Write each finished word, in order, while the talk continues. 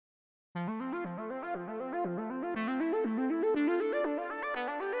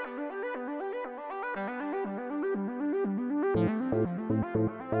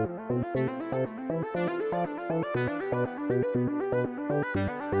Good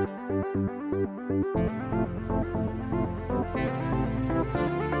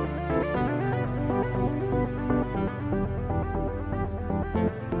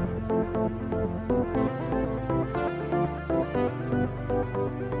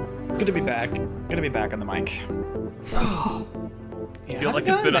to be back. Good to be back on the mic. I feel like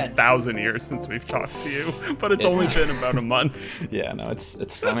it's been 1,000 years since we've talked to you, but it's only been about a month. Yeah, no,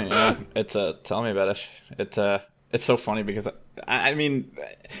 it's funny. Yeah. It's tell me about it. It's so funny because I mean,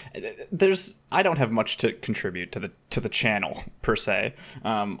 I don't have much to contribute to the channel per se,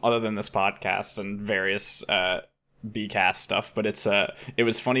 other than this podcast and various Bcast stuff, but it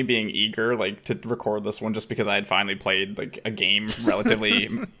was funny being eager like to record this one just because I had finally played like a game relatively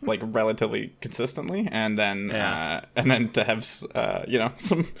consistently, and then to have some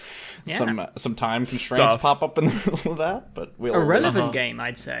time constraints pop up in the middle of that. But a relevant game,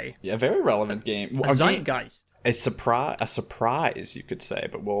 I'd say. Yeah, very relevant game. A zeitgeist. A surprise, you could say,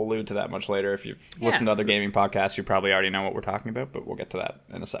 but we'll allude to that much later. If you've listened to other gaming podcasts, you probably already know what we're talking about, but we'll get to that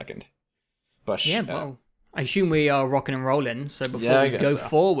in a second. But well, I assume we are rocking and rolling, so before we go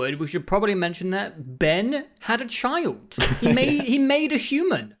forward, we should probably mention that Ben had a child. He made a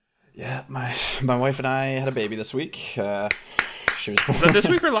human. Yeah, my wife and I had a baby this week. She was born. Was that this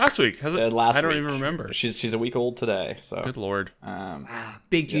week or last week? Last I don't week. even remember. She's a week old today. So good lord.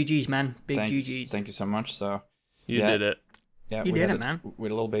 Big GGs, man. Big GGs. Thank you so much. So you did it. Yeah, you did it, man. We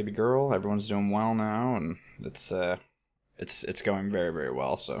had a little baby girl. Everyone's doing well now, and it's going very, very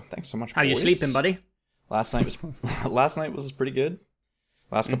well. So thanks so much. How you sleeping, buddy? Last night was pretty good.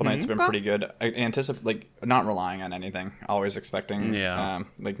 Last couple nights have been pretty good. I anticipate not relying on anything. Always expecting. Yeah.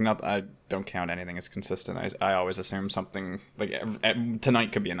 I don't count anything as consistent. I always assume something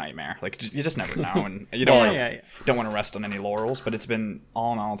tonight could be a nightmare. Like you just never know, and you don't don't want to rest on any laurels. But it's been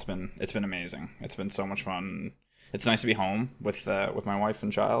all in all, it's been amazing. It's been so much fun. It's nice to be home with my wife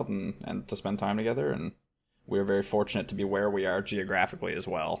and child and to spend time together. And we're very fortunate to be where we are geographically as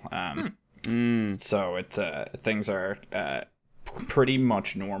well. So things are pretty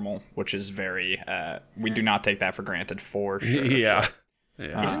much normal, which is very we do not take that for granted for sure. Yeah.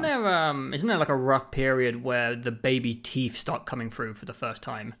 Isn't there like a rough period where the baby teeth start coming through for the first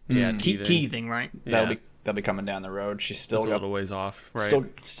time? Yeah, teething, right? That'll be coming down the road. She's still got a little ways off, right?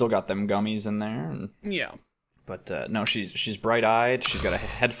 Still got them gummies in there. Yeah. But no, she's bright eyed. She's got a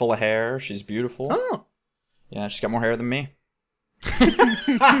head full of hair. She's beautiful. Oh. Yeah, she's got more hair than me. She's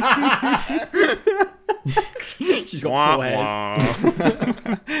got 4 hairs.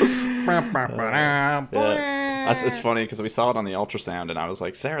 It's funny because we saw it on the ultrasound, and I was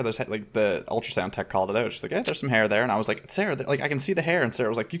like, Sarah, there's like the ultrasound tech called it out. She's like, yeah, there's some hair there, and I was like, Sarah, like I can see the hair, and Sarah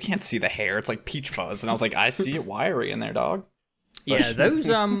was like, you can't see the hair, it's like peach fuzz, and I was like, I see it wiry in there, dog. Yeah, those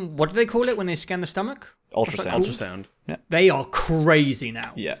what do they call it when they scan the stomach? Ultrasound. Yeah. They are crazy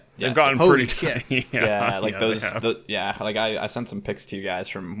now. Yeah. They've gotten Holy pretty shit. tiny. I sent some pics to you guys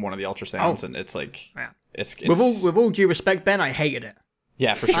from one of the ultrasounds, and it's like, it's with all due respect, Ben, I hated it.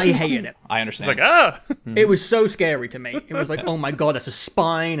 Yeah, for sure. I hated it. I understand. It's like, It was so scary to me. It was like, oh my god, that's a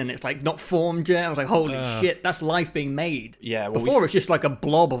spine, and it's like not formed yet. I was like, holy shit, that's life being made. Yeah. Well, before it's just like a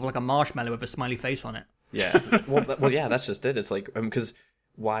blob of like a marshmallow with a smiley face on it. Yeah. Well, yeah, that's just it. It's like, because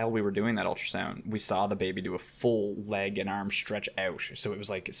while we were doing that ultrasound, we saw the baby do a full leg and arm stretch out. So it was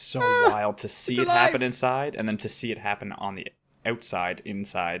like so wild to see it happen inside, and then to see it happen on the outside,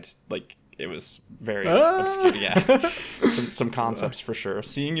 inside. Like, it was very obscure. Yeah, some concepts for sure.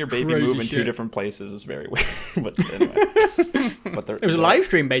 Seeing your baby Crazy move in shit. 2 different places is very weird. But anyway, it was a live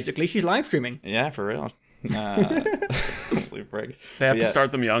stream basically. She's live streaming. Yeah, for real. They have to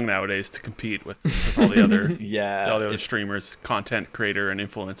start them young nowadays to compete with all the other all the other streamers, content creator, and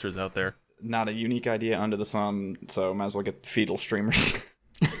influencers out there. Not a unique idea under the sun, so might as well get fetal streamers.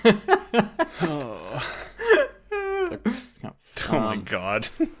 Oh my god.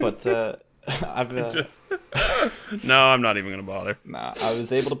 But I've no, I'm not even gonna bother. Nah, I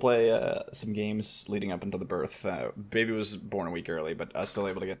was able to play some games leading up into the birth. Baby was born a week early, but I was still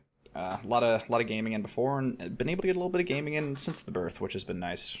able to get a lot of gaming in before, and been able to get a little bit of gaming in since the birth, which has been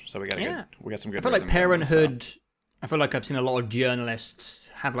nice. So we got some good. I feel like parenthood. I feel like I've seen a lot of journalists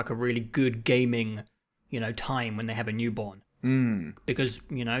have like a really good gaming, time when they have a newborn. Because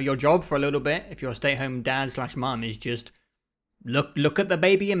your job for a little bit, if you're a stay-at-home dad/mom, is just look at the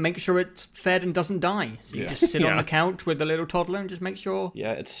baby and make sure it's fed and doesn't die. So you just sit on the couch with the little toddler and just make sure.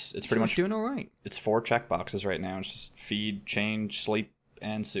 Yeah, it's pretty much doing all right. It's 4 check boxes right now. It's just feed, change, sleep,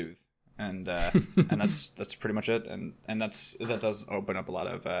 and soothe. And that's pretty much it, and that does open up a lot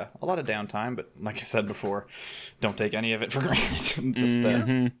of downtime. But like I said before, don't take any of it for granted. Just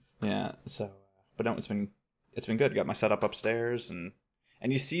Yeah. So, but no, it's been good. Got my setup upstairs, and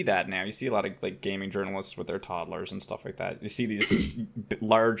you see that now. You see a lot of like gaming journalists with their toddlers and stuff like that. You see these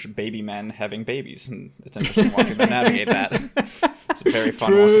large baby men having babies, and it's interesting watching them navigate that. It's very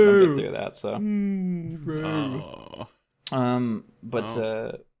fun watching them get through that. So,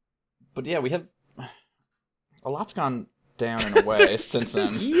 but yeah, we have a lot's gone down in a way since then.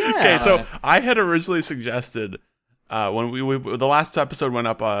 Yeah. Okay, so I had originally suggested when we the last episode went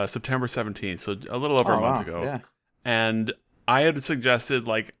up September 17th, so a little over a month ago. Yeah. And I had suggested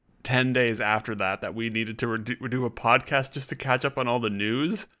like 10 days after that we needed to do a podcast just to catch up on all the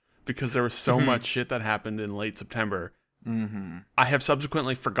news because there was so much shit that happened in late September. Mm-hmm. I have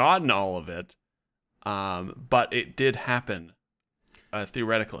subsequently forgotten all of it, but it did happen,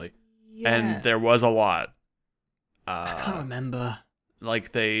 theoretically. Yeah. And there was a lot. I can't remember.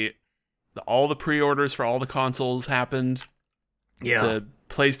 Like all the pre-orders for all the consoles happened. Yeah. The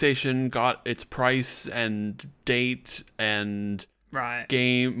PlayStation got its price and date and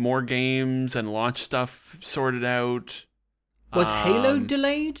more games and launch stuff sorted out. Was Halo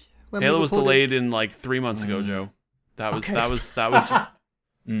delayed? Halo was delayed in like 3 months ago, Joe. That was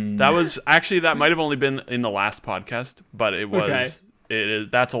actually, that might have only been in the last podcast, but it was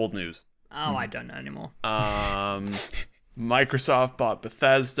that's old news. Oh, I don't know anymore. Microsoft bought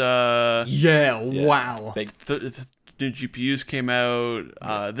Bethesda. Yeah, wow. New GPUs came out.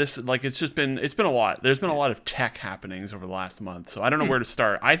 It's been a lot. There's been a lot of tech happenings over the last month, so I don't know where to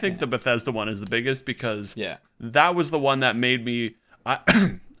start. I think the Bethesda one is the biggest because that was the one that made me.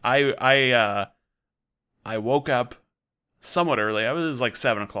 I woke up somewhat early. It was like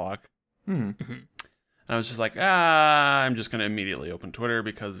 7:00. Mm-hmm. And I was just like, I'm just going to immediately open Twitter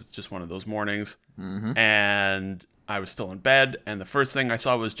because it's just one of those mornings. Mm-hmm. And I was still in bed. And the first thing I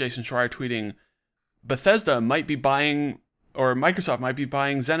saw was Jason Schreier tweeting, Bethesda might be buying, or Microsoft might be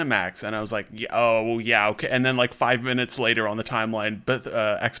buying ZeniMax. And I was like, yeah, okay. And then like 5 minutes later on the timeline,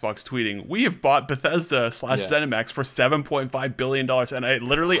 Xbox tweeting, we have bought Bethesda / ZeniMax for $7.5 billion. And I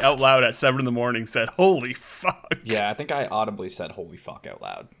literally out loud at 7 a.m. said, holy fuck. Yeah, I think I audibly said holy fuck out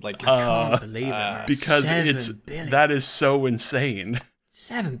loud. Like, I can't believe it. Because that is so insane.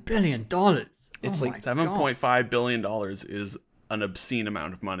 $7 billion. It's like $7.5 billion is an obscene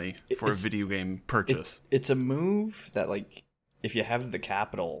amount of money for a video game purchase. It's a move that, like, if you have the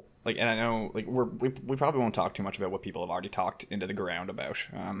capital, like, and I know, like, we probably won't talk too much about what people have already talked into the ground about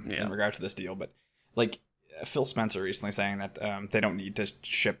in regards to this deal, but like Phil Spencer recently saying that they don't need to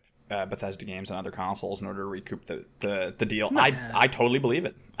ship Bethesda games on other consoles in order to recoup the deal. No. I totally believe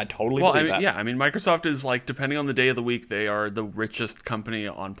it. I totally believe that. Yeah, I mean, Microsoft is, like, depending on the day of the week, they are the richest company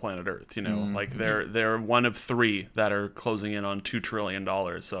on planet Earth. You know, like they're one of 3 that are closing in on $2 trillion.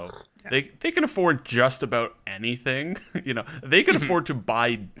 So they can afford just about anything. You know, they can afford to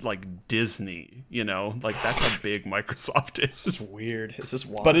buy like Disney. You know, like that's how big Microsoft is. It's weird. It's just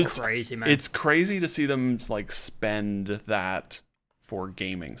wild. But it's crazy, man. It's crazy to see them like spend that for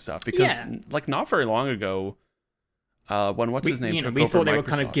gaming stuff because like not very long ago when his name took over we thought they Microsoft. were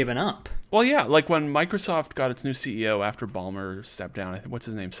kind of giving up. Well, yeah, like when Microsoft got its new CEO after Ballmer stepped down, I think what's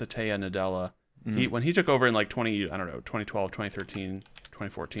his name, Satya Nadella. When he took over in like 2012, 2013,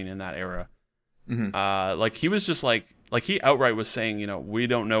 2014, in that era, like he was just like he outright was saying, you know, we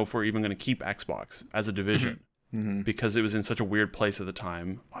don't know if we're even going to keep Xbox as a division because it was in such a weird place at the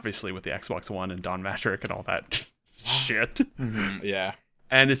time, obviously with the Xbox One and Don Matrick and all that shit. Yeah.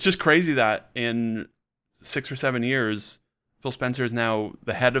 And it's just crazy that in 6 or 7 years, Phil Spencer is now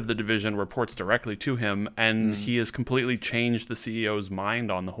the head of the division, reports directly to him, and he has completely changed the CEO's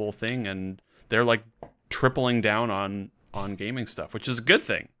mind on the whole thing, and they're like tripling down on gaming stuff, which is a good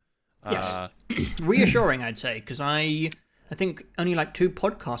thing. Yes. Reassuring, I'd say, because I think only like 2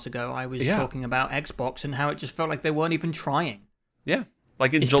 podcasts ago I was talking about Xbox and how it just felt like they weren't even trying. Yeah.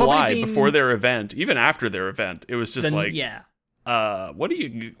 Like in July, before their event, even after their event, it was just what are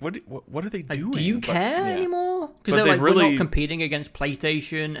they doing? Do you care anymore? Because they're like, we're not competing against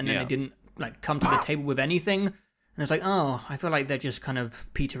PlayStation, and then they didn't like come to the table with anything. And it's like, oh, I feel like they're just kind of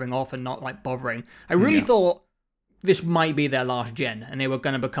petering off and not like bothering. I really thought this might be their last gen, and they were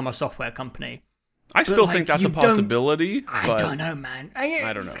going to become a software company. I still think that's a possibility. I don't know, man.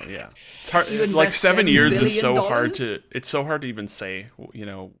 I don't know. Yeah, it's hard, like 7 years is so hard to. It's so hard to even say. You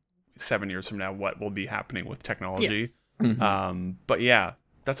know, 7 years from now, what will be happening with technology? Yeah. But yeah,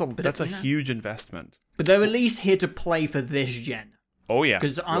 that's a huge investment. But they're at least here to play for this gen. Oh yeah.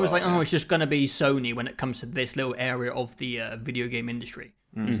 Because I was like, it's just gonna be Sony when it comes to this little area of the video game industry.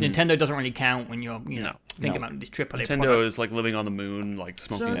 Nintendo doesn't really count when you're, think about this AAA Nintendo product. is like living on the moon, like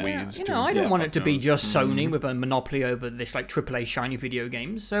smoking weed. I don't want it to be just Sony with a monopoly over this like AAA shiny video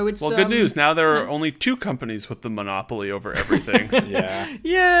games. So it's good news. Now there are only 2 companies with the monopoly over everything.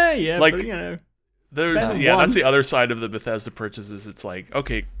 yeah. Like, but, you know, there's that's the other side of the Bethesda purchases. It's like,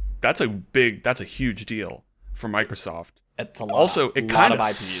 okay, that's a huge deal for Microsoft. It's a lot. Also, it kind of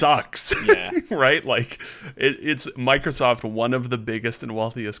sucks. Yeah. Right? Like, it's Microsoft, one of the biggest and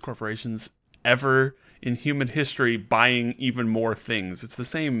wealthiest corporations ever in human history, buying even more things. It's the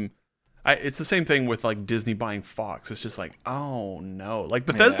same thing with like Disney buying Fox. It's just like, oh no. Like,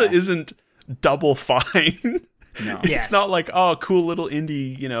 Bethesda isn't Double Fine. No. It's not like, oh, cool little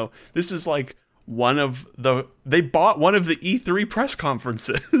indie, you know. This is like they bought one of the E3 press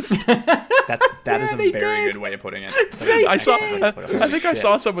conferences. That is a very good way of putting it. I think I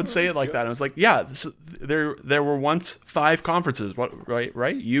saw someone say it like that. I was like, yeah, there were once 5 conferences. What,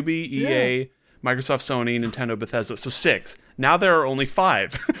 right? UB, EA, Microsoft, Sony, Nintendo, Bethesda. So 6. Now there are only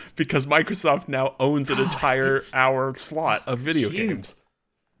 5 because Microsoft now owns an entire hour slot of video games.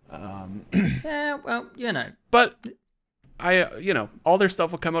 Yeah, well, you know. But all their stuff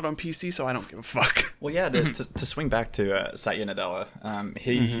will come out on PC, so I don't give a fuck. Well, yeah, to swing back to Satya Nadella,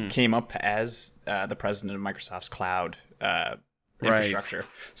 he came up as the president of Microsoft's cloud infrastructure. Right.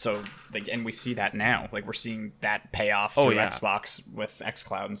 So, and we see that now. Like, we're seeing that pay off through Xbox with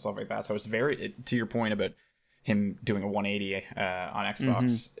xCloud and stuff like that. So it's to your point about him doing a 180 on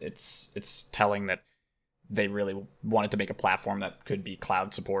Xbox, it's telling that they really wanted to make a platform that could be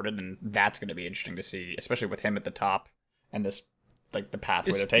cloud supported, and that's going to be interesting to see, especially with him at the top. And this, like, the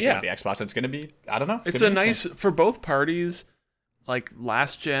pathway they're taking with the Xbox, it's going to be, I don't know. It's a nice, for both parties, like,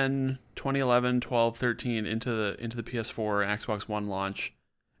 last gen, 2011, 12, 13, into the PS4 and Xbox One launch,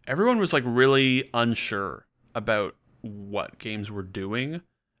 everyone was, like, really unsure about what games were doing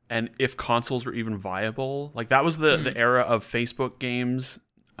and if consoles were even viable. Like, that was the era of Facebook games,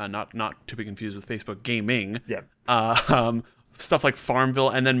 not to be confused with Facebook gaming. Yeah. Stuff like Farmville,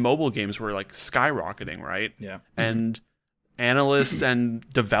 and then mobile games were, like, skyrocketing, right? Yeah. And analysts and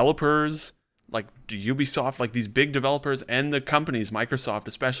developers like Ubisoft, like these big developers and the companies, Microsoft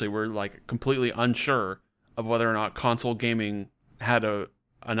especially, were like completely unsure of whether or not console gaming had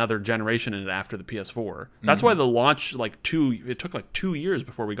another generation in it after the PS4. That's why the launch it took like 2 years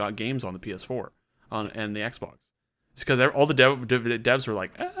before we got games on the PS4 and the Xbox. It's because all the devs were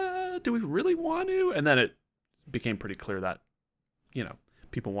like, do we really want to? And then it became pretty clear that, you know,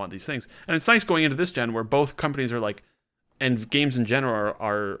 people want these things. And it's nice going into this gen where both companies are like, and games in general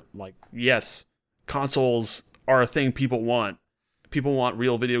are like, yes, consoles are a thing people want. People want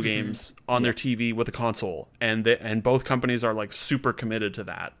real video games on their TV with a console, and both companies are like super committed to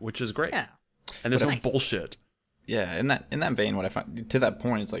that, which is great. Yeah. And there's no bullshit. Yeah, in that vein, what I find to that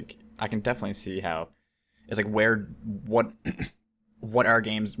point, it's like I can definitely see how it's like where our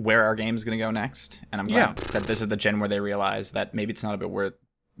games going to go next, and I'm glad that this is the gen where they realize that maybe it's not about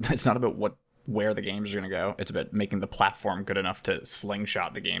where the games are going to go. It's about making the platform good enough to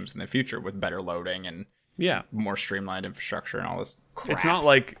slingshot the games in the future with better loading and more streamlined infrastructure and all this crap. It's not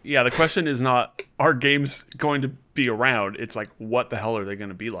like, the question is not, are games going to be around? It's like, what the hell are they going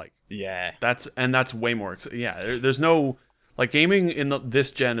to be like? Yeah. That's way more, there's no, like, gaming in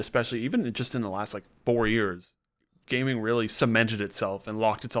this gen, especially, even just in the last, like, 4 years, gaming really cemented itself and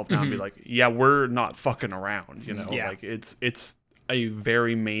locked itself down and be like, we're not fucking around, you know? Yeah. Like, it's a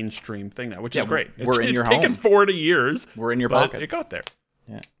very mainstream thing now, which is great. It's taken 40 years. We're in your pocket. It got there.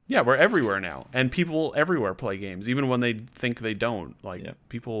 Yeah, we're everywhere now, and people everywhere play games, even when they think they don't. Like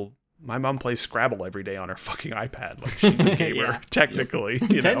people, my mom plays Scrabble every day on her fucking iPad. Like she's a gamer, technically.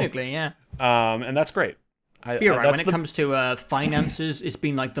 Technically, yeah. And that's great. You're right. When it comes to finances, it's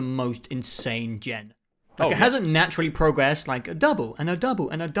been like the most insane gen. Like it hasn't naturally progressed like a double and a double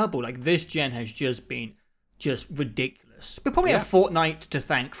and a double. Like this gen has just been ridiculous. We probably have Fortnite to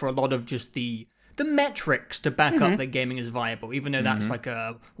thank for a lot of just the metrics to back up that gaming is viable, even though that's like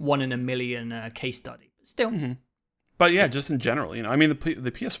a 1 in a million case study. But still. But yeah, just in general, you know, I mean, the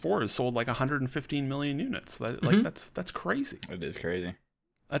PS4 has sold like 115 million units. That's crazy. It is crazy.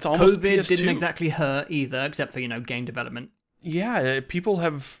 That's almost COVID PS2. didn't exactly hurt either, except for, game development. Yeah, people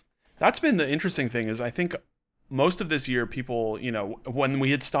have... That's been the interesting thing is I think most of this year people, when we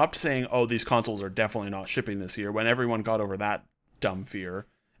had stopped saying, oh, these consoles are definitely not shipping this year, when everyone got over that dumb fear...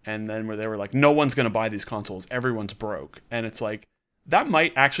 And then where they were like, no one's going to buy these consoles. Everyone's broke. And it's like, that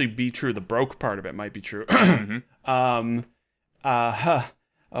might actually be true. The broke part of it might be true. Oh,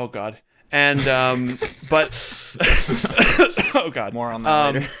 God. And, but, oh, God. More on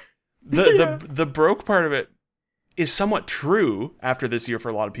that later. The broke part of it is somewhat true after this year for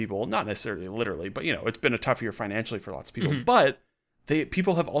a lot of people. Not necessarily literally, but it's been a tough year financially for lots of people. But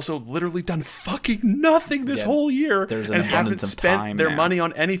people have also literally done fucking nothing this whole year and haven't spent their money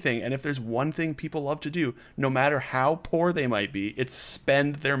on anything. And if there's one thing people love to do, no matter how poor they might be, it's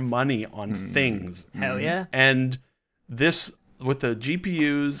spend their money on things. Hell yeah. And this, with the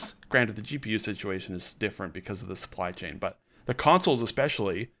GPUs, granted the GPU situation is different because of the supply chain, but the consoles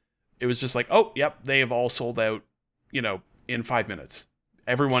especially, it was just like, oh, yep, they have all sold out, in 5 minutes.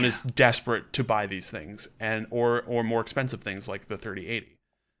 Everyone is desperate to buy these things, and or more expensive things like the 3080.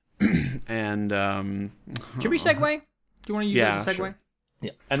 And should we segue? Do you want to use it as a segue? Sure.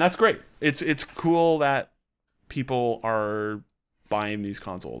 Yeah, and that's great. It's cool that people are buying these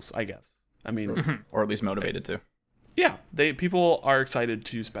consoles, I guess. I mean, or at least motivated to. Yeah, people are excited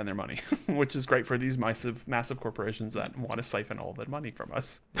to spend their money, which is great for these massive corporations that want to siphon all that money from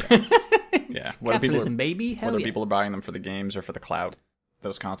us. Yeah, capitalism, baby. Hell whether people are buying them for the games or for the cloud,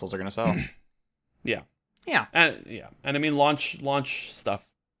 those consoles are going to sell. Yeah. And I mean, launch stuff.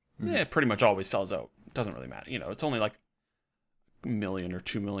 Yeah, pretty much always sells out. It doesn't really matter. It's only like 1 million or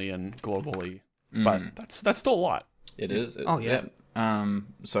 2 million globally, but that's still a lot. It is. Yeah.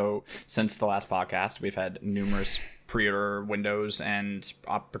 So since the last podcast, we've had numerous pre-order windows and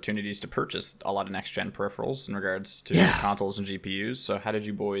opportunities to purchase a lot of next-gen peripherals in regards to consoles and GPUs. So how did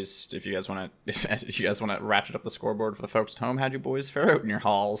you boys, if you guys want to ratchet up the scoreboard for the folks at home, how'd you boys fare out in your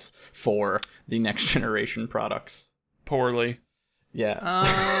halls for the next generation products? Poorly.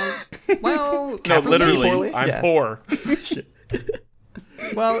 Yeah. Well, no, literally, I'm poor.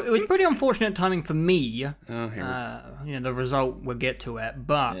 Well, it was pretty unfortunate timing for me. The result, we'll get to it.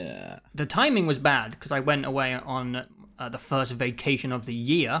 But the timing was bad because I went away on the first vacation of the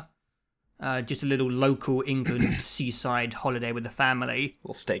year. Just a little local England seaside holiday with the family. A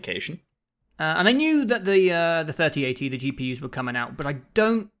little staycation. And I knew that the 3080, the GPUs were coming out, but I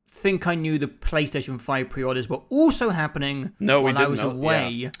don't think I knew the PlayStation 5 pre-orders were also happening while I was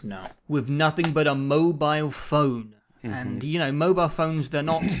away with nothing but a mobile phone. And, mobile phones, they're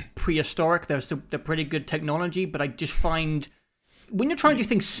not prehistoric. They're pretty good technology. But I just find when you're trying to do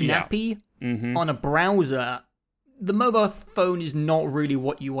things snappy on a browser, the mobile phone is not really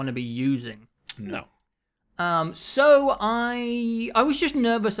what you want to be using. No. So I was just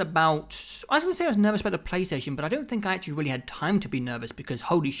nervous about... I was going to say I was nervous about the PlayStation, but I don't think I actually really had time to be nervous because,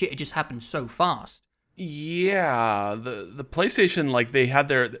 holy shit, it just happened so fast. Yeah. The PlayStation, like, they had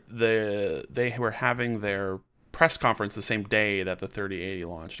they were having their press conference the same day that the 3080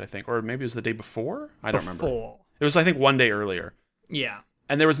 launched, I think, or maybe it was the day before. I don't remember. It was, I think, one day earlier. Yeah,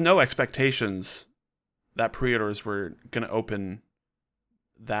 and there was no expectations that pre-orders were going to open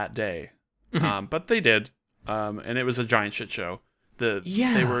that day, but they did, and it was a giant shit show.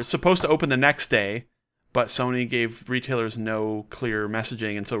 They were supposed to open the next day, but Sony gave retailers no clear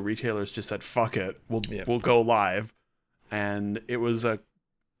messaging, and so retailers just said, "Fuck it, we'll go live," and it was a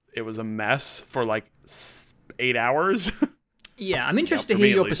mess for like 8 hours. Yeah, I'm interested to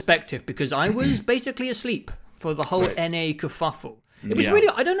hear your perspective because I was basically asleep for the whole NA kerfuffle. It was really,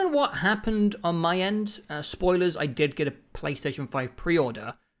 I don't know what happened on my end. Spoilers, I did get a PlayStation 5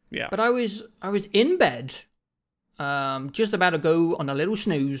 pre-order. Yeah. But I was in bed, just about to go on a little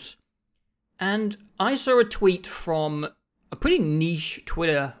snooze, and I saw a tweet from a pretty niche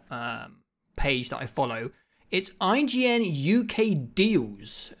Twitter page that I follow. It's IGN UK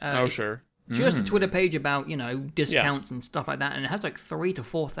Deals. Sure. Just a Twitter page about, discounts and stuff like that. And it has like 3,000 to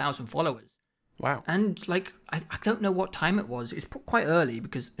 4,000 followers. Wow. And like, I don't know what time it was. It's quite early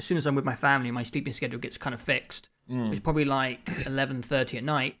because as soon as I'm with my family, my sleeping schedule gets kind of fixed. It's probably like 11:30 at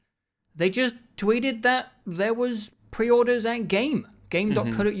night. They just tweeted that there was pre-orders at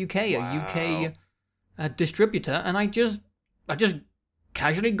game.co.uk, a UK distributor. And I just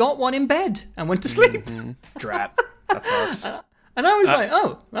casually got one in bed and went to sleep. Drat. That sucks. And I was like,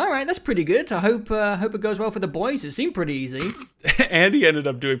 oh, all right, that's pretty good. I hope it goes well for the boys. It seemed pretty easy. Andy ended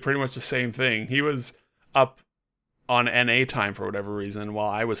up doing pretty much the same thing. He was up on NA time for whatever reason, while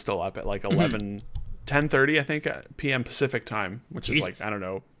I was still up at like 10:30, I think, p.m. Pacific time, which is like, I don't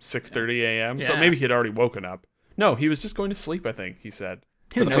know, 6:30 a.m. Yeah. So maybe he had already woken up. No, he was just going to sleep, I think, he said.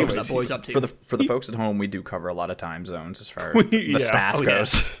 Who knows what that boy's up to? For the folks at home, we do cover a lot of time zones as far as the staff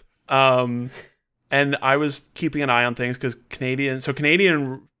goes. And I was keeping an eye on things because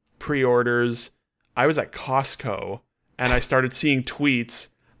Canadian pre-orders, I was at Costco and I started seeing tweets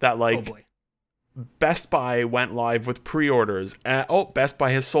that like Best Buy went live with pre-orders. Best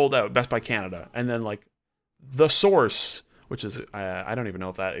Buy has sold out, Best Buy Canada. And then like The Source, which is, I don't even know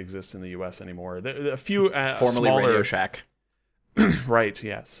if that exists in the US anymore. A few formerly smaller, Radio Shack. Right,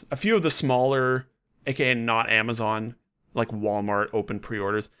 yes. A few of the smaller aka not Amazon, like Walmart open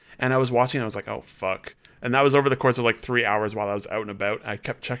pre-orders. And I was watching, I was like, oh fuck. And that was over the course of like 3 hours while I was out and about. I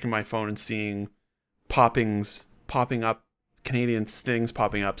kept checking my phone and seeing popping up, Canadian things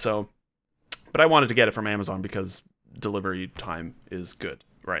popping up. So, but I wanted to get it from Amazon because delivery time is good,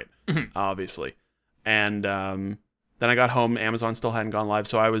 right? Obviously. And then I got home, Amazon still hadn't gone live,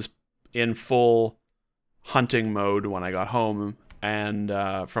 so I was in full hunting mode when I got home, and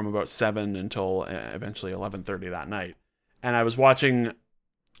from about 7 until eventually 11:30 that night. And I was watching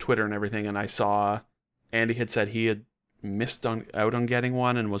Twitter and everything, and I saw Andy had said he had missed out on getting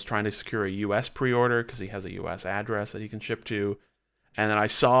one and was trying to secure a US pre-order because he has a US address that he can ship to. And then I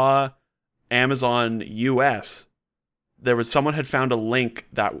saw Amazon US. There was someone had found a link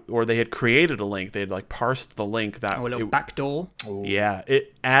or they had created a link. They had like parsed the link that a little backdoor. Yeah,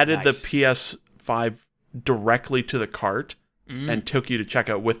 it added the PS5 directly to the cart and took you to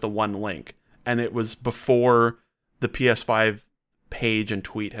checkout with the one link. And it was before the PS5 page and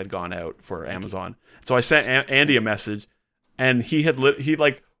tweet had gone out for Amazon. So I sent Andy a message, and he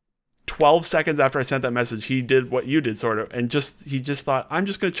like 12 seconds after I sent that message, he did what you did sort of, and he just thought, I'm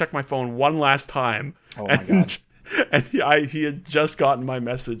just going to check my phone one last time. Oh my God. And he had just gotten my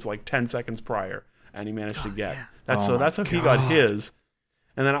message like 10 seconds prior, and he managed to get that's how he got his.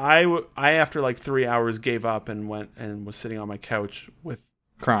 And then I after like 3 hours gave up and went and was sitting on my couch with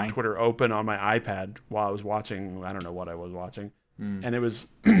crying, Twitter open on my iPad while I was watching, I don't know what I was watching. And it was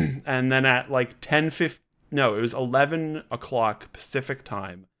and then at like it was 11 o'clock Pacific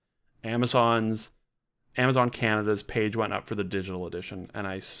time, Amazon Canada's page went up for the digital edition, and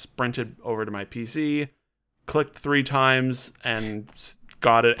I sprinted over to my PC, clicked 3 times, and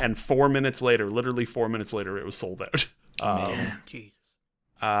got it. And 4 minutes later, literally 4 minutes later, it was sold out. Jesus.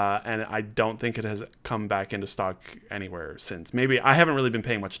 And I don't think it has come back into stock anywhere since. Maybe I haven't really been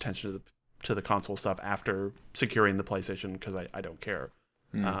paying much attention to the console stuff after securing the PlayStation because I don't care.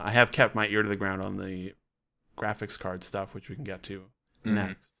 I have kept my ear to the ground on the graphics card stuff, which we can get to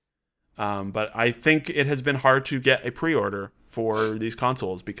next. But I think it has been hard to get a pre-order for these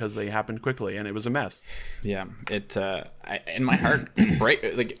consoles because they happened quickly and it was a mess. Yeah, it in my heart,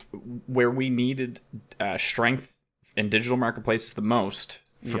 like where we needed strength in digital marketplaces the most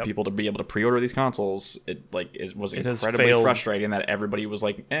for people to be able to pre-order these consoles, it was incredibly frustrating that everybody was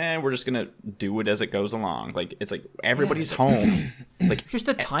like, we're just gonna do it as it goes along. Like it's like everybody's home. Like just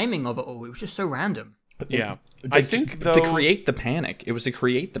the timing of it all, it was just so random. Yeah, I think though, to create the panic, it was to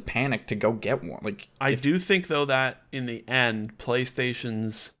create the panic to go get one. Like I do think though that in the end,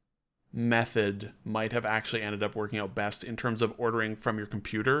 PlayStation's method might have actually ended up working out best in terms of ordering from your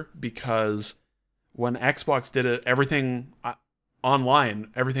computer, because when Xbox did it, everything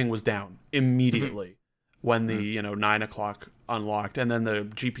online, everything was down immediately when the 9 o'clock unlocked, and then the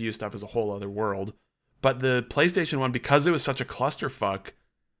GPU stuff is a whole other world. But the PlayStation one, because it was such a clusterfuck,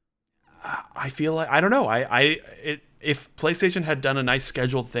 I feel like, I don't know, if PlayStation had done a nice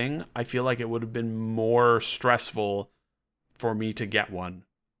scheduled thing, I feel like it would have been more stressful for me to get one.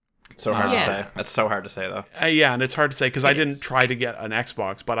 So hard to say. That's so hard to say, though. Yeah, and it's hard to say because I didn't try to get an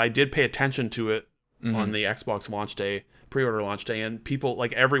Xbox, but I did pay attention to it on the Xbox launch day, pre-order launch day, and people,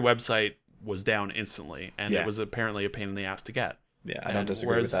 like every website was down instantly, and it was apparently a pain in the ass to get. Yeah, I don't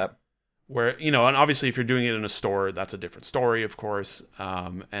disagree with that. Where, and obviously if you're doing it in a store, that's a different story, of course.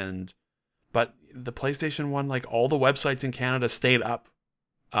 But the PlayStation one, like all the websites in Canada stayed up,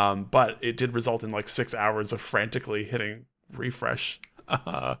 but it did result in like 6 hours of frantically hitting refresh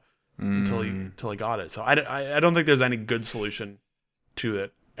until he got it. So I don't think there's any good solution to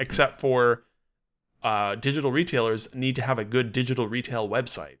it, except for digital retailers need to have a good digital retail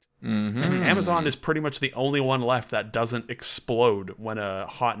website. And Amazon is pretty much the only one left that doesn't explode when a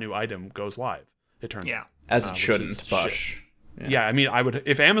hot new item goes live, it turns out. As it shouldn't, Bush. Yeah, I mean,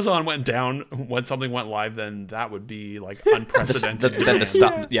 if Amazon went down when something went live, then that would be like unprecedented. Then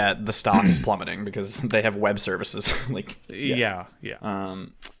the stock is plummeting because they have web services.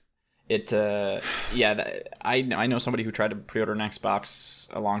 I know somebody who tried to pre-order an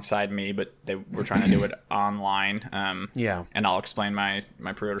Xbox alongside me, but they were trying to do it online. And I'll explain my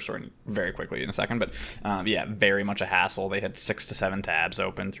pre-order story very quickly in a second. But very much a hassle. They had 6 to 7 tabs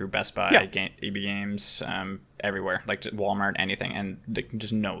open through Best Buy, EB Games, everywhere, like Walmart, anything, and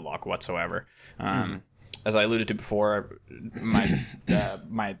just no luck whatsoever. As I alluded to before,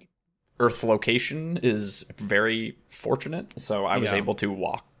 my Earth location is very fortunate, so I was able to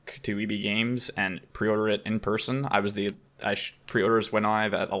walk to EB Games and pre-order it in person. Pre-orders went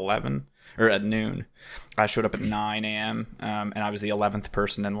live at 11 or at noon. I showed up at 9 a.m. And I was the 11th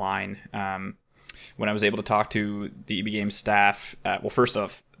person in line. When I was able to talk to the EB Games staff, well, first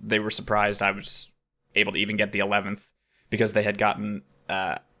off, they were surprised I was able to even get the 11th because they had gotten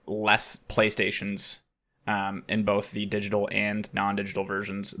less PlayStations in both the digital and non-digital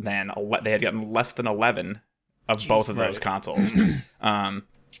versions than they had gotten less than 11 of both of those consoles.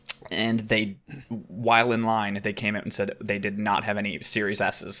 And they, while in line, they came out and said they did not have any Series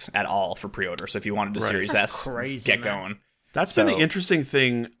S's at all for pre-order. So if you wanted a Series S, get going. That's been the interesting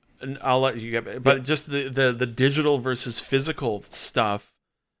thing. And I'll let you get, but just the digital versus physical stuff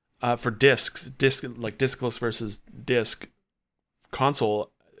for like discless versus disc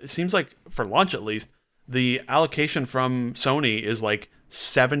console. It seems like for launch at least, the allocation from Sony is like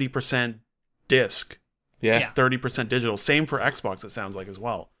 70% disc, 30% digital. Same for Xbox, it sounds like as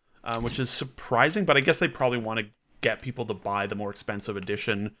well. Which is surprising, but I guess they probably want to get people to buy the more expensive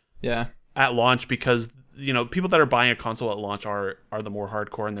edition at launch because, you know, people that are buying a console at launch are the more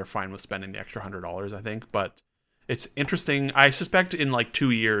hardcore and they're fine with spending the extra $100, I think. But it's interesting. I suspect in like 2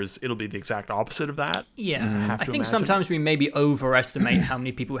 years, it'll be the exact opposite of that. Yeah, I think sometimes we maybe overestimate how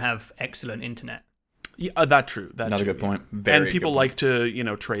many people have excellent internet. Yeah, that's true. That's another good point. And people like to, you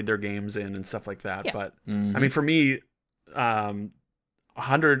know, trade their games in and stuff like that. Yeah. But I mean, for me,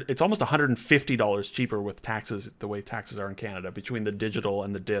 it's almost $150 cheaper with taxes, the way taxes are in Canada, between the digital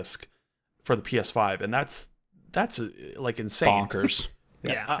and the disc for the PS5, and that's like insane. Bonkers.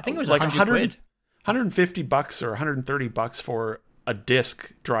 Yeah, I think it was like $100 $150 or $130 for a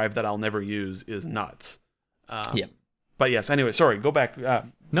disc drive that I'll never use is nuts. But yes, anyway, sorry, go back.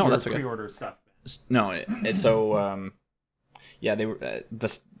 No, that's okay. Pre-order stuff. No, they were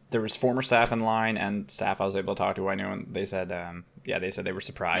there was former staff in line and staff I was able to talk to. I knew, and they said, they were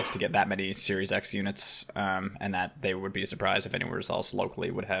surprised to get that many Series X units, and that they would be surprised if anywhere else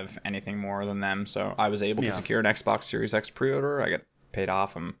locally would have anything more than them. So I was able to secure an Xbox Series X pre-order. I got paid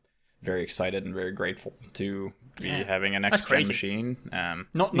off. I'm very excited and very grateful to be having an next-gen machine.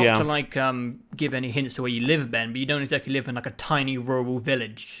 Not to like give any hints to where you live, Ben, but you don't exactly live in like a tiny rural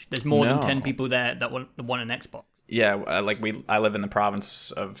village. There's more than 10 people there that want an Xbox. Yeah, I live in the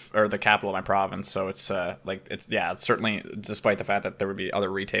province or the capital of my province, so it's certainly, despite the fact that there would be other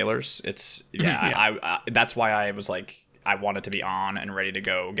retailers, I that's why I was like, I wanted to be on and ready to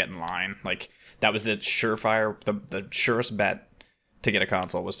go get in line. Like that was the surefire, the surest bet to get a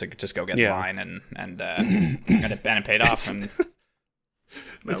console was to just go get in line and it paid off. And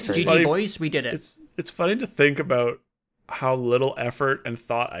GG boys, we did it. It's funny to think about how little effort and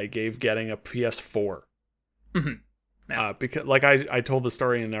thought I gave getting a PS4. Because like I told the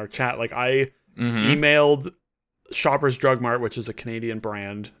story in our chat, like I emailed Shoppers Drug Mart, which is a Canadian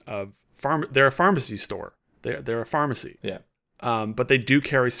brand of they're a pharmacy store. They're a pharmacy. Yeah. But they do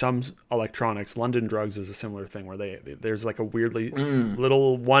carry some electronics. London Drugs is a similar thing where there's like a weirdly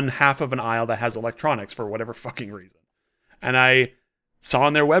little one half of an aisle that has electronics for whatever fucking reason. And I saw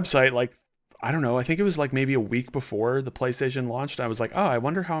on their website, like, I don't know, I think it was like maybe a week before the PlayStation launched. I was like, oh, I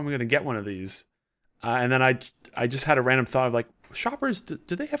wonder how I'm going to get one of these. And then I just had a random thought of like, Shoppers, do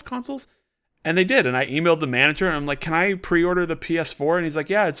they have consoles? And they did. And I emailed the manager and I'm like, can I pre-order the PS4? And he's like,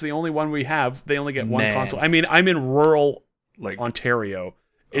 yeah, it's the only one we have. They only get one console. I mean, I'm in rural Ontario.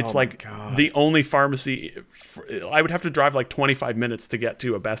 It's the only pharmacy. I would have to drive like 25 minutes to get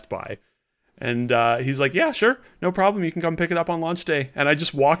to a Best Buy. And he's like, yeah, sure. No problem. You can come pick it up on launch day. And I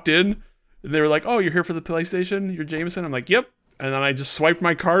just walked in. They were like, oh, you're here for the PlayStation? You're Jameson? I'm like, yep. And then I just swiped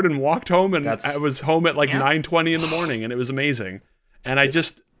my card and walked home, and I was home at like 9:20 in the morning, and it was amazing. And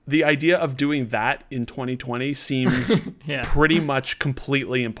the idea of doing that in 2020 seems pretty much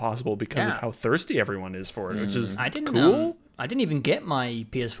completely impossible because of how thirsty everyone is for it, which is cool. I didn't even get my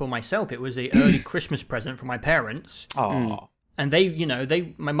PS4 myself. It was an early Christmas present from my parents. Oh. And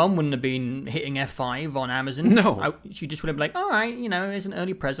my mum wouldn't have been hitting F5 on Amazon. No. She just would have been like, all right, here's an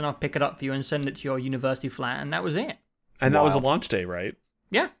early present. I'll pick it up for you and send it to your university flat. And that was it. And that was a launch day, right?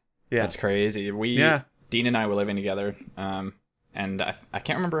 Yeah. That's crazy. Dean and I were living together, and I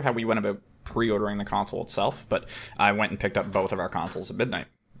can't remember how we went about pre-ordering the console itself, but I went and picked up both of our consoles at midnight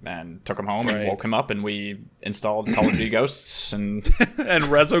and took them home and woke him up, and we installed Call of Duty Ghosts and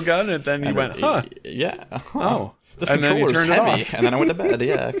Resogun, and then you went, huh? Yeah. Oh. This controller's heavy. And then I went to bed,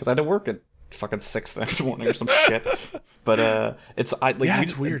 because I had to work at fucking 6 the next morning or some shit. But it's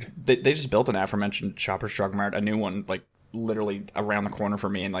weird. They just built an aforementioned Shoppers Drug Mart, a new one, like literally around the corner for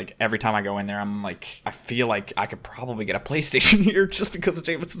me, and like every time I go in there, I'm like, I feel like I could probably get a PlayStation here just because of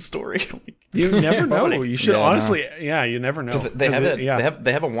Jameson's story. You never know. You should honestly, you never know. They have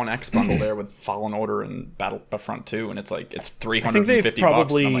they have a 1X bundle there with Fallen Order and Battlefront 2, and it's like it's $350. I think they've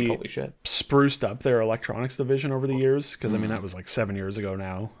probably I'm like, holy shit, spruced up their electronics division over the years, because I mean that was like 7 years ago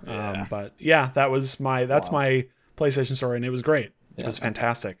now. But that's my PlayStation story, and it was great. It was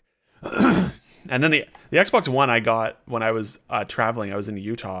fantastic. And then the Xbox One I got when I was traveling. I was in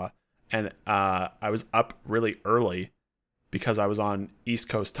Utah, and I was up really early because I was on East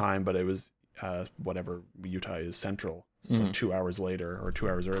Coast time, but it was whatever Utah is Central, so 2 hours later or 2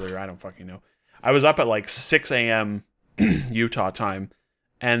 hours earlier. I don't fucking know. I was up at like 6 a.m. Utah time,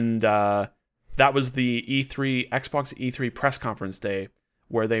 and that was the Xbox E3 press conference day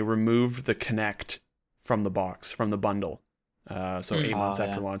where they removed the Kinect from the box, from the bundle. So 8 months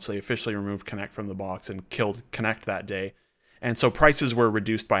after launch, they officially removed Kinect from the box and killed Kinect that day. And so prices were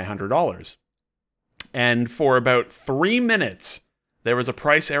reduced by $100. And for about 3 minutes, there was a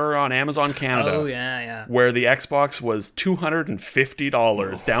price error on Amazon Canada. Where the Xbox was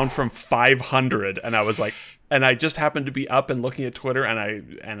 $250, down from $500. And I was like, and I just happened to be up and looking at Twitter, and I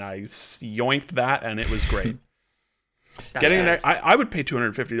yoinked that, and it was great. I would pay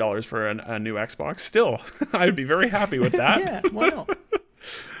 $250 for a new Xbox. Still, I would be very happy with that. Yeah, why not?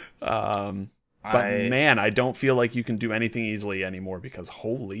 But man, I don't feel like you can do anything easily anymore because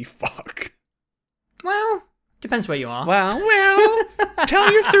holy fuck. Well, depends where you are. Well,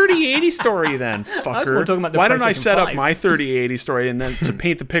 tell your 3080 story then, fucker. Why don't I set up my 3080 story and then to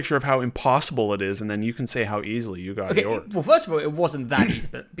paint the picture of how impossible it is, and then you can say how easily you got yours. Well, first of all, it wasn't that easy,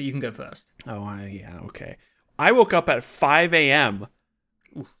 but you can go first. Oh, yeah, okay. I woke up at 5 a.m.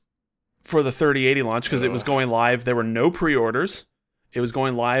 for the 3080 launch because it was going live. There were no pre-orders. It was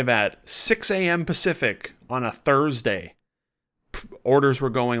going live at 6 a.m. Pacific on a Thursday. Orders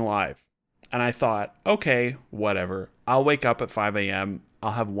were going live. And I thought, okay, whatever. I'll wake up at 5 a.m.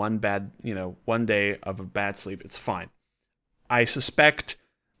 I'll have one day of a bad sleep. It's fine. I suspect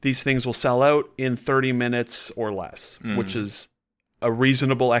these things will sell out in 30 minutes or less, which is a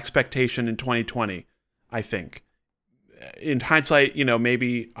reasonable expectation in 2020. I think. In hindsight,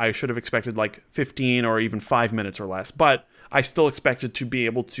 maybe I should have expected like 15 or even 5 minutes or less, but I still expected to be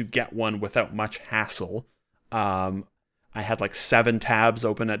able to get one without much hassle. I had like 7 tabs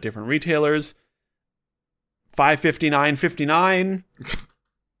open at different retailers. 559.59,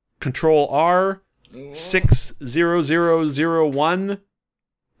 Control R, 60001.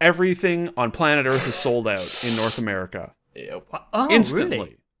 Everything on planet Earth is sold out in North America. Instantly.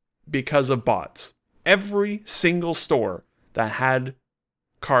 Really? Because of bots. Every single store that had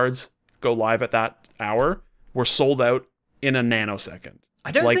cards go live at that hour were sold out in a nanosecond.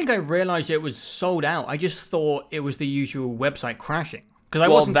 I don't think I realized it was sold out. I just thought it was the usual website crashing. Because I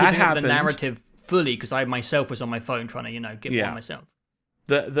wasn't keeping up the narrative fully because I myself was on my phone trying to, get one myself.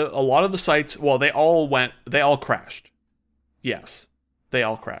 A lot of the sites, they all crashed. Yes, they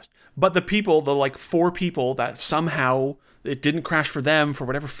all crashed. But the 4 people that somehow it didn't crash for them for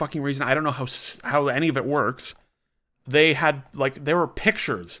whatever fucking reason. I don't know how any of it works. They had there were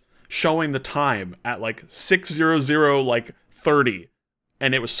pictures showing the time at 6:00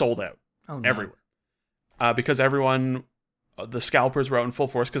 and it was sold out everywhere. Because everyone, the scalpers were out in full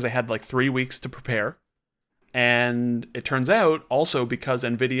force because they had 3 weeks to prepare. And it turns out also because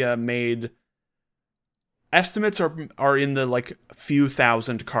Nvidia made estimates are in the few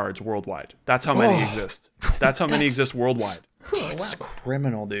thousand cards worldwide. That's how many exist. That's how many exist worldwide. It's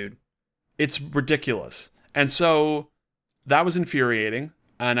criminal, dude. It's ridiculous. And so that was infuriating.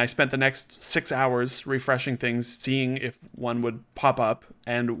 And I spent the next 6 hours refreshing things, seeing if one would pop up.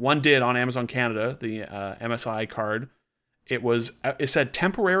 And one did on Amazon Canada, the MSI card. It said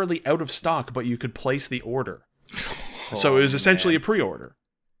temporarily out of stock, but you could place the order. So it was essentially a pre-order.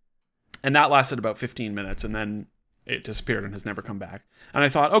 And that lasted about 15 minutes, and then it disappeared and has never come back. And I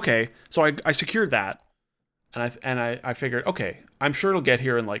thought, okay, so I secured that, and I figured, okay, I'm sure it'll get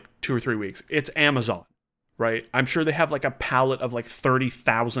here in 2 or 3 weeks. It's Amazon, right? I'm sure they have a pallet of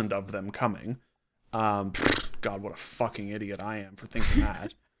 30,000 of them coming. God, what a fucking idiot I am for thinking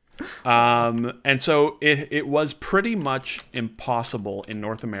that. And so it was pretty much impossible in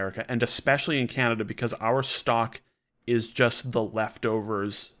North America, and especially in Canada, because our stock is just the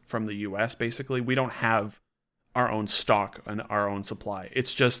leftovers from the US. Basically, we don't have our own stock and our own supply.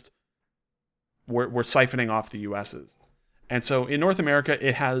 It's just we're siphoning off the US's. And so in North America,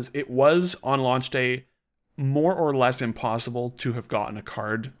 it was on launch day more or less impossible to have gotten a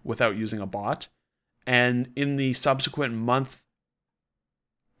card without using a bot. And in the subsequent month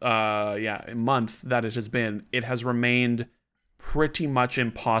that it has been, it has remained pretty much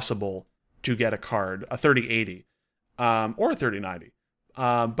impossible to get a card, a 3080 or a 3090.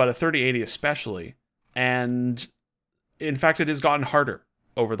 But a 3080 especially. And in fact, it has gotten harder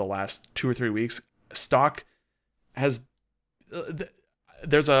over the last 2 or 3 weeks. Stock has...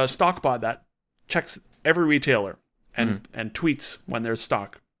 there's a stock bot that checks every retailer and tweets when there's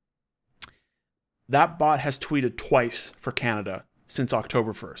stock. That bot has tweeted twice for Canada since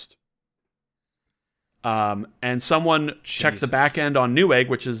October 1st. And someone checked the back end on Newegg,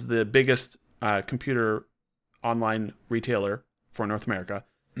 which is the biggest computer online retailer for North America.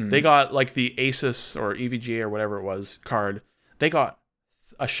 They got like the Asus or EVGA or whatever it was card. They got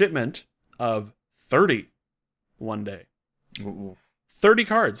a shipment of 30 one day. Ooh. 30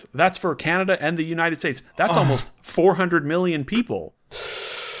 cards. That's for Canada and the United States. That's almost 400 million people.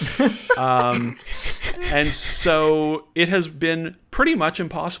 And so it has been pretty much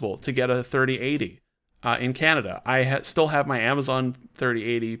impossible to get a 3080 in Canada. I still have my Amazon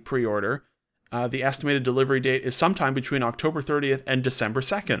 3080 pre-order. The estimated delivery date is sometime between October 30th and December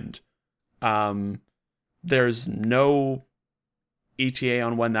 2nd. There's no ETA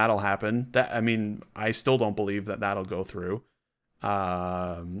on when that'll happen. I still don't believe that that'll go through.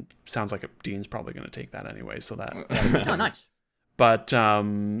 Sounds like Dean's probably going to take that anyway. So that. Oh, nice. But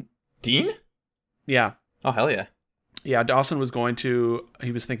Dean? Yeah. Oh, hell yeah. Yeah, Dawson was going to.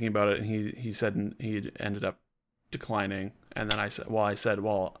 He was thinking about it, and he said he ended up declining. And then I said,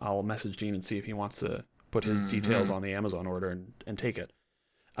 I'll message Dean and see if he wants to put his details on the Amazon order and take it.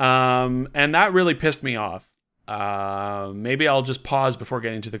 And that really pissed me off. Maybe I'll just pause before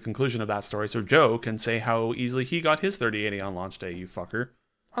getting to the conclusion of that story so Joe can say how easily he got his 3080 on launch day, you fucker.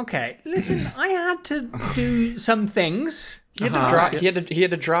 Okay, listen, I had to do some things. He had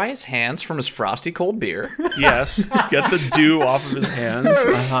to dry his hands from his frosty cold beer. Yes, get the dew off of his hands.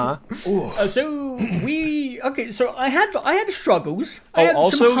 So I had struggles.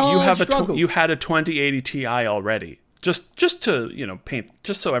 You had a 2080 Ti already. Just to paint,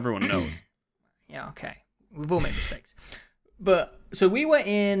 just so everyone knows. Yeah, okay. We've all made mistakes. But so we were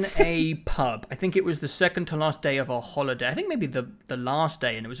in a pub. I think it was the second to last day of our holiday. I think maybe the last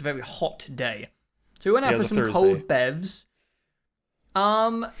day, and it was a very hot day. So we went out for some Thursday. cold bevs.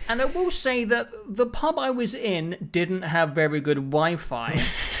 And I will say that the pub I was in didn't have very good Wi-Fi,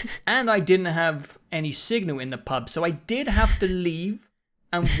 and I didn't have any signal in the pub, so I did have to leave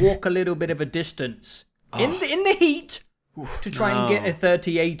and walk a little bit of a distance in the heat to try and get a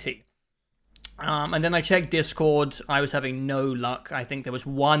 3080. And then I checked Discord. I was having no luck. I think there was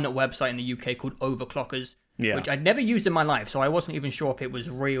one website in the UK called Overclockers, which I'd never used in my life, so I wasn't even sure if it was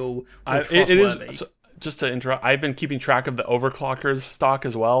real or trustworthy. It is. Just to interrupt, I've been keeping track of the Overclockers stock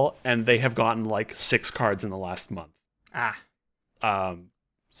as well, and they have gotten like 6 cards in the last month. Anyways,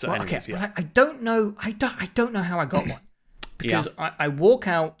 yeah. I don't know. I don't know how I got one. Because I walk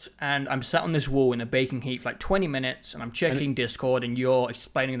out and I'm sat on this wall in a baking heat for like 20 minutes, and I'm checking Discord, and you're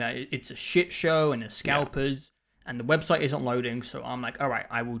explaining that it's a shit show and there's scalpers, and the website isn't loading. So I'm like, all right,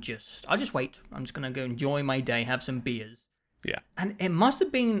 I'll just wait. I'm just gonna go enjoy my day, have some beers. Yeah. And it must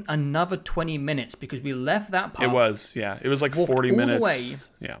have been another 20 minutes because we left that pub. It was, yeah. It was like 40 minutes. All the way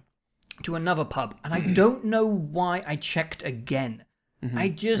to another pub, and I don't know why I checked again. I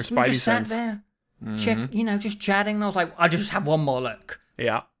just sat there. Just chatting, and I was like, I'll just have one more look.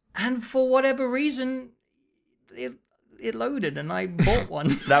 Yeah. And for whatever reason, it loaded, and I bought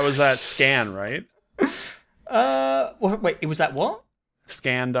one. That was that Scan, right? Wait, it was that what?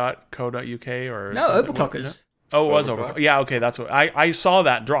 Scan.co.uk or no, Overclockers. Oh, it was Overclockers. Yeah, okay, that's what I saw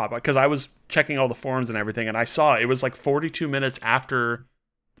that drop because I was checking all the forums and everything, and I saw it was like 42 minutes after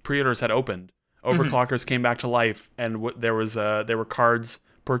pre-orders had opened. Overclockers came back to life, and there were cards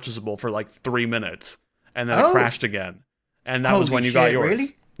purchasable for like 3 minutes, and then it crashed again, and that was when you got yours.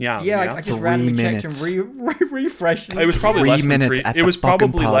 Really? Yeah. I just randomly checked and refreshed. It was probably less than 3. It was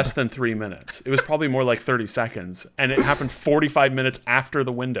probably less than 3 minutes. It was probably more like 30 seconds, and it happened 45 minutes after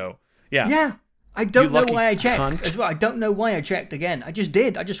the window. Yeah. Yeah. I don't know why I checked as well. I don't know why I checked again. I just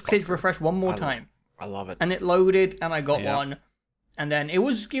did. I just clicked refresh one more time. I love it. And it loaded, and I got one, and then it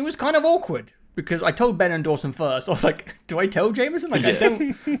was kind of awkward. Because I told Ben and Dawson first. I was like, do I tell Jameson? Like, I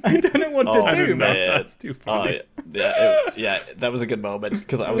don't know what to do, man. Yeah, that's too funny. That was a good moment.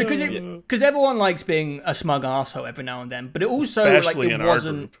 Because everyone likes being a smug arsehole every now and then. But it also, especially it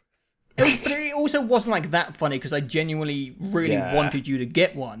wasn't... But it also wasn't like that funny because I genuinely really wanted you to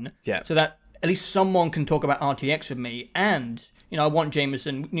get one. Yeah. So that at least someone can talk about RTX with me. And, I want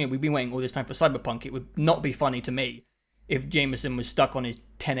Jameson... we've been waiting all this time for Cyberpunk. It would not be funny to me if Jameson was stuck on his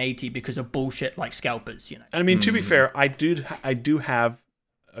 1080 because of bullshit like scalpers, And I mean, to be fair, I did have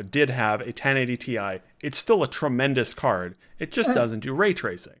a 1080 Ti. It's still a tremendous card. It just doesn't do ray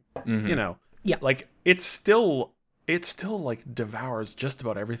tracing. Yeah. Like it still like devours just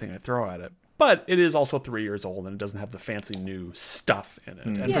about everything I throw at it. But it is also 3 years old and it doesn't have the fancy new stuff in it.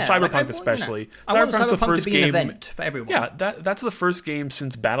 And for Cyberpunk especially, Cyberpunk's the first to be game an event for everyone. Yeah, that's the first game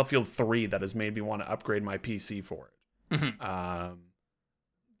since Battlefield 3 that has made me want to upgrade my PC for it.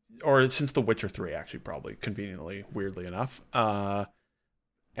 Or since The Witcher 3, actually, probably, conveniently, weirdly enough.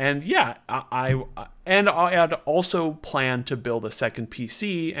 And yeah, I had also planned to build a second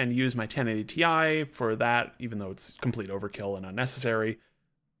PC and use my 1080 Ti for that, even though it's complete overkill and unnecessary.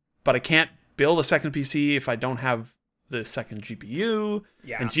 But I can't build a second PC if I don't have the second GPU.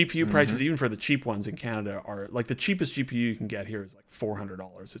 Yeah. And GPU prices, even for the cheap ones in Canada, are like the cheapest GPU you can get here is like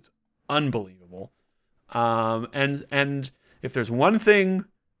 $400. It's unbelievable. And if there's one thing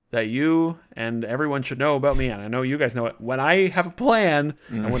that you and everyone should know about me, and I know you guys know it, when I have a plan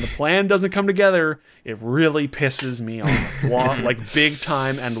and when the plan doesn't come together, it really pisses me off, like big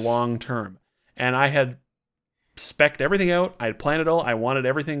time and long term. And I had spec'd everything out. I had planned it all. I wanted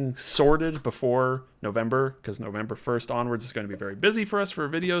everything sorted before November, because November 1st onwards is going to be very busy for us for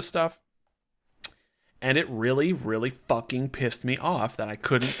video stuff. And it really, really fucking pissed me off that I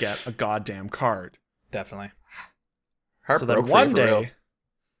couldn't get a goddamn card. Definitely. So then one day,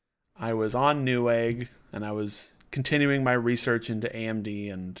 I was on Newegg, and I was continuing my research into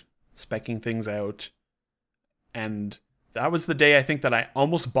AMD and speccing things out. And that was the day I think that I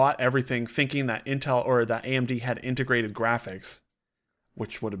almost bought everything thinking that Intel or that AMD had integrated graphics,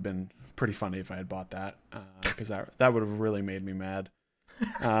 which would have been pretty funny if I had bought that, because that would have really made me mad.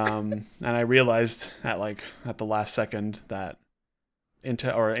 And I realized at the last second that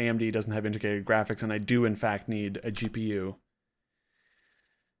Intel or AMD doesn't have integrated graphics, and I do in fact need a GPU.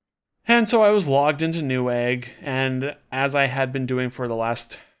 And so I was logged into Newegg, and as I had been doing for the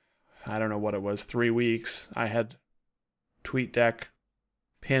last, I don't know what it was, 3 weeks, I had TweetDeck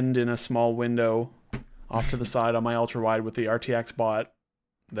pinned in a small window off to the side on my ultra-wide with the RTX bot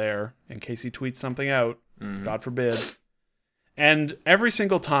there, in case he tweets something out, God forbid. And every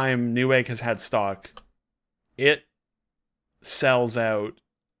single time Newegg has had stock, it sells out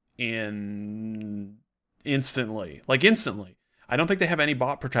instantly. I don't think they have any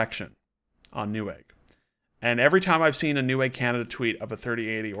bot protection on Newegg. And every time I've seen a Newegg Canada tweet of a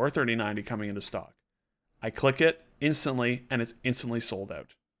 3080 or 3090 coming into stock, I click it instantly and it's instantly sold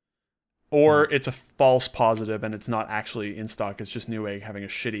out. Or it's a false positive and it's not actually in stock. It's just Newegg having a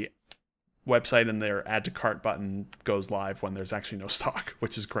shitty website and their add to cart button goes live when there's actually no stock,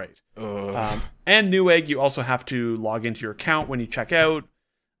 which is great. And Newegg, you also have to log into your account when you check out,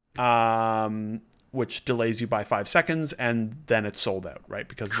 which delays you by 5 seconds, and then it's sold out, right?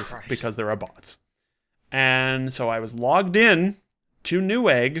 Because there are bots. And so I was logged in to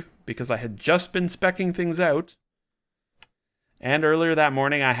Newegg because I had just been speccing things out. And earlier that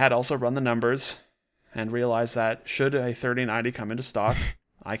morning, I had also run the numbers and realized that should a 3090 come into stock,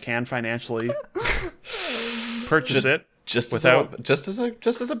 I can financially purchase it just as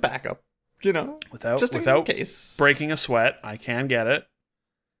a backup, without case. Breaking a sweat. I can get it.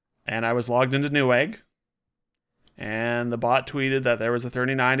 And I was logged into Newegg, and the bot tweeted that there was a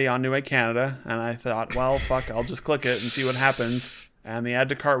 3090 on Newegg Canada, and I thought, well, fuck, I'll just click it and see what happens. And the add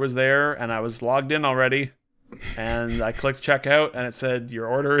to cart was there, and I was logged in already, and I clicked checkout, and it said, your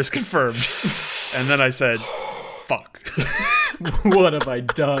order is confirmed. And then I said, fuck. What have I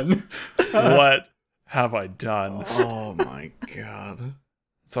done? What have I done? Oh my god.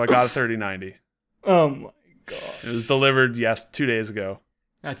 So I got a 3090. Oh my god. It was delivered 2 days ago.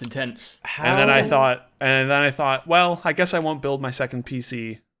 That's intense. And then I thought, well, I guess I won't build my second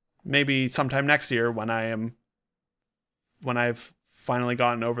PC. Maybe sometime next year when I've finally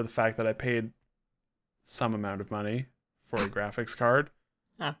gotten over the fact that I paid some amount of money for a graphics card.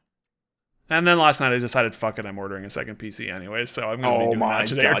 And then last night I decided, fuck it, I'm ordering a second PC anyway, so I'm going to be doing that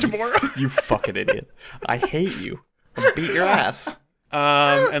today or tomorrow. You fucking idiot. I hate you. I'll beat your ass.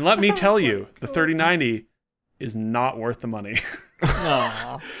 And let me tell you, the 3090 is not worth the money.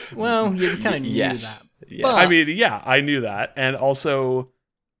 Aww. Well, you kind of knew that. Yeah. But... I mean, yeah, I knew that. And also,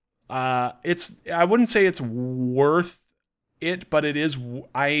 I wouldn't say it's worth it, but it is,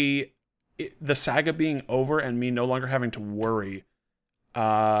 the saga being over and me no longer having to worry,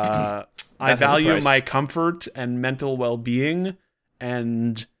 I value my comfort and mental well-being,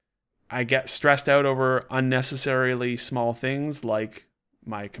 and I get stressed out over unnecessarily small things like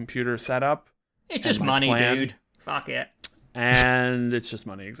my computer setup. It's just money, dude. Fuck it. And it's just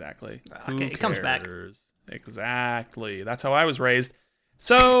money, exactly. Okay, it comes back. Exactly. That's how I was raised.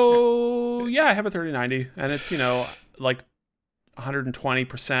 So, yeah, I have a 3090, and it's, like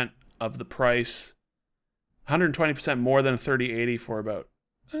 120% of the price, 120% more than a 3080 for about,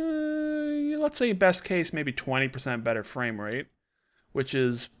 let's say best case, maybe 20% better frame rate, which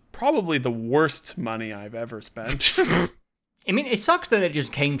is probably the worst money I've ever spent. I mean, it sucks that it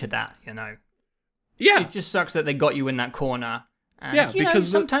just came to that, Yeah. It just sucks that they got you in that corner. And, yeah, because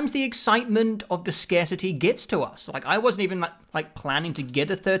sometimes the excitement of the scarcity gets to us. Like, I wasn't even, planning to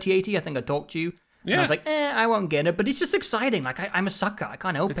get a 3080. I think I talked to you. And I was like, I won't get it. But it's just exciting. Like, I'm a sucker. I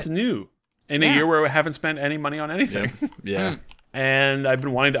can't help it. It's new. In a year where I haven't spent any money on anything. Yeah. And I've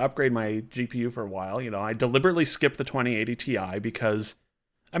been wanting to upgrade my GPU for a while. I deliberately skipped the 2080 Ti because,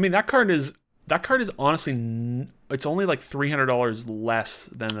 I mean, that card is honestly, it's only like $300 less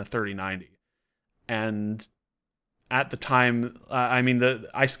than the 3090. And at the time,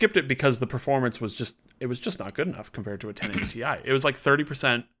 I skipped it because the performance was just not good enough compared to a 1080 Ti. It was like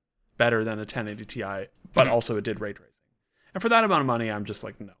 30% better than a 1080 Ti, but also it did ray tracing. And for that amount of money, I'm just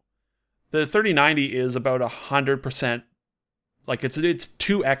like, no. The 3090 is about 100%, like it's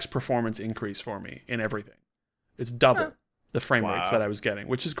 2x performance increase for me in everything. It's double the frame rates that I was getting,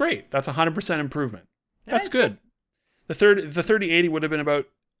 which is great. That's 100% improvement. That's good. The 3080 would have been about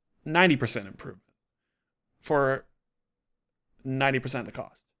 90% improvement for 90% the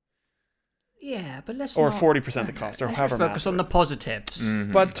cost. Yeah, but let's or 40% the cost, or however. Let's focus on the positives.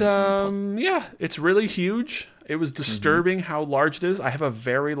 Mm-hmm. But yeah, it's really huge. It was disturbing how large it is. I have a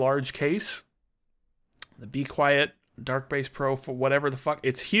very large case. The Be Quiet Dark Base Pro for whatever the fuck.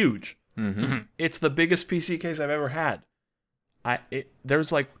 It's huge. It's the biggest PC case I've ever had.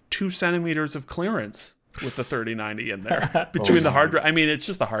 There's like 2 centimeters of clearance with the 3090 in there between the hard drive. I mean, it's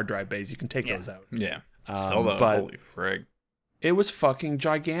just the hard drive bays. You can take those out. Yeah. Still though, holy frig. It was fucking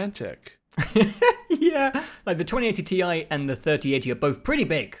gigantic. Yeah, like the 2080 Ti and the 3080 are both pretty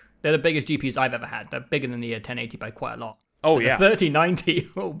big. They're the biggest GPUs I've ever had. They're bigger than the 1080 by quite a lot. Oh, but yeah. The 3090,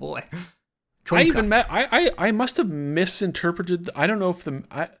 oh boy. I must have misinterpreted. I don't know if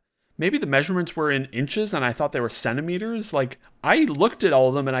maybe the measurements were in inches and I thought they were centimeters. Like, I looked at all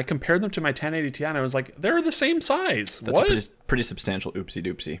of them and I compared them to my 1080 Ti and I was like, they're the same size. That's a pretty substantial oopsie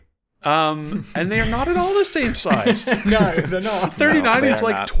doopsie. And they're not at all the same size. No, they're not. 3090 is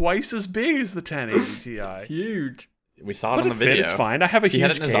like twice as big as the 1080 Ti. Huge. We saw it on the video. Fit, it's fine. I have a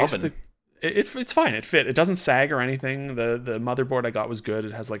huge case. Oven. It's fine. It fit. It doesn't sag or anything. The motherboard I got was good.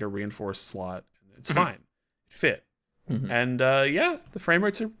 It has like a reinforced slot. It's fine. It fit. And yeah, the frame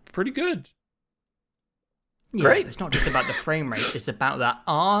rates are pretty good. Yeah, great. It's not just about the frame rate. It's about that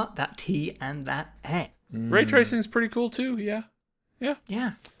R, that T, and that X. Ray tracing is pretty cool too. Yeah.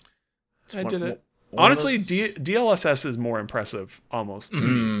 I did it. Honestly, DLSS is more impressive almost to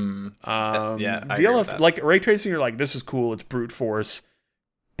me. Yeah, I DLSS, like ray tracing, you're like, this is cool. It's brute force,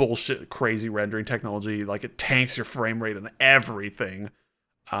 bullshit, crazy rendering technology. Like it tanks your frame rate and everything.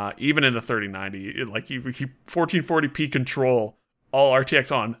 Even in the 3090, like you 1440p control, all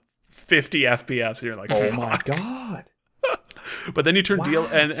RTX on 50 FPS. And you're like, oh my god. But then you turn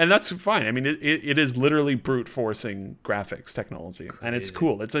and that's fine. I mean, it is literally brute forcing graphics technology. Crazy. And it's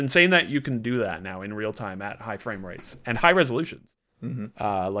cool. It's insane that you can do that now in real time at high frame rates and high resolutions.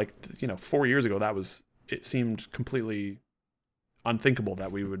 Like, 4 years ago, it seemed completely unthinkable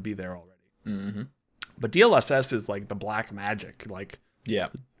that we would be there already. But DLSS is like the black magic. Like,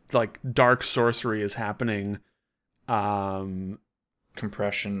 like dark sorcery is happening.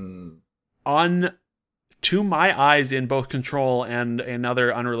 Compression to my eyes, in both Control and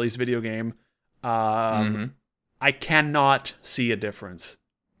another unreleased video game, I cannot see a difference.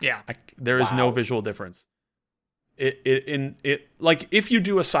 Yeah, there is no visual difference. It like if you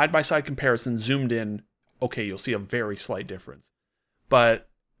do a side-by-side comparison zoomed in, okay, you'll see a very slight difference. But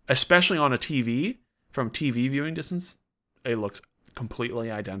especially on a TV, from TV viewing distance, it looks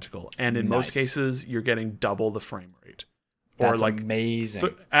completely identical. And in most cases, you're getting double the frame rate. That's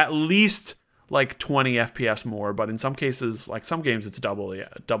amazing. At least like 20 FPS more, but in some cases, like some games, it's double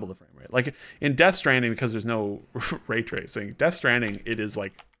the frame rate. Like in Death Stranding, because there's no ray tracing, Death Stranding, it is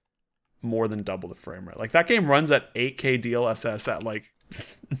like more than double the frame rate. Like that game runs at 8K DLSS at like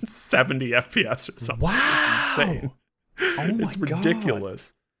 70 FPS or something. Wow. It's insane. Oh my it's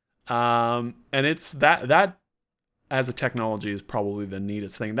ridiculous. And it's that as a technology is probably the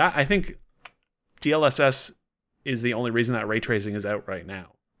neatest thing. That I think DLSS is the only reason that ray tracing is out right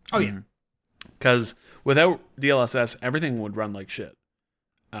now. Oh yeah. Because without DLSS, everything would run like shit.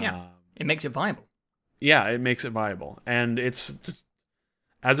 It makes it viable. Yeah, it makes it viable, and it's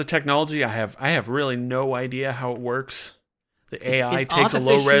as a technology, I have really no idea how it works. The AI takes a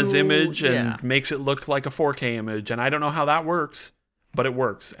low-res image and makes it look like a 4K image, and I don't know how that works, but it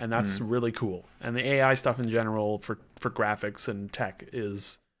works, and that's really cool. And the AI stuff in general for graphics and tech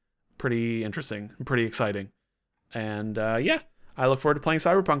is pretty interesting and pretty exciting. And I look forward to playing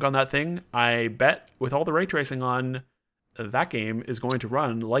Cyberpunk on that thing. I bet with all the ray tracing on, that game is going to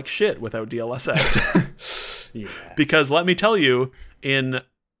run like shit without DLSS. Because let me tell you, in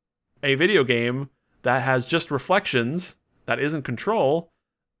a video game that has just reflections, that isn't Control,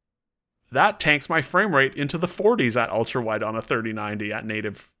 that tanks my frame rate into the 40s at ultra wide on a 3090 at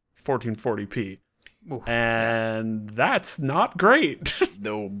native 1440p. and that's not great.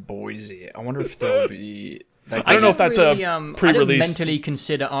 No, Boise. I wonder if there'll be. Like, I don't know if that's a pre-release. I don't mentally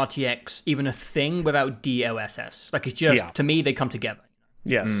consider RTX even a thing without DLSS. Like, it's just, to me, they come together.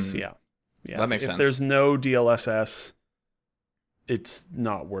 Yes, yeah. That makes sense. If there's no DLSS, it's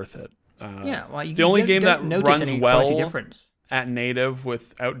not worth it. The only game that runs well difference at native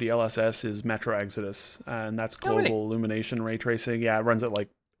without DLSS is Metro Exodus, and that's global illumination ray tracing. Yeah, it runs at like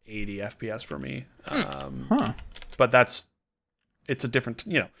 80 FPS for me. But it's a different,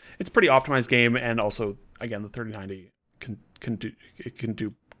 it's a pretty optimized game, and also again the 3090 can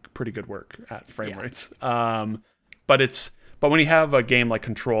do pretty good work at frame rates. But when you have a game like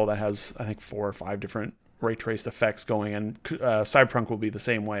Control that has, I think, 4 or 5 different ray traced effects going, and Cyberpunk will be the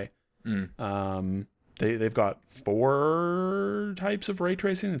same way. They've got 4 types of ray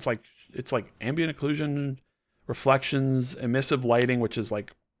tracing. It's like ambient occlusion, reflections, emissive lighting, which is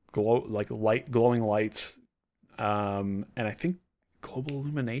like glowing lights, and I think global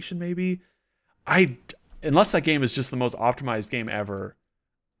illumination maybe. Unless that game is just the most optimized game ever,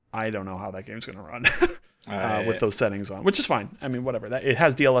 I don't know how that game's going to run. With those settings on, which is fine. I mean, whatever. It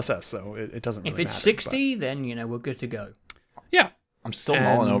has DLSS, so it doesn't really matter. If it's 60, then, we're good to go. Yeah. I'm still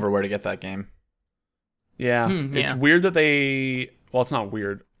mulling over where to get that game. Yeah. It's weird that it's not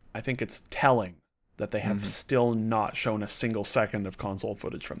weird. I think it's telling that they have still not shown a single second of console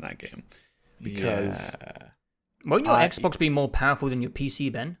footage from that game. Because... Won't your Xbox be more powerful than your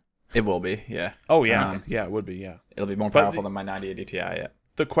PC, Ben? It will be, yeah. Oh, yeah. It would be, yeah. It'll be more powerful than my 9080 Ti, yeah.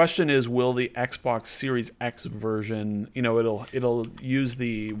 The question is, will the Xbox Series X version, it'll use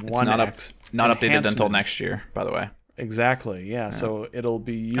the One X. Not updated until next year, by the way. Exactly, yeah. So it'll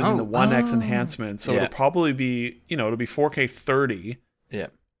be using the One X enhancement. So it'll probably be, it'll be 4K 30. Yeah.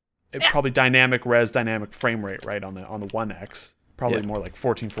 Probably dynamic res, dynamic frame rate, right, on the One X. Probably more like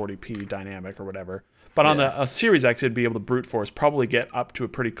 1440p dynamic or whatever. But on the Series X, it'd be able to brute force, probably get up to a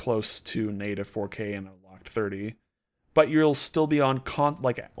pretty close to native 4K and a locked 30. But you'll still be on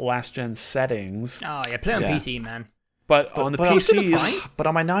last gen settings. Oh yeah, play on PC, man. But on the PC, but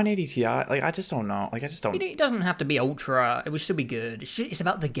on my 980 Ti, I just don't know. It doesn't have to be ultra. It would still be good. It's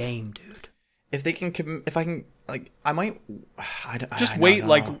about the game, dude. If they can, if I can, I might. Just wait.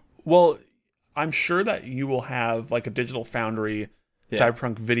 Well, I'm sure that you will have a Digital Foundry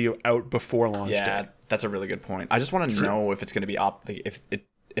Cyberpunk video out before launch day. Yeah, that's a really good point. I just want to know if it's going to be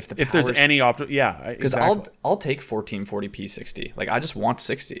if there's any because I'll take 1440p 60. I just want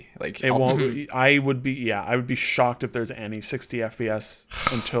 60. It won't. I would be shocked if there's any 60 FPS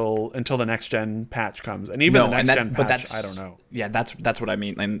until the next gen patch comes, and even the next gen patch, I don't know. Yeah, that's what I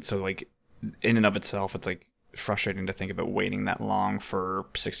mean. And so in and of itself, it's frustrating to think about waiting that long for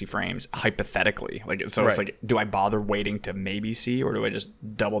 60 frames hypothetically. It's do I bother waiting to maybe see, or do I just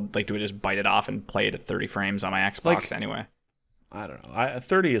do I just bite it off and play it at 30 frames on my Xbox anyway? I don't know.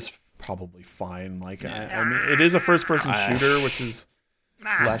 30 is probably fine. I mean, it is a first-person shooter, which is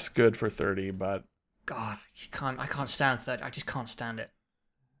less good for 30. But God, I can't stand 30. I just can't stand it.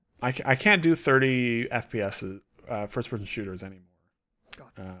 I can't do 30 FPS first-person shooters anymore.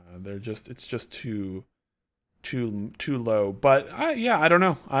 God. It's just too low. But I don't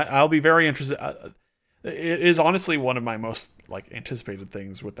know. I'll be very interested. It is honestly one of my most anticipated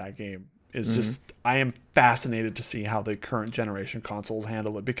things with that game. Is just I am fascinated to see how the current generation consoles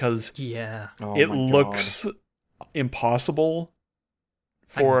handle it, because it looks impossible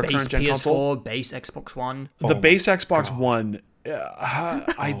for a current gen PS4, console. Base Xbox One. The base Xbox One. Oh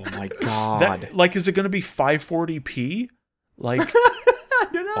my god! Is it going to be 540p? I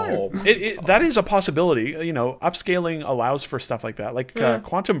don't know. That is a possibility. Upscaling allows for stuff like that.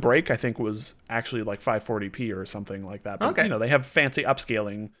 Quantum Break, I think, was actually 540p or something like that. But, they have fancy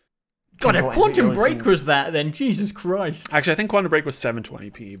upscaling. God, if Quantum Break was that, then Jesus Christ. Actually, I think Quantum Break was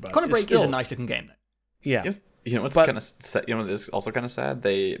 720p. But Quantum Break is a nice looking game, though. Yeah. What's kind of sad? It's also kind of sad.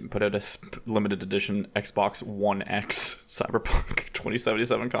 They put out a limited edition Xbox One X Cyberpunk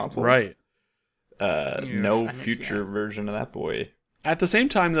 2077 console. Right. No future version of that boy. At the same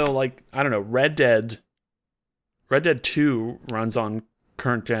time, though, I don't know, Red Dead 2 runs on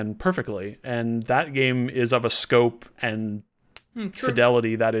current gen perfectly, and that game is of a scope and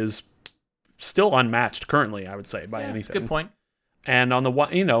fidelity that is still unmatched currently, I would say, by anything. Good point. And on the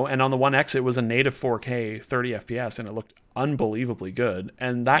One X, it was a native 4K 30 FPS, and it looked unbelievably good.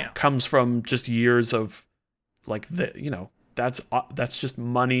 And that comes from just years of that's just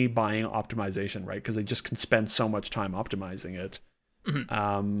money buying optimization, right? Because they just can spend so much time optimizing it.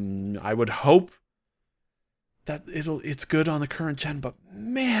 Mm-hmm. I would hope that it's good on the current gen, but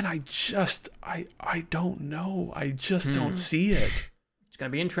man, I don't know. I just don't see it. gonna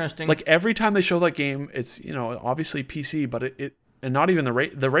be interesting. Like every time they show that game, it's obviously PC, but it and not even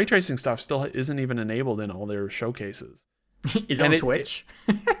the ray tracing stuff still isn't even enabled in all their showcases. Is it on Switch?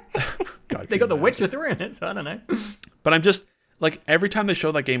 God, they got The Witcher 3 in it, so I don't know. But I'm just like every time they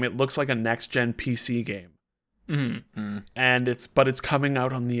show that game, it looks like a next gen PC game. Mm-hmm. And it's coming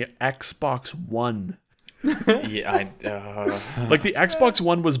out on the Xbox One. Yeah, like the Xbox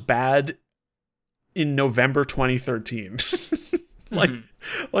One was bad in November 2013.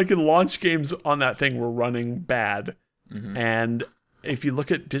 Like the launch games on that thing were running bad. Mm-hmm. And if you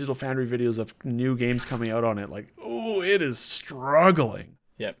look at Digital Foundry videos of new games coming out on it, like, oh, it is struggling.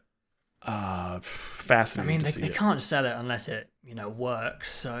 Yep. Fascinating. I mean, they can't sell it unless it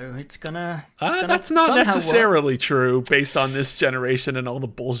works, so it's gonna that's not necessarily true based on this generation and all the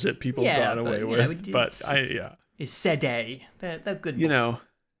bullshit people got away with. It's Sede. They're good.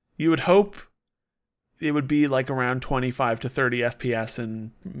 You would hope it would be like around 25 to 30 FPS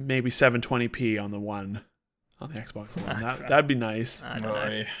and maybe 720p on the Xbox One. That'd be nice. I don't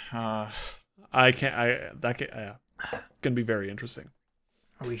know. Gonna be very interesting.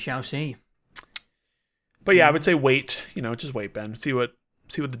 We shall see. But yeah, I would say wait. Just wait, Ben. See what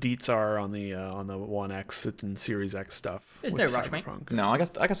the deets are on the One X and Series X stuff. There's no rush, mate. No, I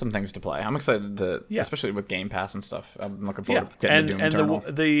got some things to play. I'm excited to, especially with Game Pass and stuff. I'm looking forward to getting Doom Eternal.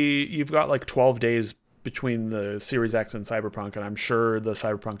 And you've got like 12 days between the Series X and Cyberpunk, and I'm sure the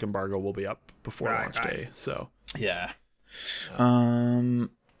Cyberpunk embargo will be up before launch day. So yeah.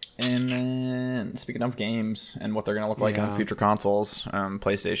 And then, speaking of games and what they're going to look like on future consoles,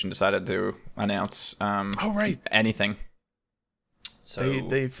 PlayStation decided to announce anything. So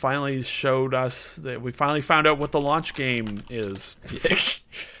they finally showed us that we finally found out what the launch game is.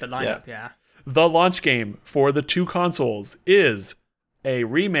 The lineup, yeah. The launch game for the two consoles is a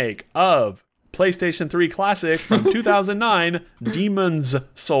remake of PlayStation 3 Classic from 2009, Demon's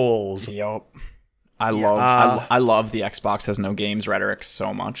Souls. Yup. I love the Xbox has no games rhetoric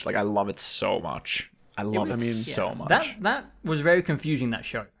so much. Like, I love it so much. So much. That was very confusing, that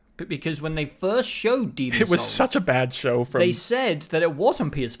show. But because when they first showed Demon's Souls, it was such a bad show. They said that it was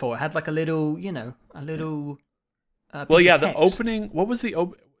on PS4. It had like a little. The opening. What was the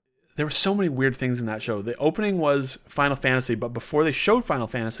opening? There were so many weird things in that show. The opening was Final Fantasy, but before they showed Final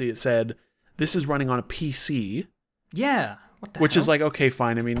Fantasy, it said this is running on a PC. Yeah. Which is like, okay,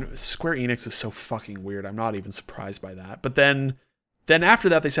 fine. I mean, Square Enix is so fucking weird. I'm not even surprised by that. But then after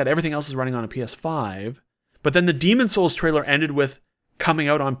that, they said everything else is running on a PS5. But then the Demon's Souls trailer ended with coming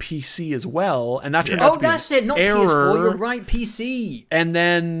out on PC as well, and that turned out to be that's it, not error. PS4. You're right, PC. And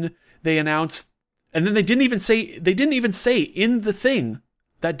then they announced, and then they didn't even say in the thing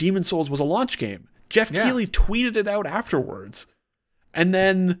that Demon's Souls was a launch game. Jeff Keighley tweeted it out afterwards, and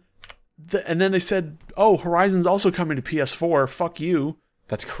then they said, "Oh, Horizon's also coming to PS4. Fuck you."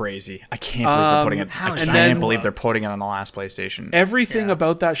 That's crazy. I can't believe they're putting it. I can't believe they're putting it on the last PlayStation. Everything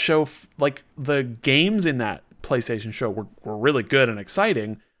about that show, like the games in that PlayStation show, were really good and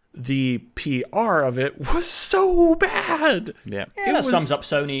exciting. The PR of it was so bad. Yeah, that sums up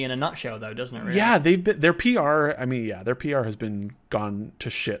Sony in a nutshell, though, doesn't it? Really? Yeah, their PR. I mean, their PR has been gone to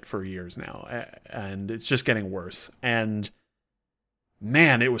shit for years now, and it's just getting worse. And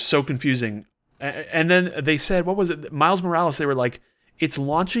man, it was so confusing. And then they said, what was it? Miles Morales, they were like, it's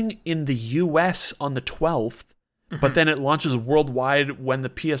launching in the US on the 12th, but then it launches worldwide when the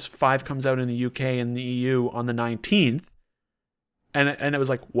PS5 comes out in the UK and the EU on the 19th. And it was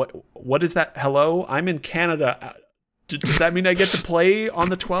like, what is that? Hello? I'm in Canada. Does that mean I get to play on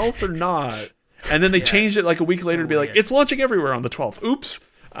the 12th or not? And then they changed it like a week later to be like, it's launching everywhere on the 12th. Oops.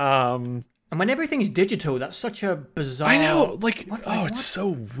 And when everything's digital, that's such a bizarre... I know, it's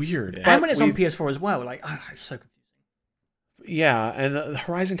so weird. Yeah. And when it's on PS4 as well, it's so confusing. Yeah, and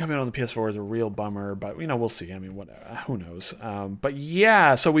Horizon coming out on the PS4 is a real bummer, but, we'll see. I mean, whatever. Who knows? But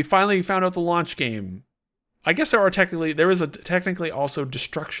yeah, so we finally found out the launch game. I guess there is technically also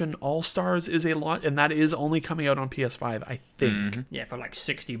Destruction All-Stars is a launch, and that is only coming out on PS5, I think. Mm-hmm. Yeah, for like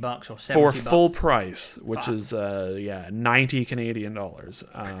 $60 or $70. For full price, which is 90 Canadian dollars.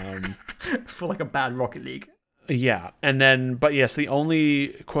 For like a bad Rocket League. Yeah, and then, but yes, the only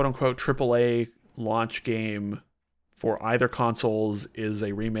quote-unquote AAA launch game for either consoles is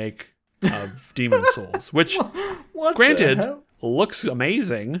a remake of Demon's Souls, which, granted, looks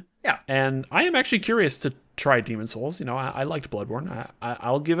amazing. Yeah. And I am actually curious to try Demon's Souls. I liked Bloodborne.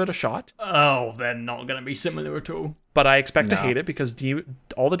 I'll give it a shot. Oh, they're not going to be similar at all. But I expect to hate it because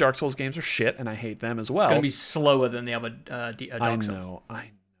all the Dark Souls games are shit, and I hate them as well. It's going to be slower than the other Dark Souls. I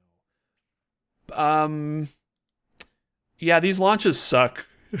know. Yeah, these launches suck.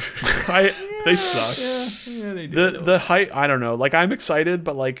 They suck. Yeah, they do. The height, I don't know. Like, I'm excited,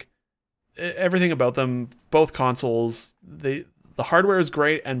 but like everything about them, both consoles, the hardware is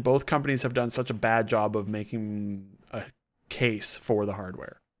great, and both companies have done such a bad job of making a case for the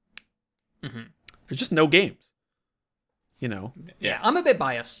hardware. Mm-hmm. There's just no games. Yeah, I'm a bit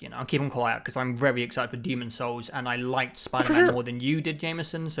biased, I'm keeping quiet because I'm very excited for Demon's Souls, and I liked Spider-Man more than you did,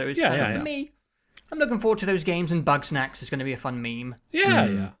 Jameson, so it's for me. I'm looking forward to those games, and Bugsnax is going to be a fun meme.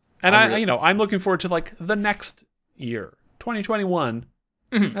 Yeah. And I'm looking forward to like the next year, 2021,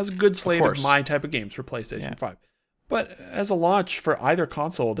 has a good slate of my type of games for PlayStation 5. But as a launch for either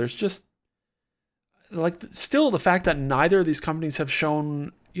console, there's just like still the fact that neither of these companies have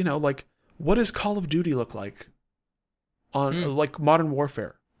shown, like what does Call of Duty look like on like Modern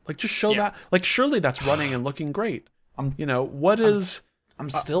Warfare? Like just show that. Like surely that's running and looking great. I'm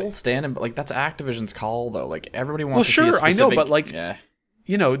still standing, like that's Activision's call though. Like everybody wants to see a specific... I know, but like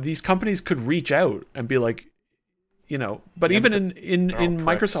these companies could reach out and be like, but even in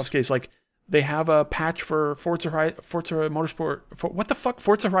Microsoft's case, like they have a patch for Forza Motorsport,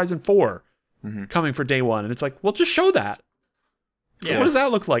 Forza Horizon 4 coming for day one, and it's like, well, just show that. Yeah. What does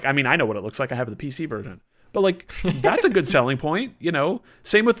that look like? I mean, I know what it looks like. I have the PC version, but like that's a good selling point.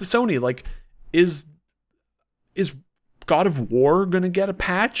 Same with the Sony. Like, is God of War gonna get a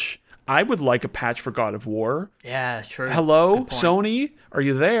patch? I would like a patch for God of War. Yeah, sure. Hello, Sony, are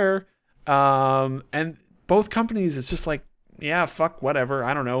you there? And both companies, it's just like, yeah, fuck, whatever.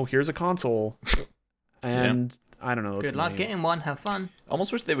 I don't know. Here's a console, and I don't know. Good luck getting one. Have fun.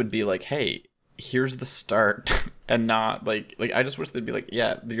 Almost wish they would be like, hey, here's the start, and not like I just wish they'd be like,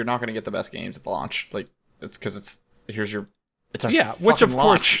 yeah, you're not gonna get the best games at the launch. Like it's because it's a which of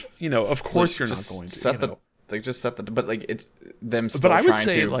launch. course, of course you're not going to but like it's them still trying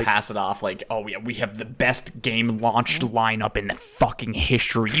to pass it off like, oh yeah, we have the best game launched lineup in the fucking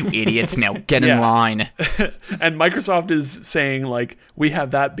history, you idiots. Now get in line. And Microsoft is saying like, we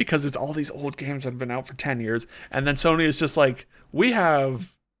have that because it's all these old games that have been out for 10 years, and then Sony is just like, we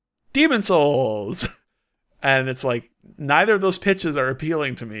have Demon's Souls, and it's like neither of those pitches are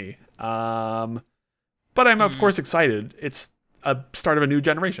appealing to me. But I'm of course excited. It's a start of a new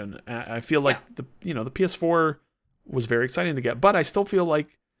generation. I feel like the PS4 was very exciting to get, but I still feel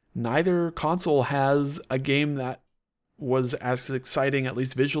like neither console has a game that was as exciting, at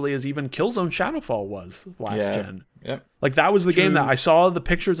least visually, as even Killzone Shadowfall was last gen. Yep. Like that was the game that I saw the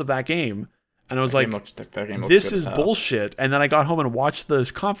pictures of that game, and I was like, this is bullshit. And then I got home and watched the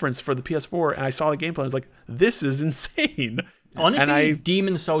conference for the PS4, and I saw the gameplay. I was like, this is insane. Honestly,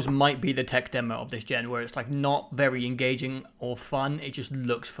 Demon's Souls might be the tech demo of this gen, where it's like not very engaging or fun. It just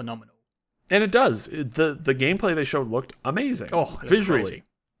looks phenomenal. And it does. The gameplay they showed looked amazing. Oh, visually. Crazy.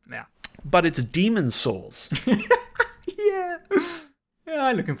 Yeah. But it's Demon's Souls. Yeah,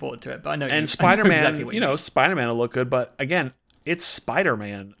 I'm looking forward to it. But I know. And Spider-Man, exactly Spider-Man will look good. But again, it's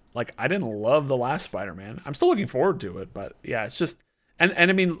Spider-Man. Like, I didn't love the last Spider-Man. I'm still looking forward to it. But yeah, it's just...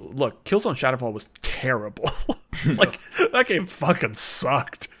 And I mean, look, Killzone Shadowfall was terrible. Like, that game fucking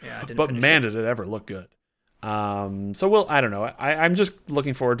sucked. Yeah, but man, did it ever look good. So I don't know. I'm just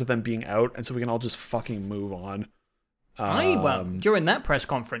looking forward to them being out, and so we can all just fucking move on. During that press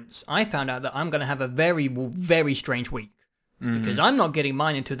conference, I found out that I'm going to have a very, very strange week. Because I'm not getting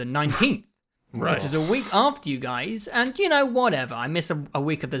mine until the 19th. Right. Which is a week after you guys, and whatever. I miss a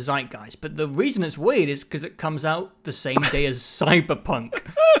week of the Zeitgeist, but the reason it's weird is because it comes out the same day as Cyberpunk.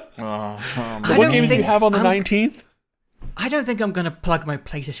 So what games do you have on the 19th? I don't think I'm going to plug my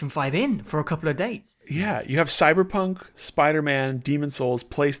PlayStation 5 in for a couple of days. Yeah, you have Cyberpunk, Spider-Man, Demon's Souls,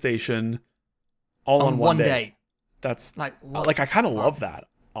 PlayStation, all on one day. That's like I kind of love that,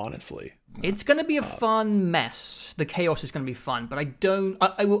 honestly. It's going to be a fun mess. The chaos is going to be fun, but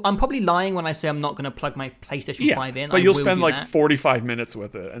I'm probably lying when I say I'm not going to plug my PlayStation 5 in. But you'll spend like 45 minutes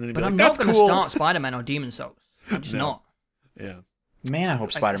with it, and then I'm not going to start Spider-Man or Demon's Souls. I'm just not. Yeah. Man, I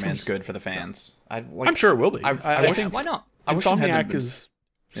hope Spider-Man's good for the fans. I'm sure it will be. I think why not? Insomniac is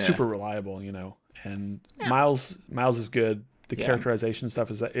super reliable, and Miles is good. The characterization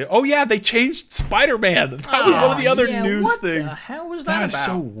stuff is that. Oh yeah, they changed Spider-Man. That was one of the other news things. What the hell was that about? That is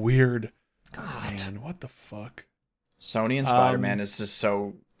so weird. God. Oh, man, what the fuck? Sony and Spider-Man is just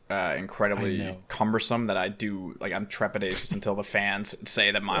so incredibly cumbersome that I'm trepidatious until the fans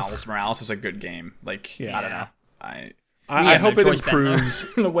say that Miles Morales is a good game. Like, I don't know. I hope it improves.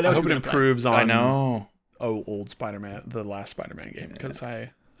 I hope it improves on. I know. Old Spider-Man, the last Spider-Man game, because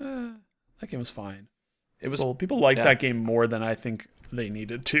that game was fine. It was people liked that game more than I think they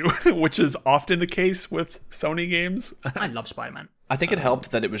needed to, which is often the case with Sony games. I love Spider-Man. I think it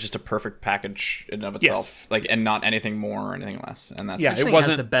helped that it was just a perfect package in and of itself, like, and not anything more or anything less. And that's it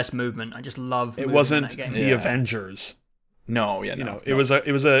wasn't the best movement. I just love. It wasn't that game. the Avengers. No, It was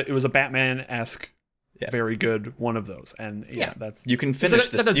a Batman-esque, very good one of those, and that's you can finish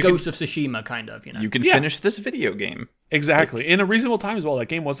this. Like a Ghost of Tsushima kind of, You can finish this video game exactly in a reasonable time as well. That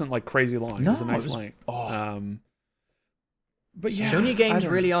game wasn't like crazy long. No, it was a nice length. But yeah, Sony games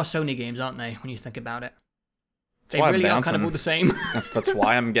really are Sony games, aren't they? When you think about it, they really are kind of all the same. That's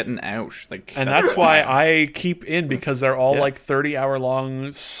why I'm getting out. Like, and that's why I keep in, because they're all like 30-hour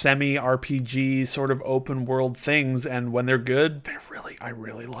long semi-RPG sort of open world things, and when they're good, I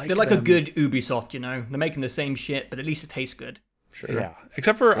really like them. They're like a good Ubisoft, They're making the same shit, but at least it tastes good. Sure. Yeah.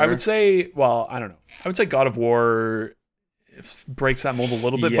 Except for, I would say, well, I don't know. I would say God of War breaks that mold a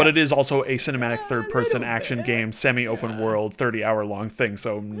little bit, but it is also a cinematic third-person action game, semi-open world, 30-hour long thing,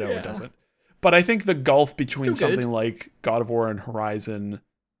 so no, it doesn't. But I think the gulf between something like God of War and Horizon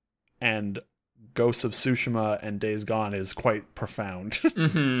and Ghosts of Tsushima and Days Gone is quite profound.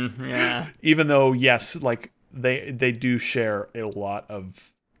 Yeah. Even though, yes, like they do share a lot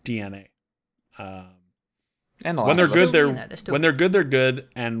of DNA. And when they're good, they're good,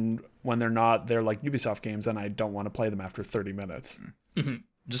 and when they're not, they're like Ubisoft games, and I don't want to play them after 30 minutes. Mm-hmm.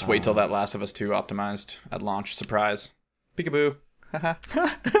 Just wait till that Last of Us 2 optimized at launch. Surprise. Peekaboo.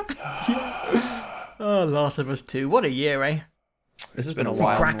 Oh, Last of Us 2. What a year, eh? This has been a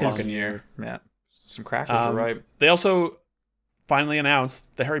wild fucking year. Yeah. Some crackers are right. They also finally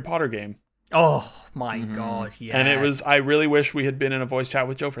announced the Harry Potter game. Oh my god, yeah. And I really wish we had been in a voice chat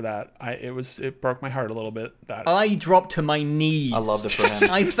with Joe for that. It broke my heart a little bit. I dropped to my knees. I loved it for him.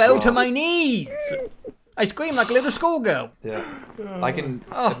 I fell to my knees. I screamed like a little schoolgirl. Yeah.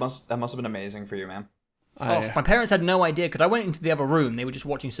 That must have been amazing for you, man. My parents had no idea, because I went into the other room. They were just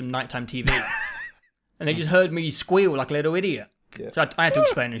watching some nighttime TV. And they just heard me squeal like a little idiot. Yeah. So I had to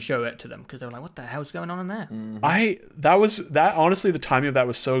explain and show it to them, because they were like, what the hell's going on in there? Honestly, the timing of that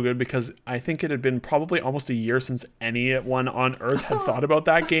was so good, because I think it had been probably almost a year since anyone on Earth had thought about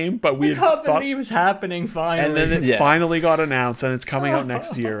that game, but we can't believe it's happening finally. And then it finally got announced, and it's coming out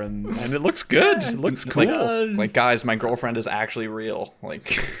next year, and it looks good. It looks cool. Like, guys, my girlfriend is actually real.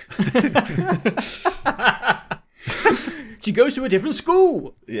 Like, she goes to a different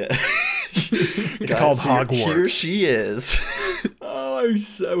school. Yeah. It's called Hogwarts. Here she is. Oh, I'm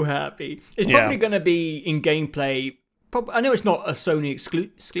so happy. It's probably going to be in gameplay. I know it's not a Sony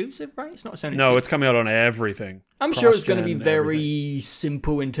exclusive, right? It's not a Sony exclusive. It's coming out on everything. I'm sure it's going to be very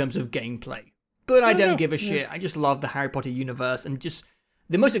simple in terms of gameplay. But I don't give a shit. I just love the Harry Potter universe, and just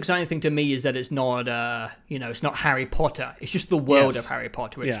the most exciting thing to me is that it's not, it's not Harry Potter. It's just the world of Harry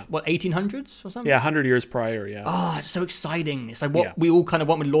Potter. It's, 1800s or something? Yeah, 100 years prior, yeah. Oh, it's so exciting. It's like what we all kind of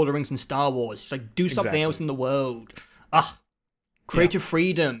want with Lord of the Rings and Star Wars. It's like, do something else in the world. Creative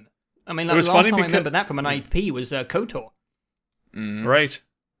freedom. I mean, like, the last time I remember that from an IP was KOTOR. Right.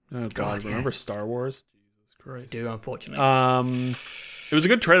 Oh, God. Remember Star Wars? Jesus Christ. I do, unfortunately. It was a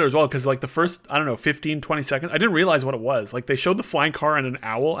good trailer as well, because like the first, 15, 20 seconds, I didn't realize what it was. Like, they showed the flying car and an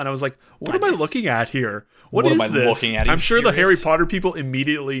owl, and I was like, what am I looking at here? What is this? Looking at? I'm sure the Harry Potter people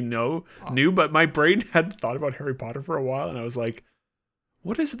immediately knew, but my brain hadn't thought about Harry Potter for a while, and I was like,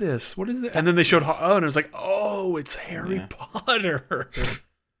 what is this? What is it? And then they showed, and I was like, oh, it's Harry Potter.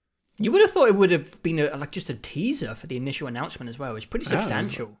 You would have thought it would have been just a teaser for the initial announcement as well. It's pretty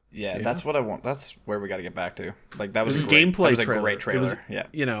substantial. Yeah, that's what I want. That's where we got to get back to. Like, that was a gameplay. That was a great trailer. It was,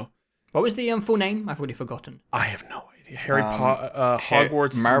 yeah, What was the full name? I've already forgotten. I have no idea. Harry Potter,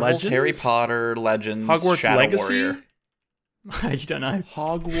 Hogwarts Marvel's Legends? Harry Potter Legends, Hogwarts Shadow Legacy. Warrior. I don't know.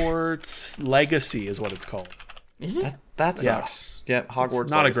 Hogwarts Legacy is what it's called. Is it? That sucks. Yeah, Hogwarts.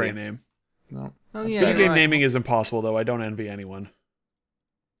 It's not Legacy. a great name. No. Oh yeah. Video game naming is impossible, though. I don't envy anyone.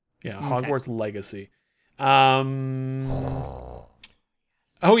 Yeah, Hogwarts Legacy. Oh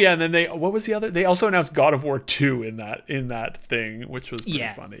yeah, and then what was the other? They also announced God of War 2 in that thing, which was pretty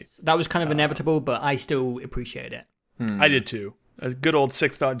funny. That was kind of inevitable, but I still appreciate it. I did too. A good old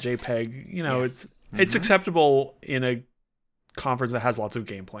 6.jpg. It's acceptable in a conference that has lots of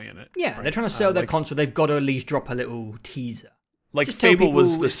gameplay in it. Yeah, right? They're trying to sell their console. They've got to at least drop a little teaser. Like, just Fable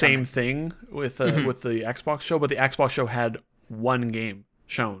was the same thing with the Xbox show, but the Xbox show had one game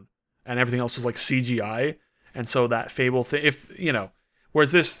shown, and everything else was like CGI. And so that Fable thing,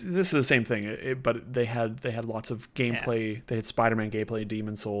 whereas this is the same thing, but they had lots of gameplay. Yeah. They had Spider-Man gameplay,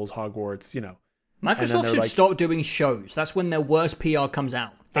 Demon's Souls, Hogwarts. Microsoft should stop doing shows. That's when their worst PR comes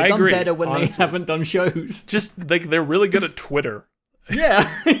out. They've done agree, better when honestly. they haven't done shows. Just they're really good at Twitter. Yeah,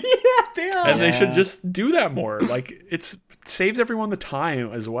 they are. And they should just do that more. Like, it's saves everyone the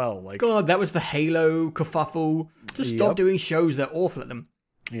time as well. Like, God, that was the Halo kerfuffle. Just stop doing shows. They're awful at them.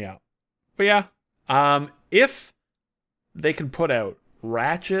 Yeah. But yeah, if they can put out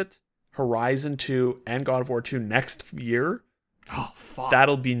Ratchet, Horizon 2, and God of War 2 next year, oh, fuck.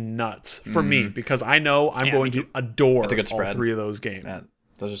 That'll be nuts for me, because I know I'm going to adore all three of those games. Yeah,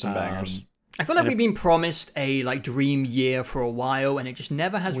 those are some bangers. I feel like we've been promised a dream year for a while, and it just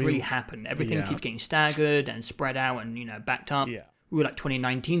never has really happened. Everything keeps getting staggered and spread out and, backed up. Yeah. We were like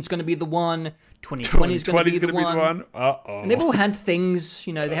 2019 is going to be the one, 2020 is going to be the one. Uh-oh. And they've all had things,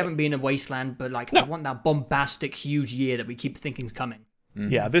 they haven't been a wasteland, but I want that bombastic, huge year that we keep thinking is coming. Mm-hmm.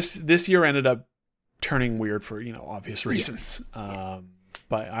 Yeah, this year ended up turning weird for, obvious reasons. But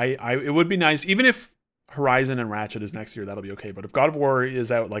it would be nice, even if Horizon and Ratchet is next year, that'll be okay. But if God of War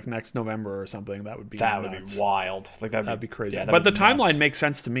is out next November or something, that would be nuts. Would be wild. Like that'd be crazy. Yeah, but the timeline makes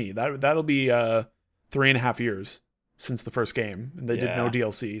sense to me. That'll be 3.5 years since the first game, and they did no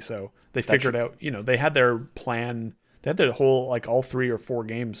DLC, so they figured out. They had their plan. They had their whole all 3 or 4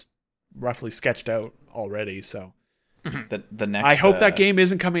 games roughly sketched out already. So the next, I hope that game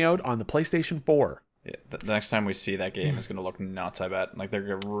isn't coming out on the PlayStation 4. Yeah, the next time we see that game is going to look nuts. I bet.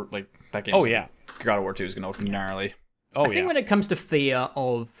 They're gonna that game. Oh yeah, God of War 2 is going to look gnarly. I think when it comes to fear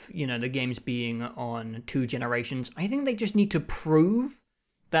of the games being on 2 generations, I think they just need to prove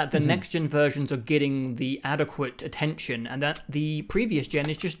that the next gen versions are getting the adequate attention, and that the previous gen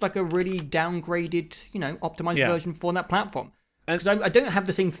is just a really downgraded, optimized version for that platform. Because I don't have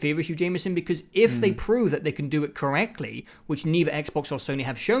the same fear as you, Jameson, because if they prove that they can do it correctly, which neither Xbox or Sony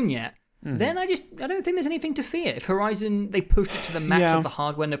have shown yet, then I don't think there's anything to fear. If Horizon, they pushed it to the max of the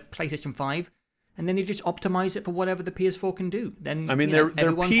hardware in the PlayStation 5, and then they just optimize it for whatever the PS4 can do, then their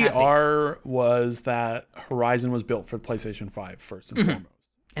everyone's PR happy. Was that Horizon was built for the PlayStation 5 first and foremost.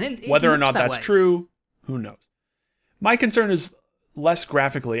 And it whether or not that's way. true, who knows? My concern is less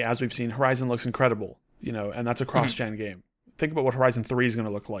graphically. As we've seen, Horizon looks incredible, and that's a cross-gen game. Think about what Horizon 3 is going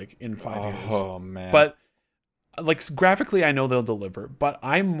to look like in 5 years. Oh man! But graphically, I know they'll deliver. But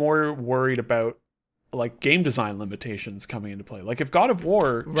I'm more worried about game design limitations coming into play. If God of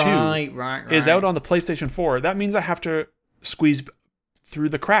War 2 is out on the PlayStation 4, that means I have to squeeze through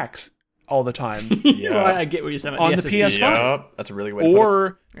the cracks all the time. Right, I get what you're saying. On the PS5. Yep, that's a really good way to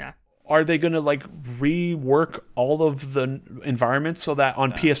put it. Are they going to rework all of the environments so that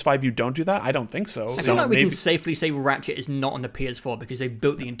on PS5 you don't do that? I don't think so. I feel like we can safely say Ratchet is not on the PS4 because they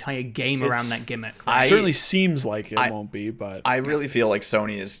built the entire game around that gimmick. It certainly seems like it won't be, but I really feel like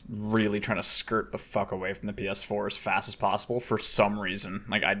Sony is really trying to skirt the fuck away from the PS4 as fast as possible for some reason.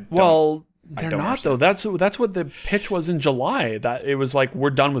 They're not though. That's what the pitch was in July. That it was we're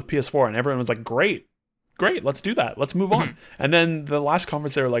done with PS4, and everyone was like, great, let's do that. Let's move on. And then the last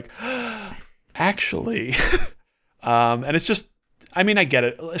conference, they were like, actually, and it's just, I get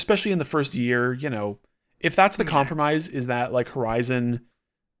it, especially in the first year. If that's the compromise, is that Horizon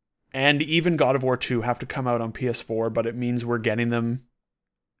and even God of War 2 have to come out on PS4, but it means we're getting them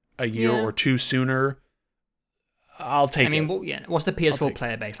a year or 2 sooner. I'll take it. What's the PS4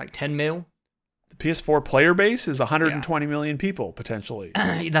 player base? 10 mil? The PS4 player base is 120 million people, potentially.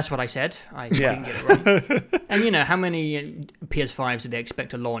 That's what I said. I didn't get it wrong. And, how many PS5s do they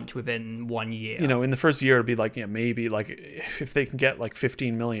expect to launch within 1 year? In the first year, it'd be maybe, if they can get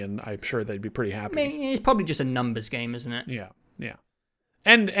 15 million, I'm sure they'd be pretty happy. It's probably just a numbers game, isn't it? Yeah.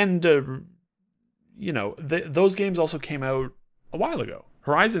 And those games also came out a while ago.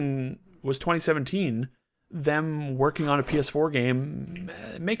 Horizon was 2017. Them working on a PS4 game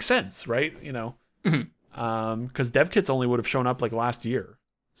makes sense, right? Because dev kits only would have shown up last year,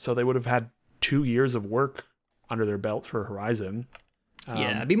 so they would have had 2 years of work under their belt for Horizon.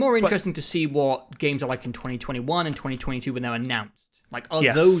 It'd be more interesting to see what games are like in 2021 and 2022 when they're announced. Are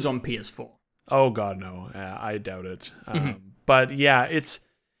those on PS4? Oh God, no, I doubt it. But yeah,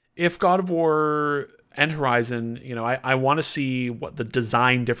 if God of War and Horizon, I want to see what the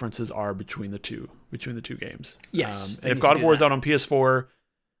design differences are between the two games. Yes. And if God of War is out on PS4,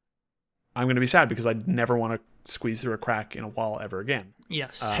 I'm going to be sad because I never want to squeeze through a crack in a wall ever again.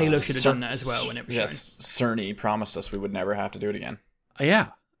 Yes, Halo should have done that as well when it was shown. Cerny promised us we would never have to do it again. Yeah,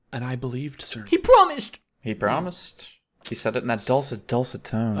 and I believed Cerny. He promised. He said it in that dulcet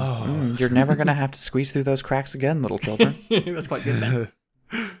tone. You're never going to have to squeeze through those cracks again, little children. That's quite good, then.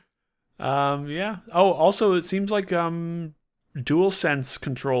 Yeah. Oh, also, it seems like DualSense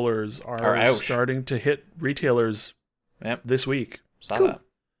controllers are starting to hit retailers this week. Saw that.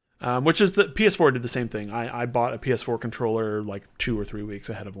 Which is the PS4 did the same thing. I bought a PS4 controller 2 or 3 weeks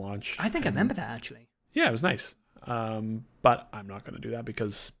ahead of launch. I think I remember that, actually. Yeah, it was nice. But I'm not going to do that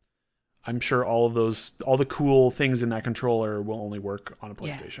because I'm sure all the cool things in that controller will only work on a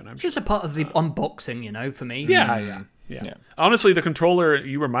PlayStation. It's just a part of the unboxing, for me. Yeah. Honestly, the controller,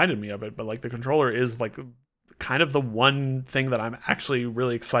 you reminded me of it, but like the controller is like kind of the one thing that I'm actually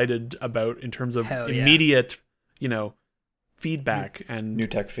really excited about in terms of immediate, feedback and new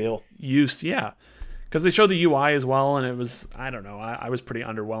tech feel use. Yeah. Because they showed the UI as well, and it was, I don't know, I was pretty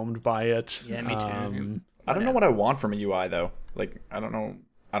underwhelmed by it. Yeah, me too. I don't know what I want from a UI though. Like, I don't know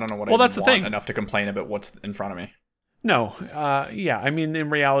what I that's the want thing. enough to complain about what's in front of me. No, I mean, in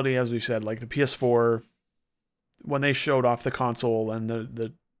reality, as we said, like the PS4, when they showed off the console and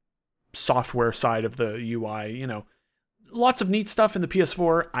the software side of the UI, lots of neat stuff in the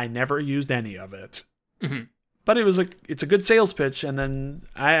PS4. I never used any of it. Mm-hmm. But it's a good sales pitch, and then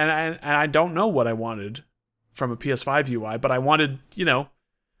I don't know what I wanted from a PS5 UI, but I wanted,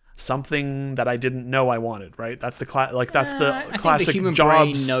 something that I didn't know I wanted, right? That's the classic human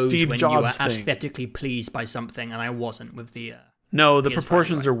Jobs, brain knows Steve when Jobs you are thing. aesthetically pleased by something, and I wasn't with the. No, the PS5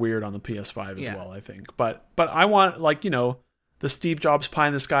 proportions UI. are weird on the PS5 as well, I think. But I want, the Steve Jobs pie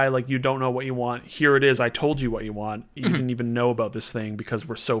in the sky, like, you don't know what you want. Here it is. I told you what you want. You didn't even know about this thing because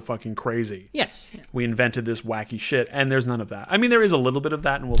we're so fucking crazy. Yes. Yeah. We invented this wacky shit, and there's none of that. I mean, there is a little bit of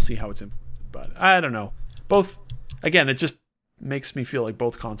that, and we'll see how it's implemented. But I don't know. Both, again, it just makes me feel like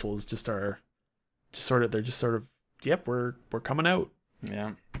both consoles they're just sort of, yep, we're coming out.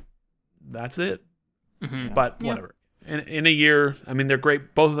 Yeah. That's it. Mm-hmm. But whatever. In a year, I mean, they're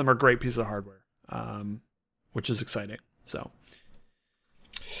great. Both of them are great pieces of hardware, which is exciting. So.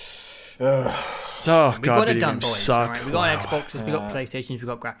 Oh, We God, got it video done, games boys. suck. All right? We got Xboxes, we got PlayStations, we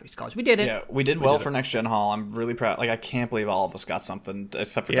got graphics cards. We did it. Yeah, we did well for Next Gen Hall. I'm really proud. Like, I can't believe all of us got something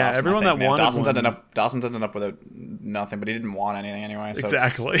except for Dawson. Everyone I think, that wanted Dawson's ended up without nothing, but he didn't want anything anyway. So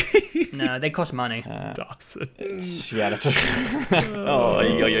Exactly. No, they cost money. Dawson. Yeah, that's oh,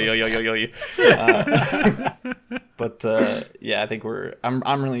 yo. But yeah, I think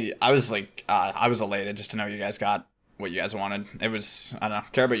I was elated just to know you guys got what you guys wanted. It was, I don't know,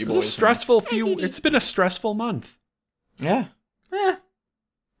 care about you boys. It's been a stressful month. Yeah.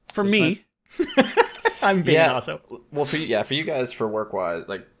 For me. I'm being also. Well, for you guys, for work wise,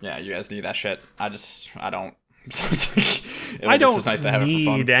 like, yeah, you guys need that shit. I don't. So it's like, I don't it's nice to have need it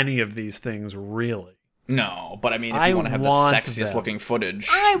for fun. any of these things, really. No, but I mean, if you want to have the sexiest looking footage.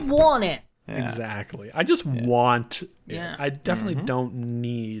 I want it. Yeah. Exactly. I just want it. Yeah. I definitely don't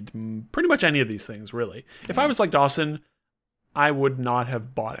need pretty much any of these things, really. If I was like Dawson, I would not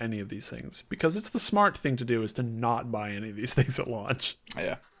have bought any of these things because it's the smart thing to do is to not buy any of these things at launch.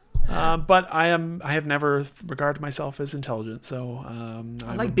 Yeah. But I have never regarded myself as intelligent, so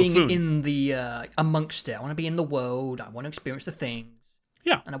I like being in the amongst it. I want to be in the world. I want to experience the things.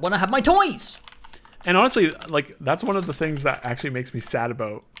 Yeah. And I want to have my toys. And honestly, like, that's one of the things that actually makes me sad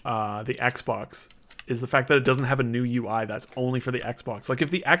about the Xbox is the fact that it doesn't have a new UI that's only for the Xbox. Like, if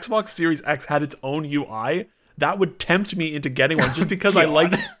the Xbox Series X had its own UI, that would tempt me into getting one just because I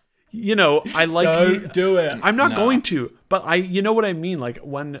like, Don't do it. I'm not going to, but you know what I mean? Like,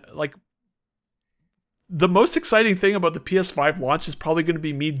 the most exciting thing about the PS5 launch is probably going to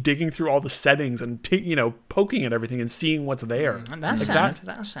be me digging through all the settings and poking at everything and seeing what's there. That's sad.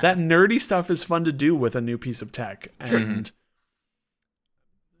 That's sad. That nerdy stuff is fun to do with a new piece of tech. And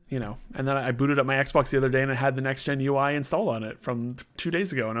and then I booted up my Xbox the other day and it had the next gen UI installed on it from 2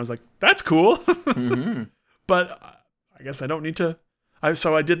 days ago, and I was like, that's cool. But I guess I don't need to.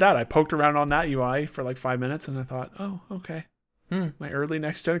 So I did that. I poked around on that UI for like 5 minutes, and I thought, oh, okay. My early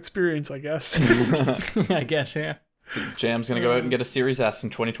next gen experience, I guess. I guess, yeah. Jam's gonna go out and get a Series S in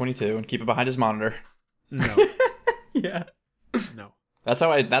 2022 and keep it behind his monitor. No. Yeah. No. That's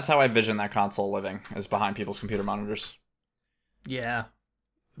how I vision that console living, is behind people's computer monitors. Yeah.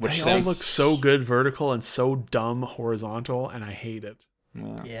 Which they all look so good vertical and so dumb horizontal, and I hate it.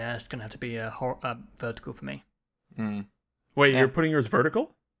 Yeah, it's gonna have to be a vertical for me. Wait, you're putting yours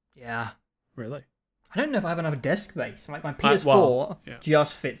vertical? Yeah. Really? I don't know if I have enough desk space. Like my PS4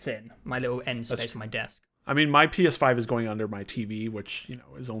 just fits in my little end space on my desk. I mean, my PS5 is going under my TV, which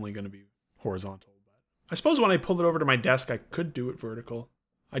is only going to be horizontal. But I suppose when I pull it over to my desk, I could do it vertical.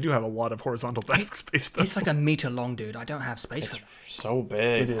 I do have a lot of horizontal desk space, though. It's like a meter long, dude. I don't have space for it. So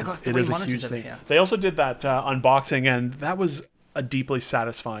big. It is a huge thing. They also did that unboxing, and that was a deeply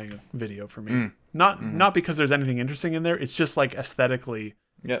satisfying video for me. Not because there's anything interesting in there. It's just like aesthetically.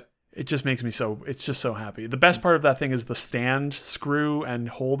 Yep. It just makes me it's just so happy. The best part of that thing is the stand screw and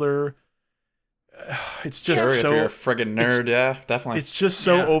holder. It's just if you're a friggin' nerd, yeah, definitely. It's just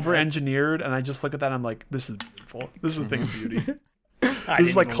so over-engineered, and I just look at that and I'm like, this is beautiful. This is a thing of beauty. This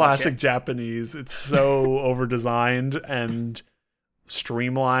is like classic Japanese. It's so over-designed, and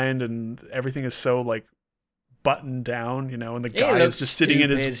streamlined and everything is so like buttoned down, and the guy is just sitting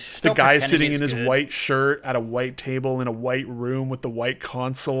in his white shirt at a white table in a white room with the white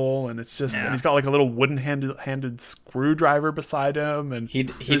console, and it's just and he's got like a little wooden handed screwdriver beside him, and he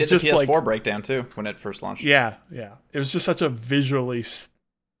did the PS4 breakdown too when it first launched. Yeah, it was just such a visually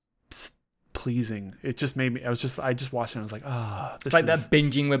pleasing. It just made me. I just watched it and I was like, this like that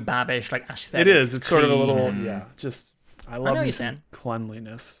binging with Babish, like aesthetic. It is. It's sort of a little I love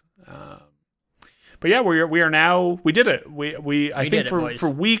cleanliness. But yeah, we are now. We did it. I think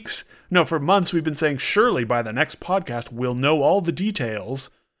for months we've been saying surely by the next podcast we'll know all the details,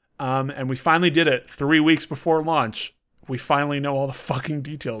 and we finally did it 3 weeks before launch. We finally know all the fucking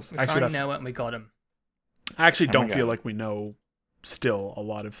details. We finally know it and we got them. I actually don't feel like we know still a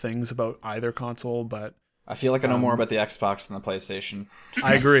lot of things about either console, but I feel like I know more about the Xbox than the PlayStation.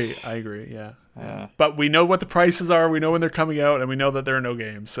 I agree. Yeah. But we know what the prices are, we know when they're coming out, and we know that there are no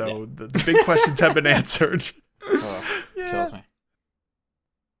games. So the big questions have been answered. Kills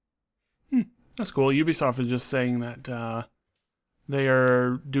me. That's cool. Ubisoft is just saying that they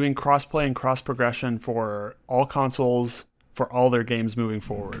are doing cross-play and cross-progression for all consoles for all their games moving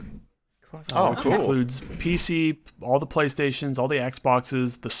forward. Oh, cool. It includes PC, all the PlayStations, all the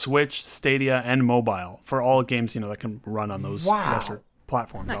Xboxes, the Switch, Stadia, and mobile for all games that can run on those lesser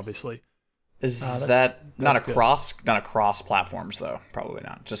platforms. Nice. Obviously, is that not a cross platforms though? Probably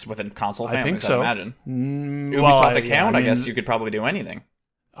not. Just within console families. I think so. I imagine. Ubisoft account. I guess you could probably do anything.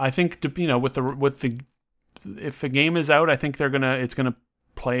 I think with the if a game is out, I think it's gonna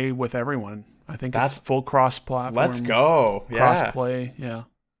play with everyone. I think that's full cross platform. Let's go. Cross play. Yeah.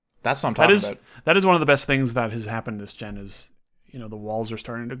 That's what I'm talking about. That is one of the best things that has happened this gen is, the walls are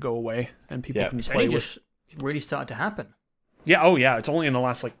starting to go away and people can play with. Just really started to happen. Yeah. Oh, yeah. It's only in the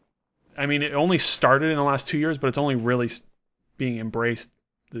last it only started in the last 2 years, but it's only really being embraced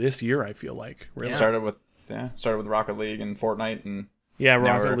this year. I feel like really started with Rocket League and Fortnite and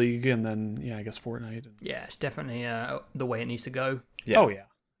Rocket League and then I guess Fortnite. Yeah, it's definitely the way it needs to go. Yeah. Oh yeah.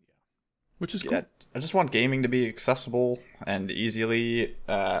 Which is cool. I just want gaming to be accessible and easily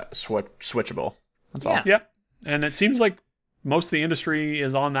switchable. That's all. Yeah. And it seems like most of the industry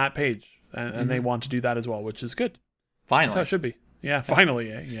is on that page, and they want to do that as well, which is good. Finally. That's how it should be. Yeah, finally.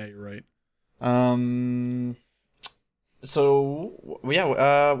 Yeah, you're right. So, what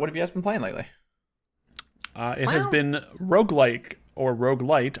have you guys been playing lately? It has been roguelike or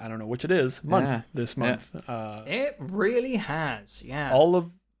roguelite, I don't know which it is, this month. Yeah. It really has, yeah.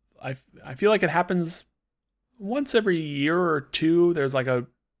 I feel like it happens once every year or two. There's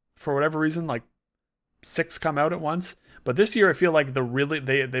for whatever reason, 6 come out at once. But this year I feel like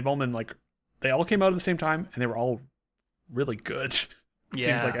they've all been they all came out at the same time and they were all really good. It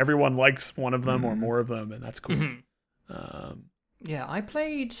seems like everyone likes one of them or more of them, and that's cool.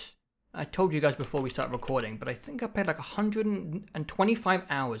 I told you guys before we started recording, but I think I played 125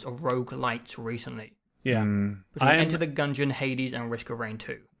 hours of roguelites recently. Yeah. Between Enter the Gungeon, Hades, and Risk of Rain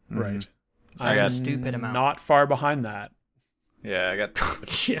 2. Right. That's a stupid amount. Not far behind that. Yeah, I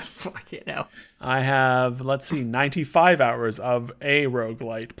got... yeah, fuck it now. I have, 95 hours of a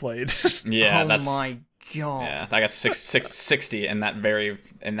roguelite played. Yeah, that's... Oh my god. Yeah, I got 60 in that very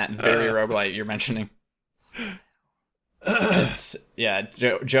roguelite you're mentioning.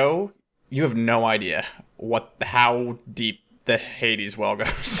 Joe, you have no idea how deep the Hades well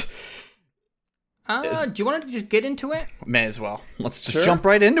goes. Do you want to just get into it? May as well. Let's just jump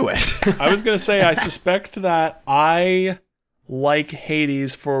right into it. I was going to say, I suspect that I like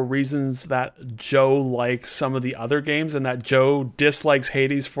Hades for reasons that Joe likes some of the other games, and that Joe dislikes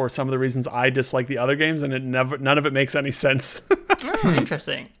Hades for some of the reasons I dislike the other games, and none of it makes any sense.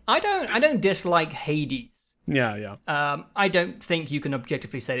 Interesting. I don't dislike Hades. Yeah. I don't think you can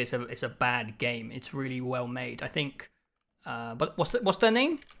objectively say it's a bad game. It's really well made. I think. But what's their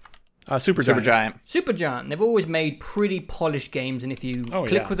name? Supergiant. Supergiant. They've always made pretty polished games, and if you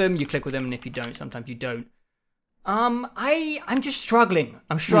click with them, you click with them, and if you don't, sometimes you don't. I'm just struggling.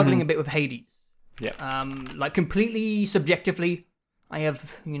 I'm struggling a bit with Hades. Yeah. Completely subjectively, I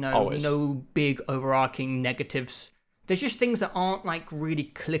have Always. no big overarching negatives. There's just things that aren't really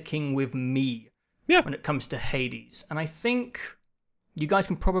clicking with me. Yeah. When it comes to Hades, and I think you guys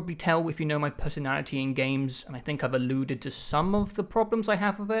can probably tell if you know my personality in games, and I think I've alluded to some of the problems I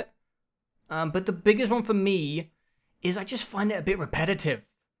have with it. But the biggest one for me is I just find it a bit repetitive.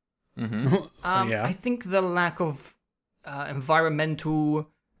 I think the lack of environmental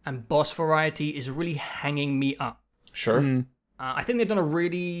and boss variety is really hanging me up. Sure. I think they've done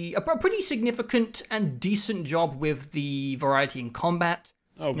a pretty significant and decent job with the variety in combat.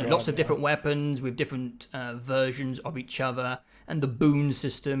 Lots of different weapons with different versions of each other. and the boon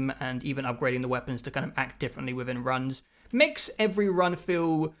system and even upgrading the weapons to kind of act differently within runs makes every run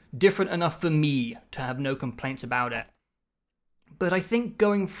feel different enough for me to have no complaints about it. But I think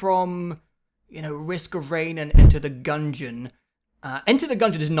going from, Risk of Rain and Enter the Gungeon, Enter the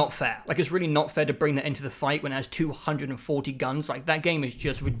Gungeon is not fair. Like, it's really not fair to bring that into the fight when it has 240 guns. Like, that game is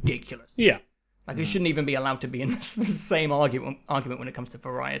just ridiculous. Yeah. Like, it shouldn't even be allowed to be in the same argument when it comes to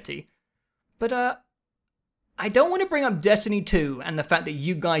variety. But, I don't want to bring up Destiny 2 and the fact that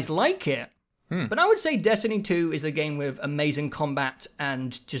you guys like it, but I would say Destiny 2 is a game with amazing combat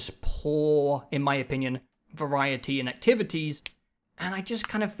and just poor, in my opinion, variety and activities. And I just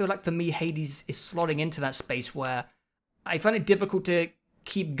kind of feel like, for me, Hades is slotting into that space where I find it difficult to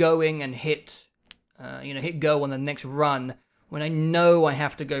keep going and hit go on the next run when I know I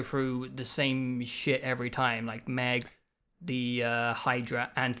have to go through the same shit every time, like Meg, the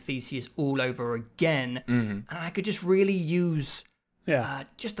Hydra, and Theseus all over again. And I could just really use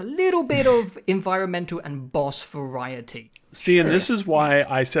just a little bit of environmental and boss variety. See, and this is why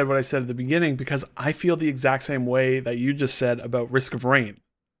I said what I said at the beginning, because I feel the exact same way that you just said about Risk of Rain.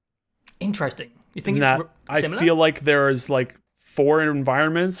 Interesting. You think it's similar? I feel like there's like 4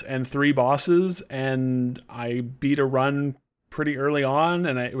 environments and 3 bosses, and I beat a run pretty early on,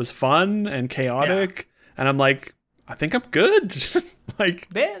 and it was fun and chaotic, and I'm like, I think I'm good. Like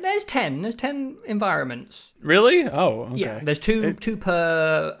there's 10 environments. Really? Oh, okay. Yeah, there's two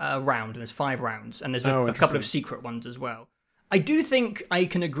per round, and there's 5 rounds, and there's a couple of secret ones as well. I do think I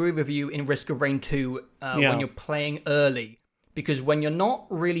can agree with you in Risk of Rain 2 when you're playing early, because when you're not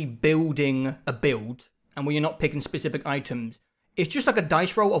really building a build, and when you're not picking specific items, it's just like a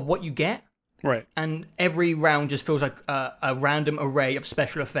dice roll of what you get. Right. And every round just feels like a random array of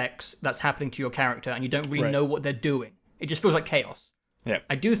special effects that's happening to your character, and you don't really know what they're doing. It just feels like chaos. Yeah.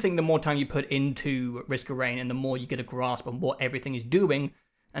 I do think the more time you put into Risk of Rain and the more you get a grasp on what everything is doing,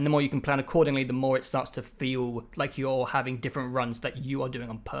 and the more you can plan accordingly, the more it starts to feel like you're having different runs that you are doing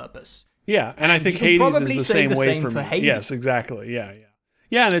on purpose. Yeah, and I think Hades is the same way for me. Hades. Yes, exactly. Yeah.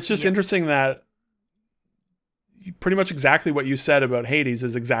 Yeah, and it's just interesting that pretty much exactly what you said about Hades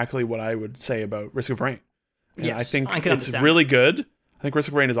is exactly what I would say about Risk of Rain. And yes, I think it's really good. I think Risk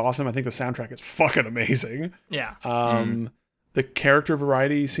of Rain is awesome. I think the soundtrack is fucking amazing. Yeah. The character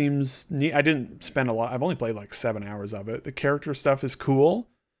variety seems neat. I didn't spend a lot. I've only played like 7 hours of it. The character stuff is cool.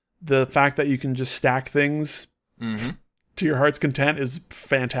 The fact that you can just stack things to your heart's content is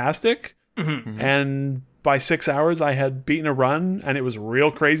fantastic. And by 6 hours, I had beaten a run, and it was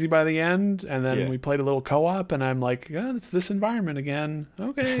real crazy by the end. And then we played a little co-op, and I'm like, it's this environment again.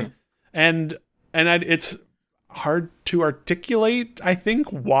 Okay. and it's hard to articulate, I think,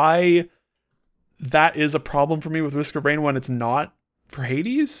 why that is a problem for me with Risk of Rain when it's not for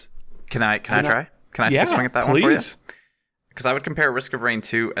Hades. Can I try? Can I take a swing at that one for you? Because I would compare Risk of Rain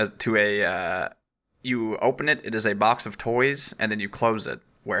 2 to a you open it, it is a box of toys, and then you close it,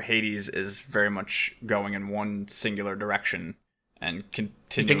 where Hades is very much going in one singular direction and continually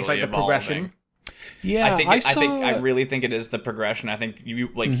you think it's like evolving. The progression? Yeah, I really think it is the progression. I think you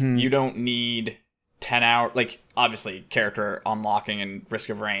you don't need 10 hours. Like, obviously, character unlocking in Risk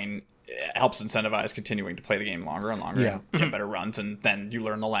of Rain helps incentivize continuing to play the game longer and longer and get better runs, and then you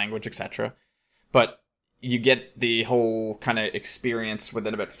learn the language, etc. But you get the whole kind of experience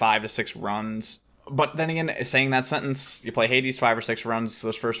within about 5 to 6 runs. But then again, saying that sentence, you play Hades 5 or 6 runs,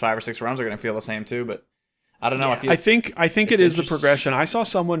 those first 5 or 6 runs are going to feel the same too, but I don't know. Yeah. I think it is the progression. I saw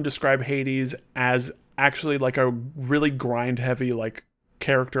someone describe Hades as actually like a really grind heavy like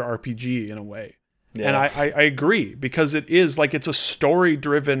character RPG in a way. Yeah. And I agree, because it is like, it's a story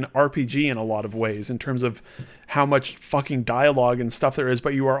driven RPG in a lot of ways in terms of how much fucking dialogue and stuff there is,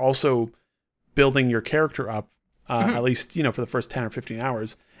 but you are also building your character up, at least, for the first 10 or 15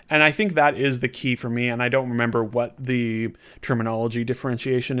 hours. And I think that is the key for me. And I don't remember what the terminology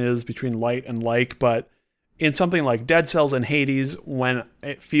differentiation is between light and like, but in something like Dead Cells and Hades, when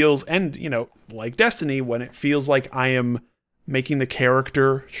it feels, and, like Destiny, when it feels like I am making the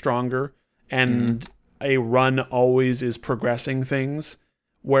character stronger, and a run always is progressing things,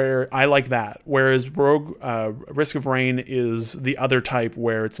 where I like that. Whereas Risk of Rain is the other type,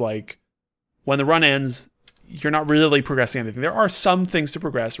 where it's like, when the run ends, you're not really progressing anything. There are some things to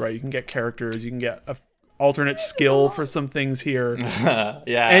progress, right? You can get characters, you can get a alternate skill for some things here. I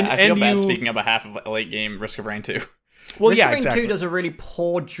feel bad speaking on behalf of a late game Risk of Rain 2. Well, Risk of Rain 2 does a really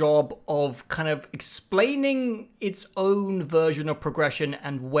poor job of kind of explaining its own version of progression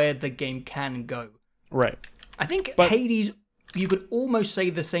and where the game can go. Right. I think Hades you could almost say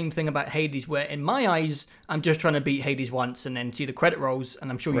the same thing about Hades, where in my eyes, I'm just trying to beat Hades once and then see the credit rolls,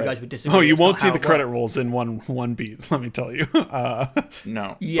 and I'm sure you guys would disagree. Oh, you won't see the credit rolls in one beat, let me tell you.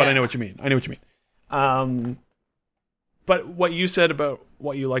 No. Yeah. But I know what you mean. But what you said about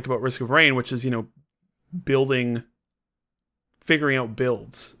what you like about Risk of Rain, which is, figuring out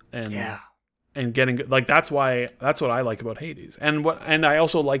builds and getting good, like that's what I like about Hades. And I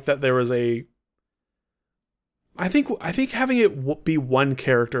also like that there was I think having it be one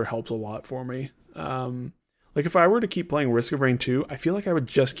character helps a lot for me. Like if I were to keep playing Risk of Rain 2, I feel like I would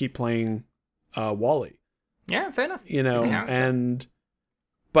just keep playing Wally. Yeah, fair enough.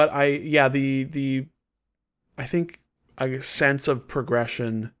 But I think a sense of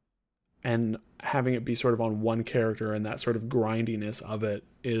progression and having it be sort of on one character and that sort of grindiness of it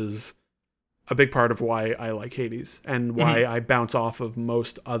is a big part of why I like Hades and why I bounce off of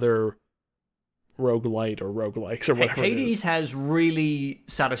most other roguelite or roguelikes or whatever. Hades has really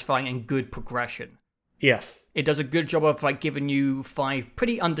satisfying and good progression. Yes. It does a good job of like giving you 5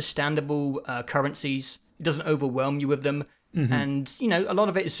 pretty understandable currencies. It doesn't overwhelm you with them. And, a lot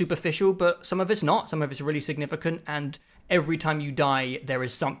of it is superficial, but some of it's not. Some of it's really significant. And every time you die, there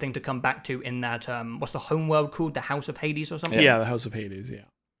is something to come back to in that, what's the homeworld called? The House of Hades or something? Yeah, the House of Hades, yeah.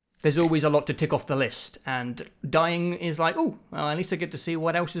 There's always a lot to tick off the list, and dying is like, oh, well, at least I get to see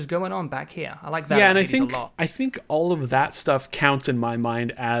what else is going on back here. I like that. Yeah, and I think all of that stuff counts in my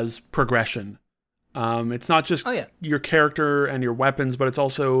mind as progression. It's not just your character and your weapons, but it's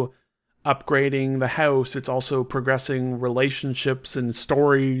also upgrading the house. It's also progressing relationships and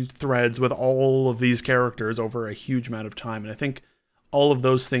story threads with all of these characters over a huge amount of time. And I think all of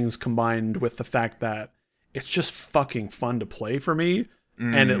those things combined with the fact that it's just fucking fun to play for me.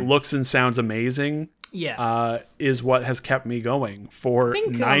 And it looks and sounds amazing, is what has kept me going for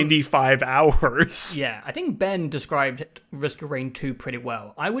 95 hours. Yeah, I think Ben described Risk of Rain 2 pretty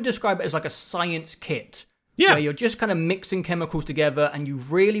well. I would describe it as like a science kit, where you're just kind of mixing chemicals together and you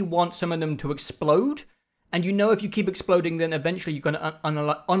really want some of them to explode. And if you keep exploding, then eventually you're going to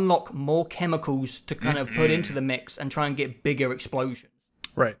unlock more chemicals to kind of put into the mix and try and get bigger explosions.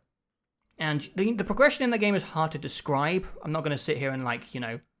 Right. And the progression in the game is hard to describe. I'm not going to sit here and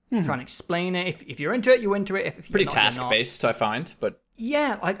try and explain it. If you're into it, you're into it. If you're pretty not, task-based, I find. But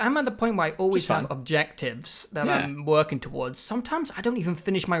yeah, I'm at the point where I always have objectives that I'm working towards. Sometimes I don't even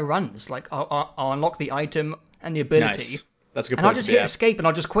finish my runs. Like I'll unlock the item and the ability. Nice. That's a good point. And I'll just hit escape and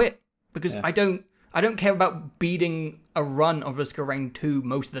I'll just quit because I don't care about beating a run of Risk of Rain 2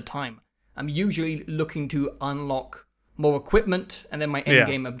 most of the time. I'm usually looking to unlock more equipment, and then my end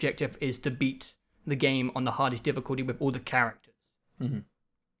game objective is to beat the game on the hardest difficulty with all the characters.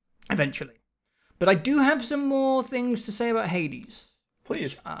 Eventually. But I do have some more things to say about Hades.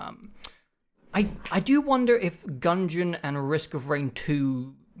 Please. I do wonder if Gungeon and Risk of Rain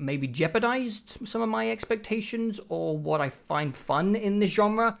 2 maybe jeopardized some of my expectations or what I find fun in this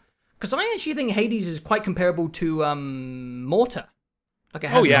genre. Because I actually think Hades is quite comparable to Mortar. Like it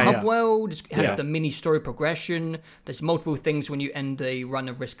has the hub world, it has the mini story progression. There's multiple things when you end a run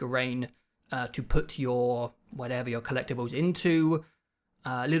of Risk of Rain to put your collectibles into.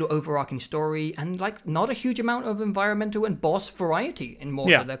 A little overarching story and not a huge amount of environmental and boss variety in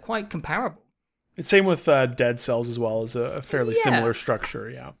Mortar. Yeah. They're quite comparable. Same with Dead Cells as well, as a fairly similar structure.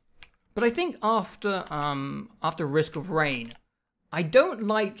 Yeah. But I think after Risk of Rain, I don't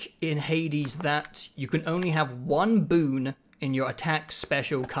like in Hades that you can only have one boon in your attack,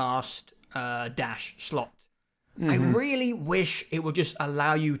 special, cast, dash slot. I really wish it would just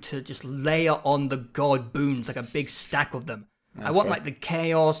allow you to just layer on the god boons, like a big stack of them. I want the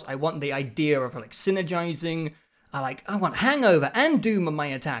chaos, I want the idea of synergizing, I want Hangover and Doom on my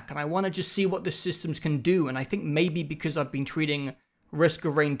attack, and I want to just see what the systems can do, and I think maybe because I've been treating Risk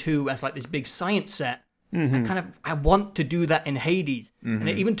of Rain 2 as this big science set, I want to do that in Hades. And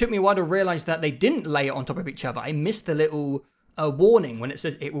it even took me a while to realize that they didn't lay it on top of each other. I missed the little warning when it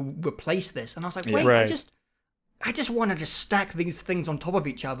says it will replace this. And I was like, wait, I just want to just stack these things on top of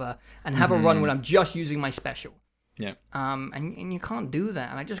each other and have a run when I'm just using my special. Yeah. And you can't do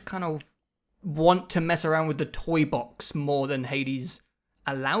that. And I just kind of want to mess around with the toy box more than Hades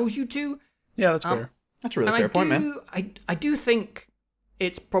allows you to. Yeah, that's fair. That's a really fair point, man. I do think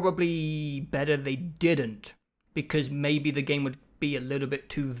it's probably better they didn't, because maybe the game would be a little bit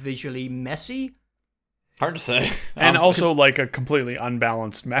too visually messy. Hard to say. And also a completely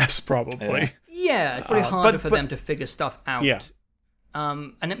unbalanced mess, probably. Yeah, it's probably harder for them to figure stuff out. Yeah.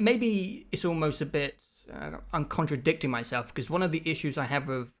 And maybe it's almost a bit... I'm contradicting myself, because one of the issues I have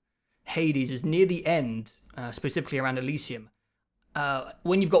with Hades is near the end, specifically around Elysium,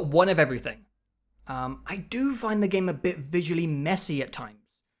 when you've got one of everything, I do find the game a bit visually messy at times,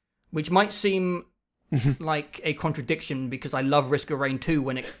 which might seem like a contradiction because I love Risk of Rain 2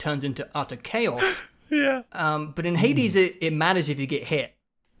 when it turns into utter chaos. Yeah. But in Hades, it matters if you get hit.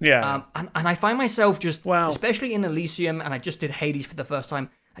 Yeah. And I find myself just, especially in Elysium, and I just did Hades for the first time,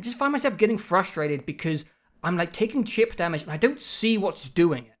 I just find myself getting frustrated because I'm like taking chip damage and I don't see what's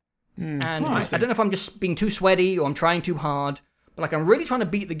doing it. And I don't know if I'm just being too sweaty or I'm trying too hard, but like I'm really trying to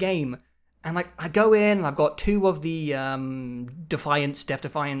beat the game. And like I go in and I've got 2 of the Death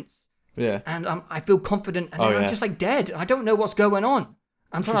Defiance. Yeah. And I feel confident and then I'm just like dead. I don't know what's going on.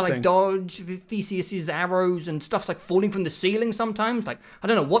 I'm trying to like dodge Theseus's arrows and stuff's like falling from the ceiling sometimes. Like I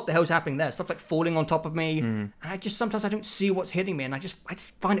don't know what the hell's happening there. Stuff's like falling on top of me. And I just sometimes I don't see what's hitting me and I just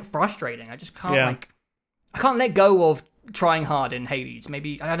find it frustrating. I just can't I can't let go of trying hard in Hades.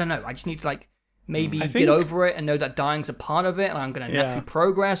 Maybe I don't know. I just need to like maybe get over it and know that dying's a part of it and I'm gonna naturally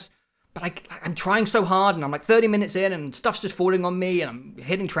progress. But I'm trying so hard and I'm like 30 minutes in and stuff's just falling on me and I'm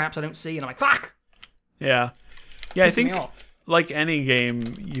hitting traps I don't see and I'm like, fuck! Yeah. Yeah, I think like any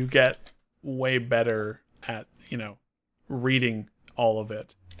game, you get way better at, reading all of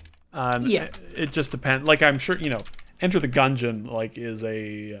it. It just depends. Like, I'm sure, Enter the Gungeon, like, is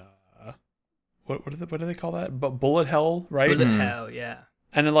a... what do they call that? Bullet hell, right? Bullet hell, yeah.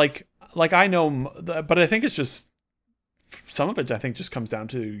 And then, like I know... But I think it's just... Some of it, I think, just comes down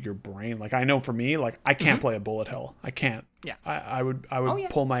to your brain. Like, I know for me, like, I can't play a bullet hell. I can't. Yeah. I would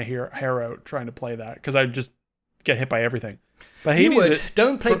pull my hair out trying to play that because I just get hit by everything. But Hades,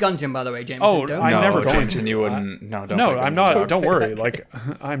 don't play Gungeon, by the way, James. Oh, I'm never going to. You wouldn't. No, don't. No, I'm not. Don't worry. Like,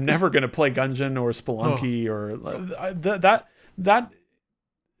 I'm never going to play Gungeon or Spelunky or that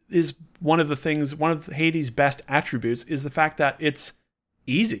is one of the things. One of Hades' best attributes is the fact that it's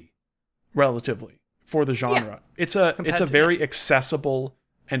easy, relatively, for the genre. Yeah. It's a very accessible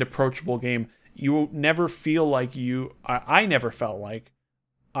and approachable game. You never feel like I never felt like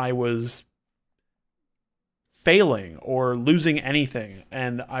I was failing or losing anything,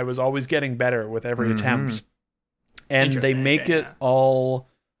 and I was always getting better with every attempt. And they make it all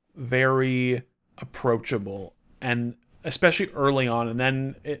very approachable, and especially early on, and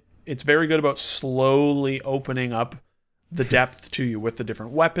then it's very good about slowly opening up the depth to you with the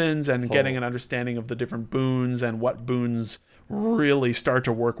different weapons and getting an understanding of the different boons and what boons really start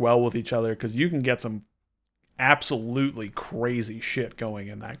to work well with each other, because you can get some absolutely crazy shit going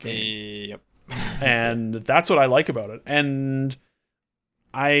in that game. Yep. And that's what I like about it. And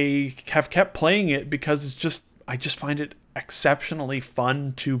I have kept playing it because I just find it exceptionally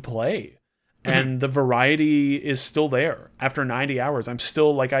fun to play. And the variety is still there. After 90 hours, I'm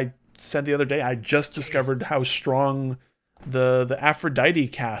still, like I said the other day, I just discovered how strong the Aphrodite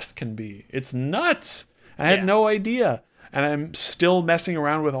cast can be. It's nuts. I had no idea. And I'm still messing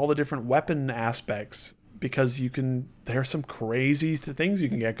around with all the different weapon aspects because there are some crazy things you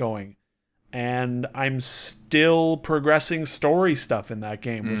can get going. And I'm still progressing story stuff in that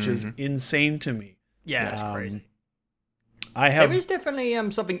game, which is insane to me. Yeah, it's crazy. There is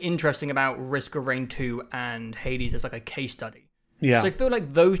definitely something interesting about Risk of Rain 2 and Hades as like a case study. Yeah. So I feel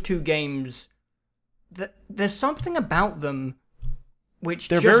like those two games, there's something about them which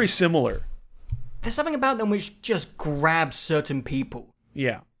they're very similar. There's something about them which just grabs certain people.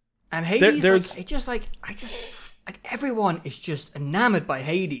 Yeah. And Hades, everyone is just enamored by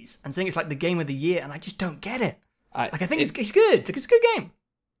Hades and saying it's like the game of the year, and I just don't get it. I think it's good. It's a good game.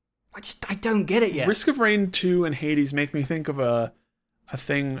 I don't get it yet. Risk of Rain 2 and Hades make me think of a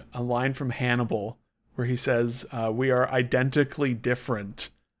line from Hannibal where he says, "We are identically different,"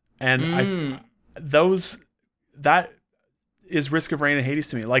 and that is Risk of Rain and Hades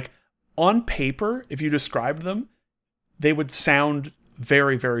to me. Like on paper, if you described them, they would sound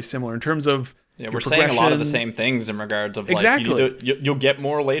very, very similar in terms of. Yeah, we're saying a lot of the same things in regards of like you'll get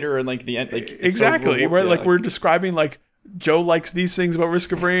more later in like the end. Like exactly, right? Like we're describing like Joe likes these things about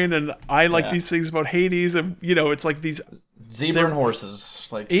Risk of Rain, and I like these things about Hades, and it's like these zebra and horses.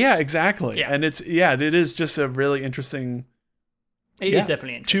 Like exactly. Yeah. And it is just a really interesting. It is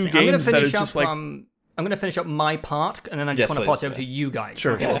definitely interesting. Two games that are just like. I'm going to finish up my part, and then I just want to pass over to you guys.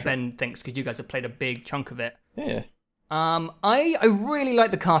 Sure. What Ben thinks, because you guys have played a big chunk of it. Yeah. I really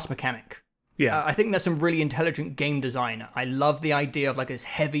like the cast mechanic. Yeah. I think there's some really intelligent game design. I love the idea of like this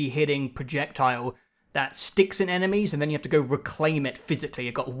heavy-hitting projectile that sticks in enemies, and then you have to go reclaim it physically.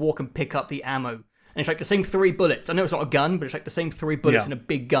 You've got to walk and pick up the ammo. And it's like the same 3 bullets. I know it's not a gun, but it's like the same 3 bullets in a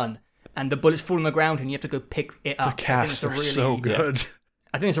big gun. And the bullets fall on the ground, and you have to go pick it up. The casts are so good.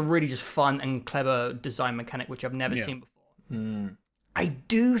 I think it's a really just fun and clever design mechanic, which I've never seen before. I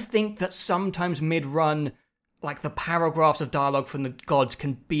do think that sometimes mid-run, like the paragraphs of dialogue from the gods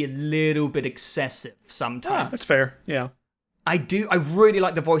can be a little bit excessive sometimes. That's fair. Yeah. I really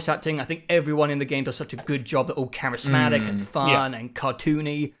like the voice acting. I think everyone in the game does such a good job. They're all charismatic and fun and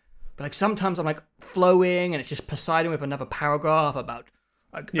cartoony. But like sometimes I'm like flowing and it's just Poseidon with another paragraph about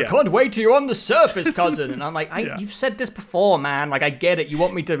I can't wait till you're on the surface, cousin. And I'm like, you've said this before, man. Like, I get it. You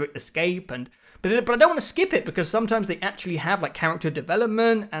want me to escape, but I don't want to skip it because sometimes they actually have like character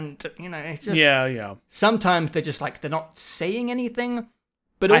development, and it's just sometimes they're just like they're not saying anything.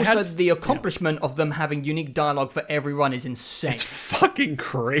 But also the accomplishment of them having unique dialogue for every run is insane. It's fucking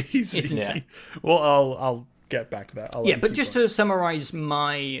crazy. It's insane. Well, I'll get back to that. But just to summarize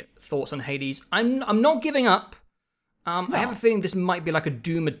my thoughts on Hades, I'm not giving up. I have a feeling this might be like a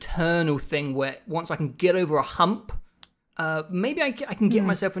Doom Eternal thing where once I can get over a hump, maybe I can get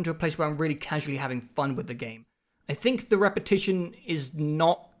myself into a place where I'm really casually having fun with the game. I think the repetition is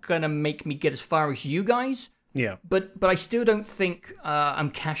not going to make me get as far as you guys. Yeah. But I still don't think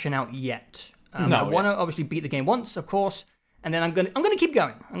I'm cashing out yet. I want to obviously beat the game once, of course, and then I'm gonna keep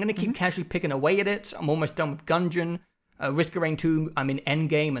going. I'm gonna keep casually picking away at it. I'm almost done with Gungeon. Risk of Rain 2, I'm in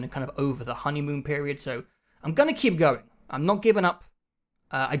endgame and kind of over the honeymoon period, so I'm going to keep going. I'm not giving up.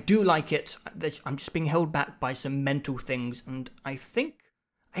 I do like it. I'm just being held back by some mental things, and I think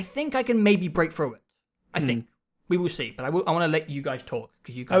I can maybe break through it. I think. We will see, but I want to let you guys talk.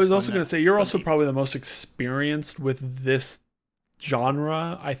 Because you guys I was also going to say, you're also probably the most experienced with this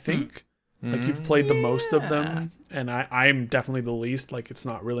genre, I think. Like, you've played the most of them, and I'm definitely the least. Like, it's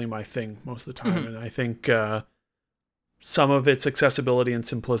not really my thing most of the time, and I think some of its accessibility and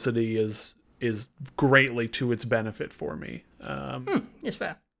simplicity is greatly to its benefit for me. It's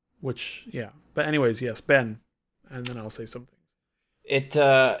fair. Which, but anyways, yes, Ben, and then I'll say something.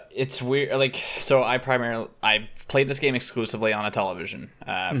 It's weird. Like, so I've played this game exclusively on a television.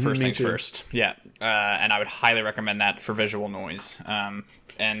 First things first. Yeah. And I would highly recommend that for visual noise.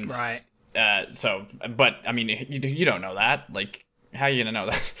 Right. So, but I mean, you don't know that. Like, how are you gonna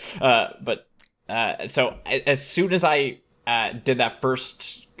know that? So as soon as I did that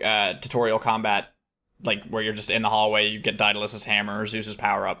first tutorial combat, like where you're just in the hallway, you get Daedalus' hammer, Zeus's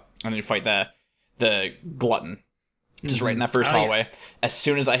power up, and then you fight the glutton. Just right in that first hallway. Yeah. As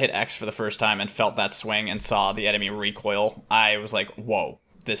soon as I hit X for the first time and felt that swing and saw the enemy recoil, I was like, whoa,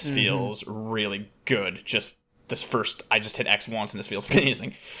 this feels really good. I just hit X once and this feels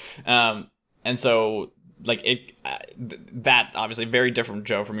amazing. And so, like, that obviously very different,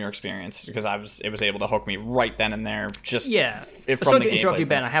 Joe, from your experience, because it was able to hook me right then and there. Just sorry to interrupt you,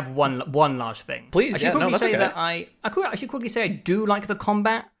 Ben. I have one last thing. Please, I could actually quickly say I do like the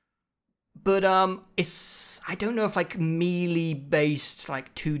combat, but I don't know if like melee based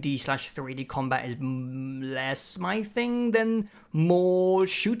like 2D/3D combat is less my thing than more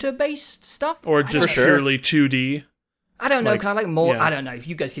shooter based stuff, or just purely 2D. I don't know, because I like more. I don't know. If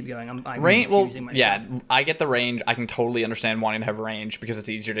you guys keep going, I'm confusing myself. I get the range. I can totally understand wanting to have range because it's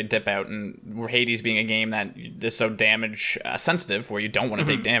easier to dip out. And Hades being a game that is so damage sensitive, where you don't want to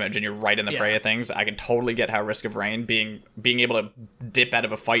take damage and you're right in the fray of things, I can totally get how Risk of Rain being able to dip out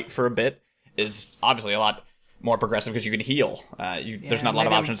of a fight for a bit is obviously a lot more progressive because you can heal. There's not a lot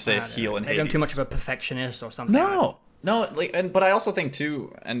of options to heal in Hades. Maybe I'm too much of a perfectionist or something. No, but I also think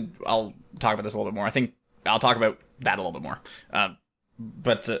too, and I'll talk about this a little bit more. I think I'll talk about that a little bit more. No,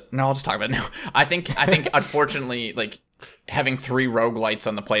 I'll just talk about it now. I think unfortunately, like, having 3 roguelites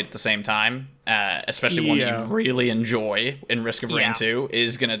on the plate at the same time, especially one you really enjoy in Risk of Rain 2,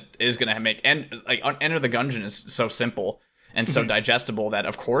 is gonna make, and like Enter the Gungeon is so simple and so digestible that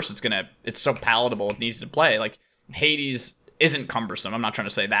of course it's so palatable, it needs to play. Like, Hades isn't cumbersome. I'm not trying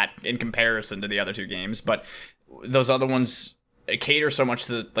to say that in comparison to the other 2 games, but those other ones cater so much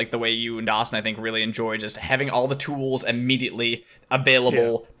to like the way you and Dawson, I think, really enjoy just having all the tools immediately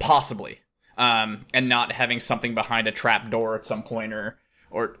available, possibly, and not having something behind a trap door at some point or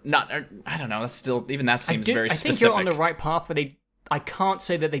not. I don't know. That's still, even that seems very specific. I think you're on the right path, but I can't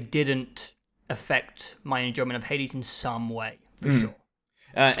say that they didn't affect my enjoyment of Hades in some way, for sure.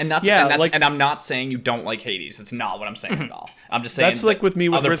 And I'm not saying you don't like Hades. It's not what I'm saying at all. I'm just saying that's like with me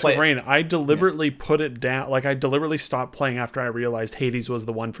with Risk of Rain. I deliberately put it down. Like, I deliberately stopped playing after I realized Hades was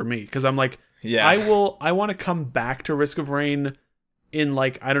the one for me, because I'm like, I want to come back to Risk of Rain in,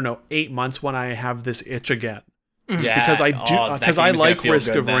 like, I don't know, 8 months when I have this itch again. Yeah, because I like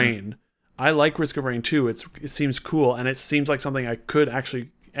Risk of Rain. I like Risk of Rain too. It seems cool, and it seems like something I could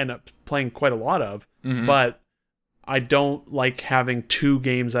actually end up playing quite a lot of, but I don't like having 2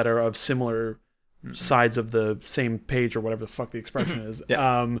 games that are of similar sides of the same page, or whatever the fuck the expression is,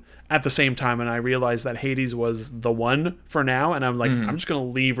 at the same time. And I realized that Hades was the one for now, and I'm like, I'm just going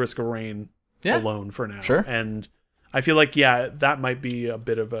to leave Risk of Rain alone for now. Sure. And I feel like that might be a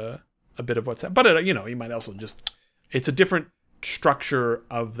bit of what's that. But you might also just, it's a different structure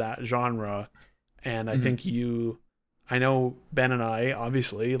of that genre, and I think I know Ben and I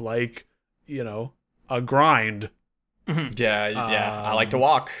obviously like a grind. Yeah. I like to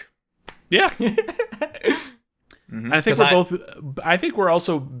walk. Yeah. And I think I think we're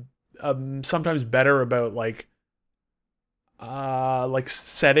also sometimes better about like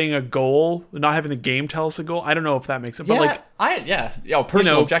setting a goal, not having the game tell us a goal. I don't know if that makes sense. But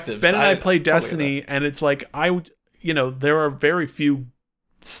personal objectives. Ben and I play Destiny, and it's like there are very few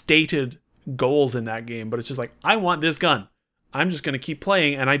stated goals in that game, but it's just like, I want this gun. I'm just going to keep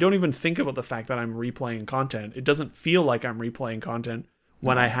playing, and I don't even think about the fact that I'm replaying content. It doesn't feel like I'm replaying content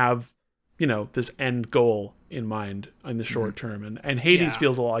when I have, this end goal in mind in the short term. And Hades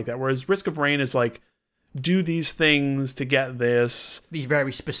feels a lot like that, whereas Risk of Rain is like, do these things to get this. These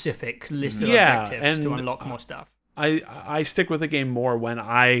very specific listed objectives to unlock more stuff. I stick with the game more when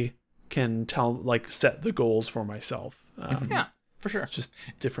I can set the goals for myself. For sure. It's just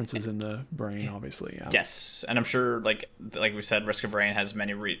differences in the brain, obviously. Yeah. Yes, and I'm sure, like we said, Risk of Rain has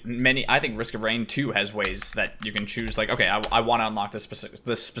many. I think Risk of Rain 2 has ways that you can choose. Like, okay, I want to unlock this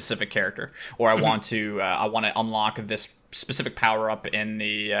specific character, or I want to unlock this specific power up in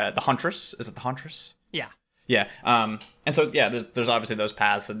the Huntress. Is it the Huntress? Yeah. Yeah. And so there's obviously those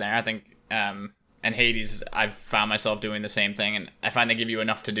paths in there. I think. And Hades, I've found myself doing the same thing, and I find they give you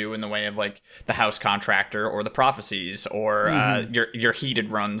enough to do in the way of like the House Contractor or the Prophecies or your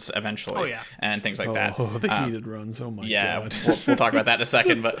heated runs eventually, and things like that. Oh, the heated runs! Oh my god! We'll talk about that in a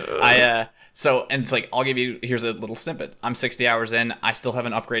second. But and it's like, I'll give you, here's a little snippet. I'm 60 hours in. I still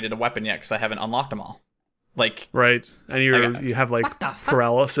haven't upgraded a weapon yet because I haven't unlocked them all. Like, right, and you have like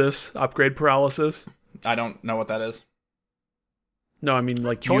paralysis, upgrade paralysis. I don't know what that is. No, I mean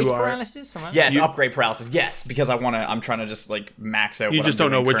like choice paralysis. Yes, upgrade paralysis. Yes, because I'm trying to just like max out. You just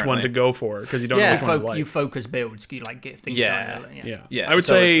don't know which one to go for because you don't know which one you like. You focus builds. You like get things done. Yeah. I would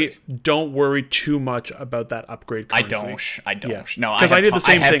say don't worry too much about that upgrade currency. I don't. Yeah. No, because I did the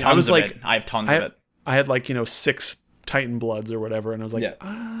same thing. I was like, I have tons of it. I had like 6 Titan Bloods or whatever, and I was like,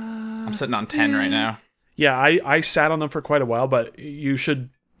 I'm sitting on 10 right now. Yeah, I sat on them for quite a while, but you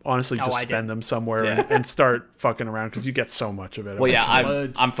should honestly just spend them somewhere and start fucking around because you get so much of it.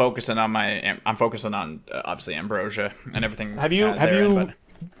 Well, I'm focusing on obviously Ambrosia and everything. Have you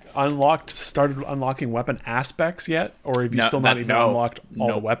started unlocking weapon aspects yet, or have you still not even unlocked all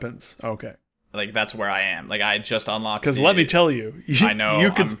the weapons? Okay. Like, that's where I am. Like, I just unlocked. Because let me tell you, I know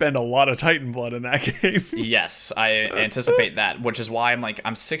you could spend a lot of Titan Blood in that game. Yes, I anticipate that, which is why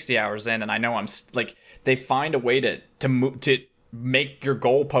I'm 60 hours in, and I know like, they find a way to make your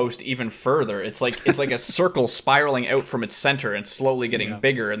goalpost even further. It's like a circle spiraling out from its center and slowly getting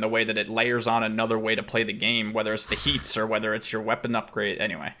bigger in the way that it layers on another way to play the game, whether it's the heats or whether it's your weapon upgrade.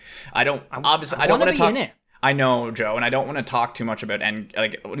 Anyway, I don't want to talk. I know, Joe, and I don't want to talk too much about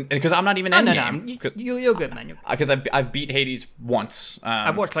because I'm not even in game. You're good, man. Because I've beat Hades once.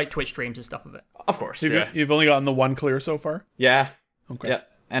 I've watched like Twitch streams and stuff of it. Of course, you've only gotten the one clear so far. Yeah. Okay. Yeah,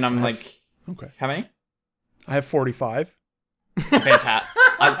 and I'm okay. How many? I have 45.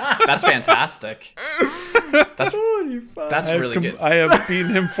 That's fantastic. That's 45. That's really good. I have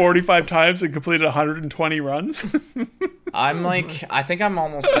beaten him 45 times and completed 120 runs. I think I'm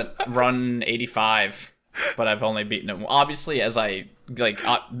almost at run 85, but I've only beaten him. Obviously, as I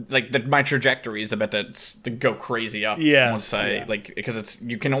my trajectory is about to go crazy up. Once because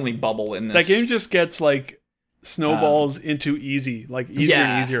you can only bubble in this. That game just gets like snowballs into easier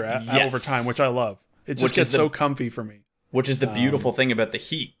and easier over time, which I love. It just gets so comfy for me. Which is the beautiful thing about the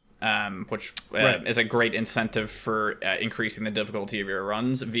heat, which is a great incentive for increasing the difficulty of your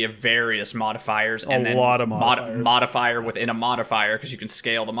runs via various modifiers. And then a lot of modifiers. Modifier within a modifier, because you can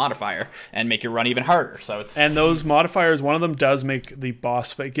scale the modifier and make your run even harder. And those modifiers, one of them does make the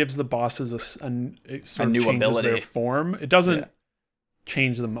boss. It gives the bosses a new ability. Their form. It doesn't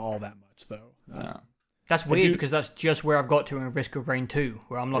change them all that much, though. That's weird because that's just where I've got to in Risk of Rain 2,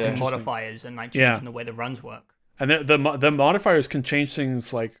 where I'm locking modifiers and changing the way the runs work. And the modifiers can change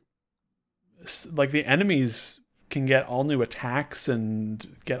things like the enemies can get all new attacks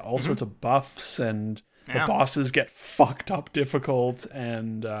and get all sorts of buffs, and the bosses get fucked up difficult,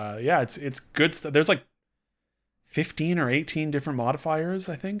 and it's good stuff. There's like 15 or 18 different modifiers,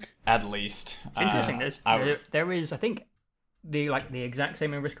 I think. At least. It's interesting. There is, I think, the exact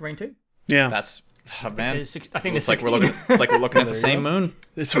same in Risk of Rain 2. Yeah. That's man. I think it's like we're looking at the same moon.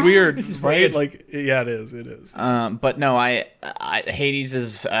 It's weird. This is right? weird. Like, yeah, it is. But no, Hades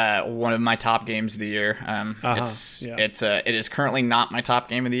is one of my top games of the year. It is currently not my top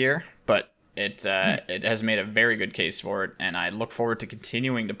game of the year, but it has made a very good case for it, and I look forward to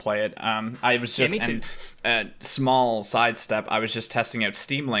continuing to play it. I was just small sidestep. I was just testing out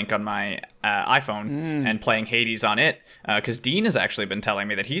Steam Link on my iPhone and playing Hades on it because Dean has actually been telling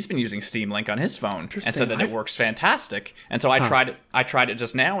me that he's been using Steam Link on his phone and said that it works fantastic. And so I tried it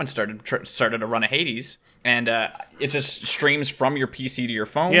just now and started a run of Hades. And it just streams from your PC to your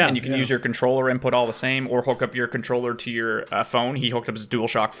phone, and you can use your controller input all the same, or hook up your controller to your phone. He hooked up his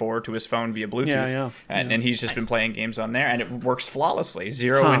DualShock 4 to his phone via Bluetooth, and he's just been playing games on there, and it works flawlessly.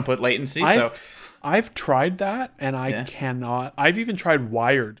 Zero input latency. I've tried that, and I cannot. I've even tried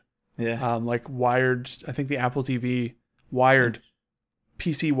Wired. Yeah. Like Wired, I think the Apple TV Wired,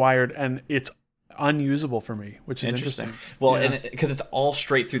 PC Wired, and it's unusable for me, which is interesting. Well, and because it's all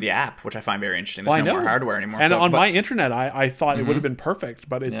straight through the app, which I find very interesting. There's no more hardware anymore. And on my internet, I thought it would have been perfect,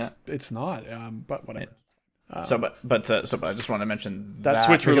 but it's not. But whatever. But I just want to mention that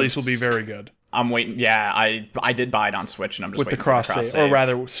Switch release will be very good. I'm waiting. Yeah, I did buy it on Switch, and I'm just with waiting the for the cross save. Or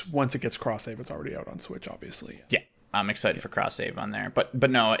rather, once it gets cross save, it's already out on Switch, obviously. Yeah, I'm excited for cross save on there. But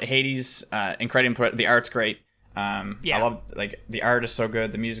no, Hades, incredible. The art's great. I love the art is so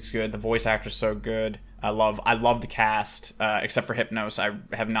good, the music's good, the voice actor's so good. I love the cast, except for Hypnos.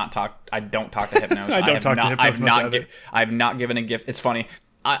 I don't talk to Hypnos. I've not given a gift. It's funny.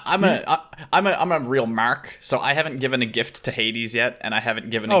 I'm a real mark, so I haven't given a gift to Hades yet, and I haven't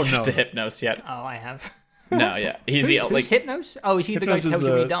given a gift to Hypnos yet. Oh, I have. No, yeah, he's who's Hypnos? Oh, is he the guy who tells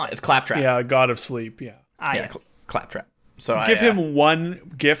you when he dies? It's Claptrap. Yeah, God of Sleep. Yeah. Claptrap. So give him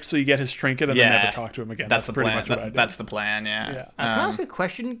one gift so you get his trinket and then never talk to him again. That's the pretty plan. much what I did. That's the plan, yeah. Can I ask a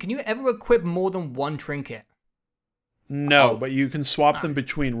question? Can you ever equip more than one trinket? No, but you can swap them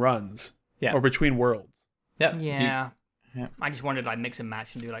between runs. Yeah. Or between worlds. Yeah. I just wanted to like mix and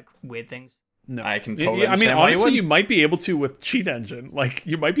match and do like weird things. No. I can totally I mean, honestly, you might be able to with Cheat Engine. Like,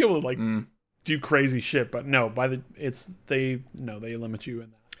 you might be able to like do crazy shit, but no, they limit you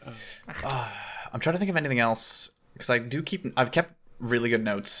in that. I'm trying to think of anything else. Because I've kept really good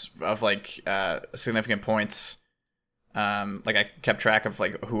notes of like significant points. Like I kept track of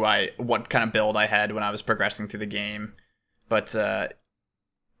like what kind of build I had when I was progressing through the game, but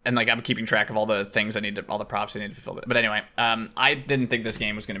and like I'm keeping track of all the things all the props I need to fulfill. But anyway, I didn't think this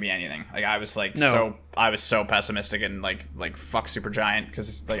game was going to be anything. Like I was like I was so pessimistic and like fuck Supergiant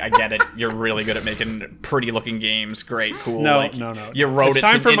because like I get it. You're really good at making pretty looking games. Great, cool. No. You wrote it's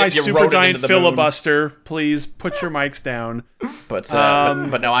time for my Supergiant filibuster. Please put your mics down. But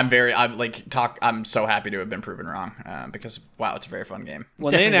no, I'm so happy to have been proven wrong because wow, it's a very fun game.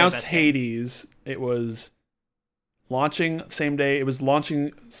 When they announced Hades, it was launching same day. It was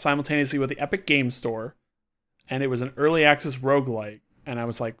launching simultaneously with the Epic Game Store, and it was an early access roguelike. And I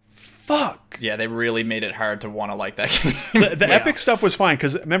was like, fuck. Yeah, they really made it hard to want to like that game. The Epic stuff was fine,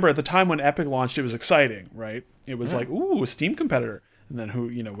 because remember, at the time when Epic launched, it was exciting, right? It was like, ooh, a Steam competitor. And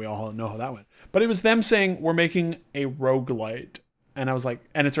then we all know how that went. But it was them saying, we're making a roguelite. And I was like,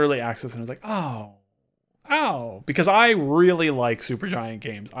 and it's early access. And I was like, oh. Because I really like Supergiant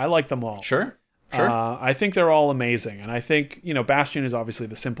games. I like them all. Sure. I think they're all amazing. And I think, Bastion is obviously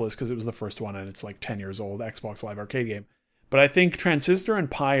the simplest because it was the first one and it's like 10 years old Xbox Live Arcade game. But I think Transistor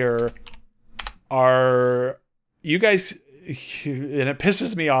and Pyre are, you guys, and it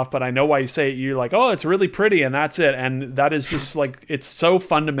pisses me off, but I know why you say it. You're like, oh, it's really pretty and that's it. And that is just like, it's so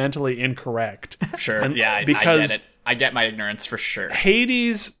fundamentally incorrect. Sure. And I get it. I get my ignorance for sure.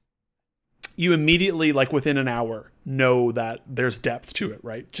 Hades, you immediately, like within an hour, know that there's depth to it,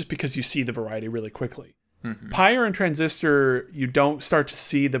 right? Just because you see the variety really quickly. Mm-hmm. Pyre and Transistor, you don't start to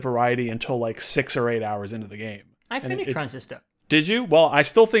see the variety until like 6 or 8 hours into the game. I finished Transistor. Did you? Well, I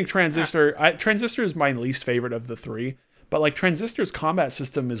still think Transistor... Transistor is my least favorite of the three, but like Transistor's combat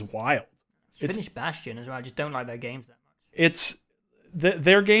system is wild. Finished Bastion as well. I just don't like their games that much. It's...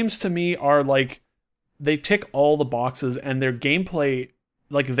 Their games to me are like... They tick all the boxes and their gameplay...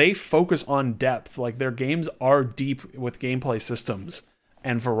 Like, they focus on depth. Like, their games are deep with gameplay systems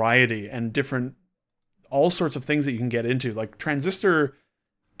and variety and different... All sorts of things that you can get into. Like, Transistor,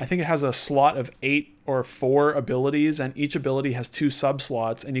 I think it has a slot of 8 or 4 abilities, and each ability has 2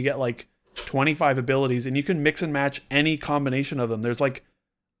 sub-slots, and you get, like, 25 abilities, and you can mix and match any combination of them. There's, like,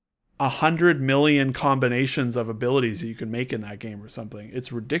 100 million combinations of abilities that you can make in that game or something.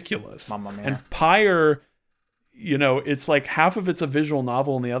 It's ridiculous. Mamma mia. And Pyre... it's like half of it's a visual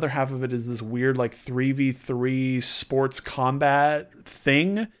novel and the other half of it is this weird like 3v3 sports combat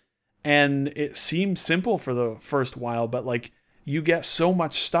thing. And it seems simple for the first while, but like you get so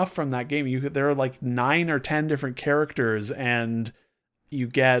much stuff from that game. There are like 9 or 10 different characters and you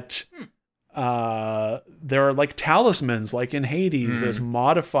get There are like talismans, like in Hades. There's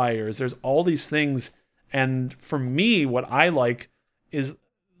modifiers. There's all these things. And for me, what I like is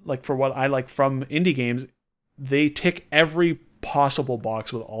like for what I like from indie games, they tick every possible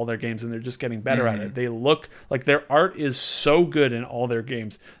box with all their games, and they're just getting better at it. They look like their art is so good in all their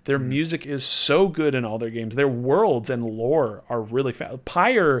games. Their music is so good in all their games. Their worlds and lore are really fast.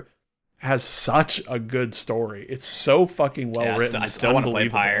 Pyre has such a good story. It's so fucking well written. I still want to play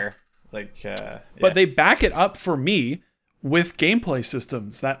Pyre. But they back it up for me with gameplay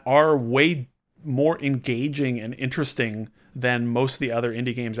systems that are way more engaging and interesting than most of the other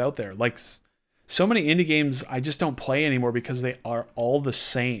indie games out there. Like so many indie games I just don't play anymore because they are all the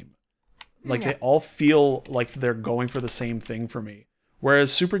same. Like they all feel like they're going for the same thing for me.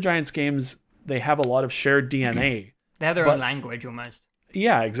 Whereas Supergiant's games, they have a lot of shared DNA. They have their own language almost.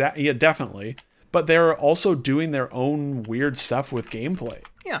 Yeah, exactly. Yeah, definitely. But they're also doing their own weird stuff with gameplay.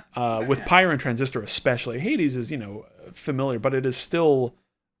 Yeah. With Pyre and Transistor especially. Hades is, familiar, but it is still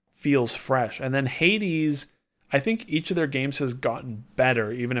feels fresh. And then Hades, I think each of their games has gotten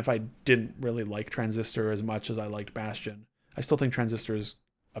better, even if I didn't really like Transistor as much as I liked Bastion. I still think Transistor is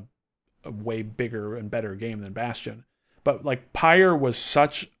a way bigger and better game than Bastion. But like Pyre was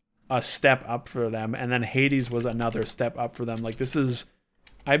such a step up for them, and then Hades was another step up for them. Like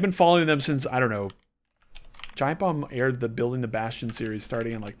I've been following them since, I don't know, Giant Bomb aired the Building the Bastion series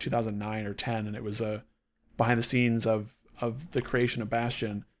starting in like 2009 or 10, and it was behind the scenes of the creation of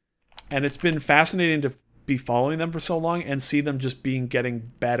Bastion. And it's been fascinating to be following them for so long and see them just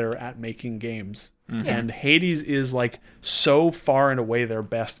getting better at making games. Mm-hmm. And Hades is like so far and away their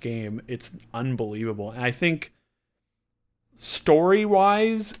best game. It's unbelievable. And I think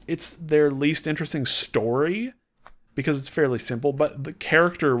story-wise, it's their least interesting story because it's fairly simple, but the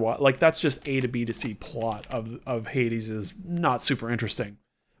character, like that's just A to B to C plot of Hades is not super interesting.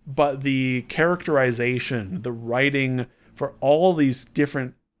 But the characterization, the writing for all these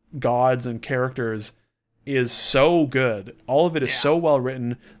different gods and characters is so good. All of it is so well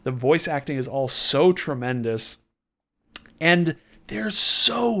written. The voice acting is all so tremendous. And there's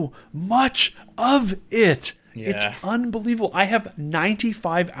so much of it. Yeah. It's unbelievable. I have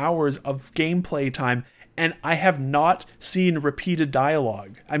 95 hours of gameplay time, and I have not seen repeated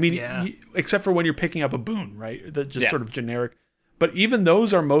dialogue. I mean, except for when you're picking up a boon, right? That's just sort of generic. But even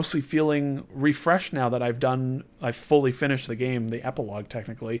those are mostly feeling refreshed now that I've fully finished the game, the epilogue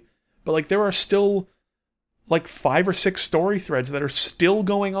technically. But like there are still like 5 or 6 story threads that are still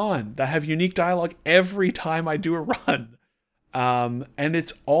going on that have unique dialogue every time I do a run. And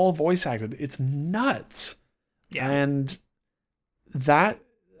it's all voice acted. It's nuts. Yeah. And that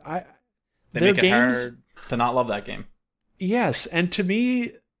they make it hard to not love that game. Yes, and to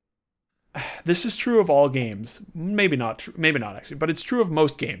me, this is true of all games. Maybe not actually, but it's true of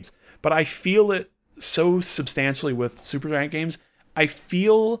most games. But I feel it so substantially with Supergiant games. I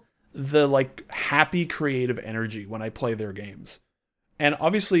feel the like happy creative energy when I play their games. And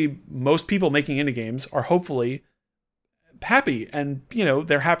obviously most people making indie games are hopefully happy, and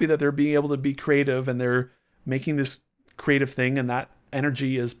they're happy that they're being able to be creative and they're making this creative thing, and that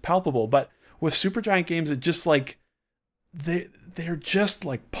energy is palpable. But with Supergiant games, it just like they're just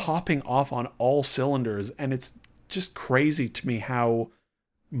like popping off on all cylinders, and it's just crazy to me how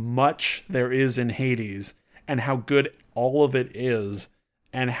much there is in Hades and how good all of it is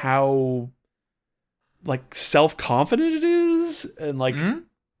and how like self-confident it is, and like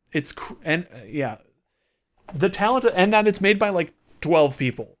it's the talent, and that it's made by like 12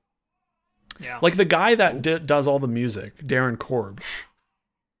 people. Yeah. Like the guy that does all the music, Darren Korb,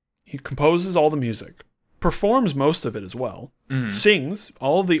 he composes all the music, performs most of it as well, sings,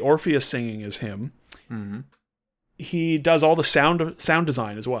 all of the Orpheus singing is him. Mm-hmm. He does all the sound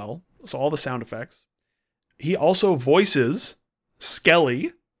design as well, so all the sound effects. He also voices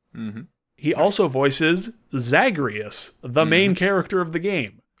Skelly. Mm-hmm. He also voices Zagreus, the main character of the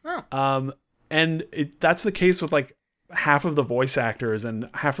game. Oh. And that's the case with like half of the voice actors and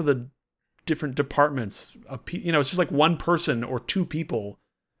half of the different departments of it's just like one person or 2 people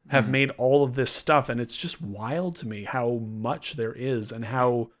have made all of this stuff, and it's just wild to me how much there is and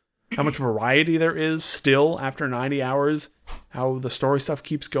how much variety there is still after 90 hours, how the story stuff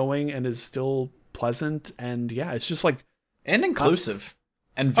keeps going and is still pleasant, and it's just like and inclusive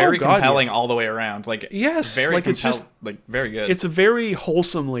and very compelling all the way around. Like very like it's just like very good. It's very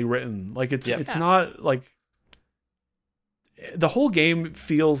wholesomely written. Like it's not like the whole game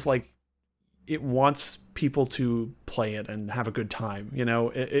feels like it wants people to play it and have a good time.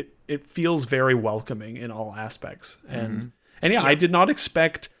 It feels very welcoming in all aspects. And I did not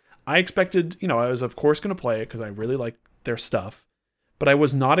expect. I expected, I was of course going to play it because I really like their stuff. but I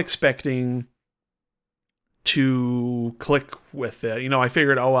was not expecting to click with it. You know, I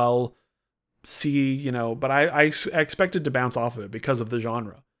figured, oh, I'll see, you know, but I expected to bounce off of it because of the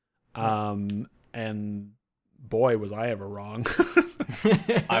genre. And boy, was I ever wrong.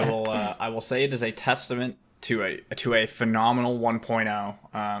 I will say it is a testament to a phenomenal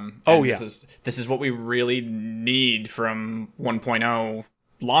 1.0. This is what we really need from 1.0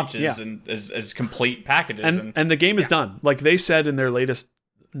 launches and as complete packages. And the game is done. Like they said in their latest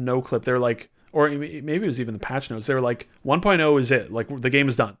no clip, they're like, or maybe it was even the patch notes, they were like, 1.0 is it. Like the game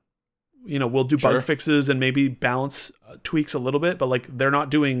is done. You know, we'll do bug fixes and maybe balance tweaks a little bit, but like they're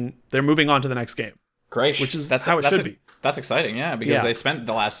moving on to the next game. Great. Which is how it should be. That's exciting, yeah, because they spent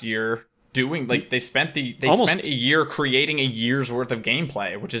the last year doing, like, they spent a year creating a year's worth of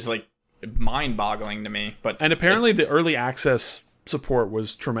gameplay, which is like mind-boggling to me. And apparently the early access support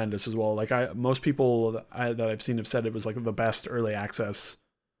was tremendous as well. Like most people that I've seen have said it was like the best early access.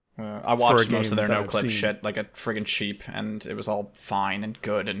 I watched most of their no-clip shit like a friggin' sheep, and it was all fine and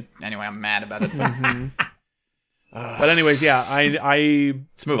good, and anyway, I'm mad about it. But anyways, yeah,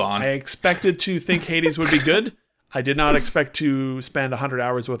 let's move on. I expected to think Hades would be good. I did not expect to spend 100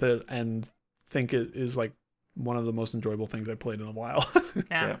 hours with it and think it is like one of the most enjoyable things I've played in a while.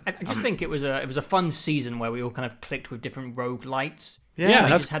 Yeah, I just think it was a fun season where we all kind of clicked with different roguelites. Yeah,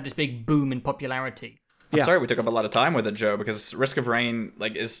 they just had this big boom in popularity. I'm sorry we took up a lot of time with it, Joe, because Risk of Rain,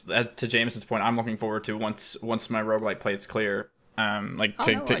 like, is to Jameson's point, I'm looking forward to once my roguelite plate's clear,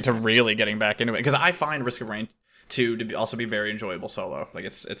 to really getting back into it, because I find Risk of Rain 2 to also be very enjoyable solo. Like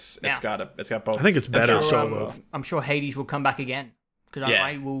it's got both. I think it's better solo. I'm sure Hades will come back again because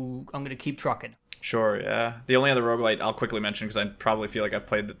I'm going to keep trucking. Sure, yeah. The only other roguelite I'll quickly mention, because I probably feel like I've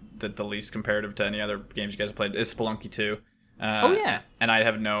played the least comparative to any other games you guys have played, is Spelunky 2. And I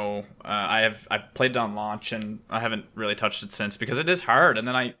have I played it on launch and I haven't really touched it since because it is hard. And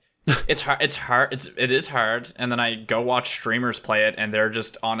then it is hard. And then I go watch streamers play it and they're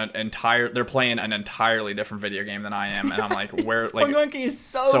just on they're playing an entirely different video game than I am. And I'm like, where, like, Spelunky is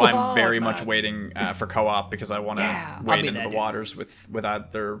so I'm hard, very much waiting for co-op because I want to wade into the waters with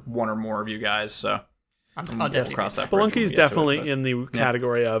either one or more of you guys. So I'll definitely cross that. Spelunky is definitely in the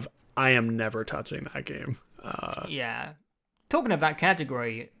category of I am never touching that game. Talking of that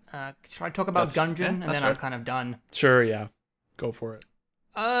category, should I talk about Gungeon and then I'm kind of done? Sure, yeah. Go for it.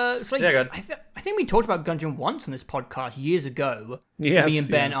 I think we talked about Gungeon once on this podcast years ago. Yes, me and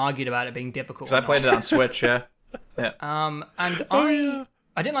Ben argued about it being difficult. Because I played it on Switch, yeah. And I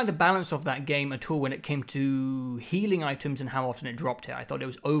didn't like the balance of that game at all when it came to healing items and how often it dropped it. I thought it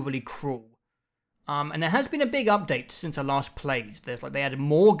was overly cruel. And there has been a big update since I last played. They added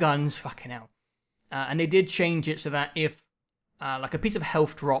more guns, fucking hell. And they did change it so that if like a piece of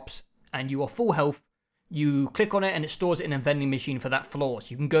health drops and you are full health, you click on it and it stores it in a vending machine for that floor.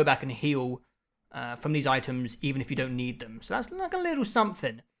 So you can go back and heal from these items even if you don't need them. So that's like a little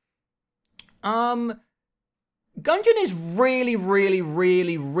something. Gungeon is really, really,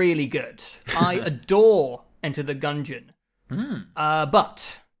 really, really good. I adore Enter the Gungeon.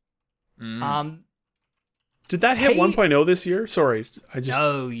 But did that hit 1.0 this year? Sorry, I just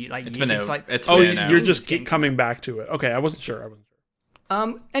no. You're just keep coming back to it. Okay, I wasn't sure.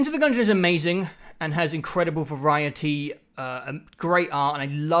 Enter the Gungeon is amazing and has incredible variety, great art,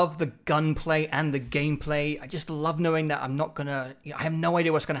 and I love the gunplay and the gameplay. I just love knowing that I have no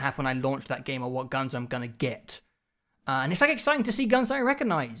idea what's gonna happen when I launch that game or what guns I'm gonna get. And it's like exciting to see guns that I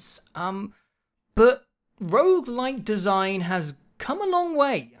recognize. But roguelike design has come a long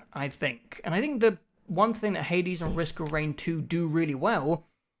way, I think, and I think the one thing that Hades and Risk of Rain 2 do really well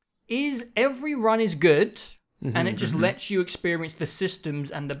is every run is good, and it just lets you experience the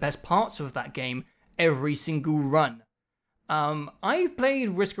systems and the best parts of that game every single run. I've played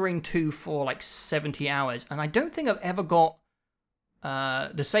Risk of Rain 2 for like 70 hours, and I don't think I've ever got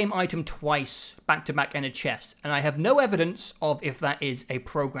the same item twice back-to-back in a chest, and I have no evidence of if that is a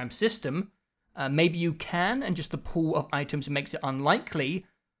programmed system. Maybe you can, and just the pool of items makes it unlikely.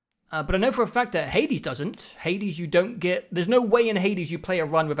 But I know for a fact that Hades doesn't. Hades, you don't get... There's no way in Hades you play a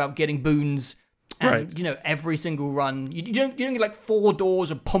run without getting boons. And, you know, every single run. You don't get like 4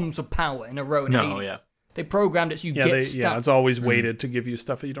 doors of pumps of power in a row in Hades. Yeah. They programmed it so you get stuff. Yeah, it's always weighted to give you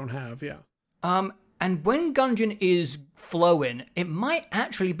stuff that you don't have, yeah. And when Gungeon is flowing, it might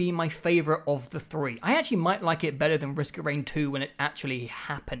actually be my favourite of the 3. I actually might like it better than Risk of Rain 2 when it's actually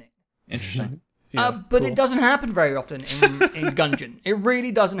happening. Interesting. But cool. It doesn't happen very often in Gungeon. It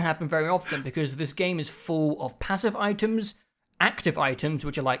really doesn't happen very often because this game is full of passive items, active items,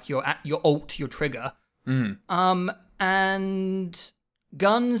 which are like your ult, your trigger, and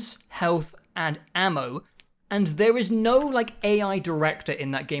guns, health, and ammo and there is no like AI director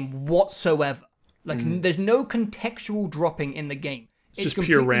in that game whatsoever. Like there's no contextual dropping in the game. It's just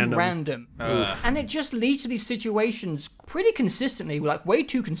completely pure random. And it just leads to these situations pretty consistently, like way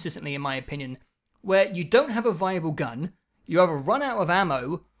too consistently in my opinion, where you don't have a viable gun, you either run out of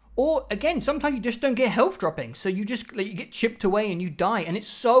ammo, or again, sometimes you just don't get health dropping, so you just like, you get chipped away and you die, and it's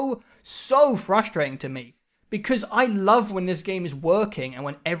so frustrating to me. Because I love when this game is working and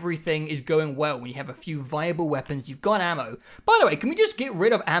when everything is going well, when you have a few viable weapons, you've got ammo. By the way, can we just get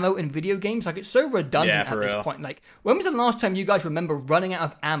rid of ammo in video games? Like, it's so redundant at this point. Like, when was the last time you guys remember running out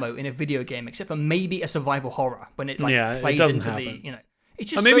of ammo in a video game, except for maybe a survival horror, when it like plays into happen. The, you know,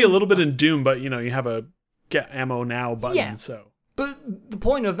 it's just maybe a little bit in Doom, but you know, you have a get ammo now button, so. But the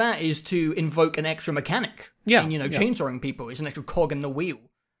point of that is to invoke an extra mechanic. Yeah. And, you know, chainsawing people is an extra cog in the wheel.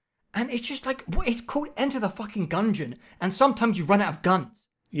 And it's just like, what? It's called Enter the fucking Gungeon, and sometimes you run out of guns.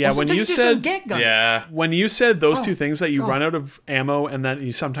 Yeah, when you said don't get guns. When you said those two things, that you run out of ammo and that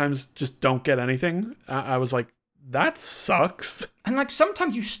you sometimes just don't get anything, I was like, that sucks. And like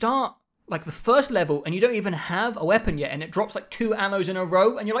sometimes you start like the first level and you don't even have a weapon yet, and it drops like 2 ammos in a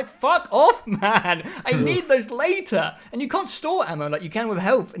row, and you're like, fuck off, man! I need those later, and you can't store ammo like you can with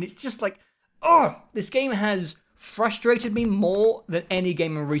health, and it's just like, this game has frustrated me more than any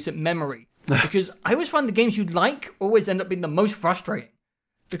game in recent memory, because I always find the games you like always end up being the most frustrating,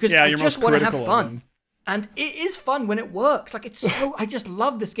 because I just want to have fun, and it is fun when it works. Like, it's so I just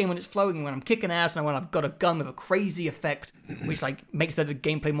love this game when it's flowing, when I'm kicking ass and when I've got a gun with a crazy effect which like makes the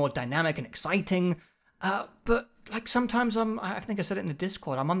gameplay more dynamic and exciting, but like sometimes I think I said it in the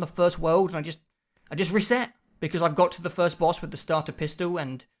Discord, I'm on the first world and I just reset because I've got to the first boss with the starter pistol,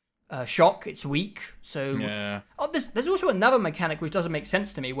 and shock, it's weak. So there's also another mechanic which doesn't make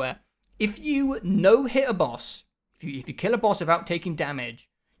sense to me, where if you no-hit a boss, if you kill a boss without taking damage,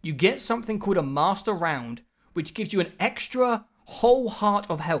 you get something called a master round, which gives you an extra whole heart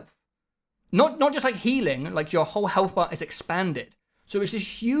of health. Not just like healing, like your whole health bar is expanded. So it's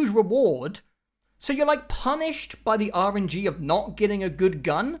this huge reward. So you're like punished by the RNG of not getting a good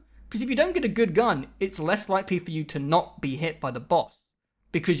gun, because if you don't get a good gun, it's less likely for you to not be hit by the boss,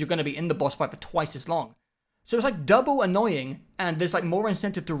 because you're going to be in the boss fight for twice as long. So it's like double annoying, and there's like more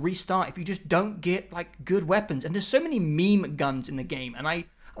incentive to restart if you just don't get like good weapons. And there's so many meme guns in the game, and I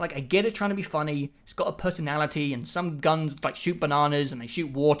get it trying to be funny. It's got a personality, and some guns like shoot bananas and they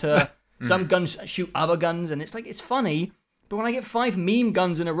shoot water. Some guns shoot other guns, and it's like, it's funny. But when I get 5 meme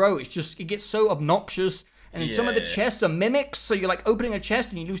guns in a row, it gets so obnoxious. And then some of the chests are mimics, so you're like opening a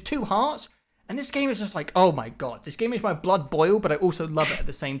chest and you lose 2 hearts. And this game is just like, oh my god, this game makes my blood boil, but I also love it at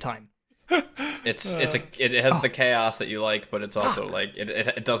the same time. It has the chaos that you like, but it's also like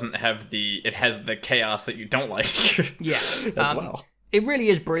it doesn't have it has the chaos that you don't like. Yeah, as well. It really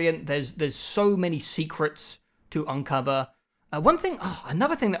is brilliant. There's so many secrets to uncover.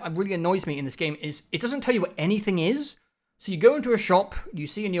 Another thing that really annoys me in this game is it doesn't tell you what anything is. So you go into a shop, you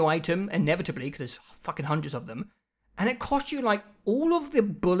see a new item, inevitably, because there's fucking hundreds of them, and it costs you like all of the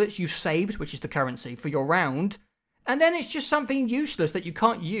bullets you saved, which is the currency for your round, and then it's just something useless that you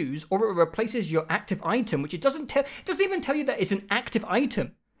can't use, or it replaces your active item, which it doesn't even tell you that it's an active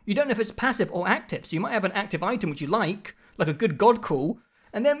item. You don't know if it's passive or active, so you might have an active item which you like a good god call,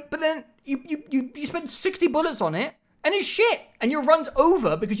 but then you spend 60 bullets on it, and it's shit, and your run's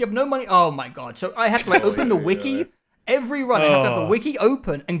over because you have no money. Oh my god! So I had to like open the wiki. Every run, I have to have the wiki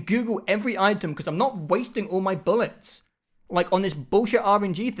open and Google every item because I'm not wasting all my bullets like on this bullshit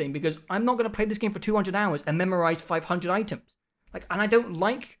RNG thing, because I'm not going to play this game for 200 hours and memorize 500 items. Like, and I don't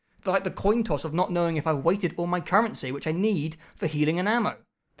like the coin toss of not knowing if I've wasted all my currency, which I need for healing and ammo.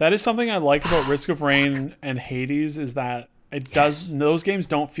 That is something I like about Risk of Rain and Hades, is that those games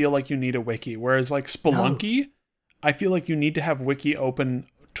don't feel like you need a wiki. Whereas like Spelunky, I feel like you need to have wiki open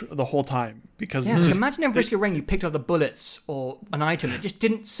the whole time, because imagine if Risk of Rain you picked up the bullets or an item that just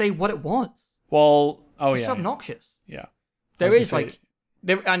didn't say what it was. Well, it's obnoxious. Yeah, there is like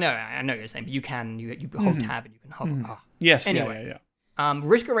there. I know you're saying, but you hold tab and you can hover. Yes. Anyway,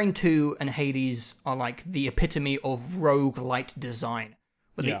 Risk of Rain 2 and Hades are like the epitome of roguelite design,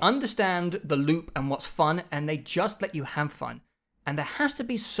 where they understand the loop and what's fun, and they just let you have fun. And there has to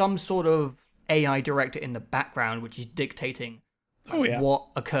be some sort of AI director in the background which is dictating what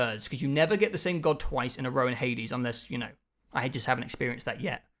occurs, because you never get the same god twice in a row in Hades, unless, I just haven't experienced that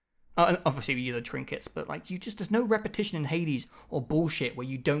yet. Obviously, you're the trinkets, but like there's no repetition in Hades or bullshit where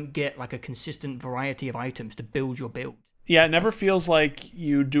you don't get like a consistent variety of items to build your build. Yeah, it never feels like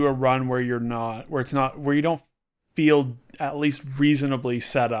you do a run where you don't feel at least reasonably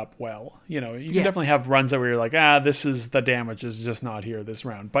set up well. You can definitely have runs that where you're like, this is the damage is just not here this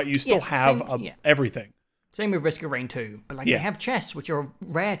round, but you still have everything. Same with Risk of Rain 2. But they have chests, which are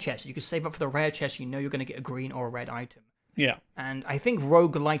rare chests. You can save up for the rare chests. You know you're going to get a green or a red item. Yeah. And I think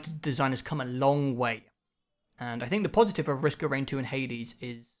roguelike design has come a long way. And I think the positive of Risk of Rain 2 and Hades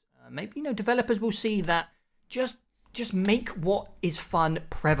is maybe, developers will see that just make what is fun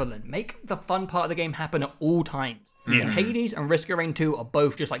prevalent. Make the fun part of the game happen at all times. Yeah. And Hades and Risk of Rain 2 are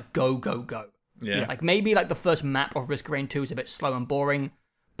both just go, go, go. Yeah. Maybe the first map of Risk of Rain 2 is a bit slow and boring,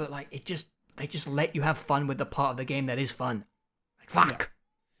 but they just let you have fun with the part of the game that is fun. Fuck.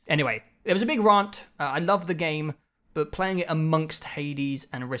 Yeah. Anyway, there was a big rant. I love the game, but playing it amongst Hades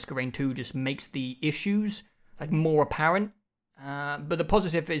and Risk of Rain 2 just makes the issues more apparent. But the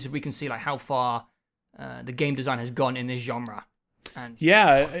positive is we can see how far the game design has gone in this genre. And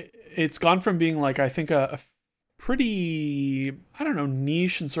it's gone from being I think a pretty, I don't know,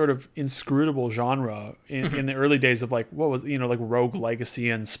 niche and sort of inscrutable genre in the early days of what was, Rogue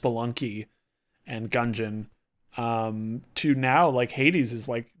Legacy and Spelunky and Gungeon, to now Hades is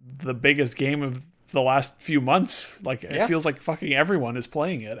the biggest game of the last few months. It feels like fucking everyone is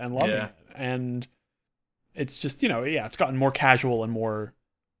playing it and loving it. And it's just, it's gotten more casual and more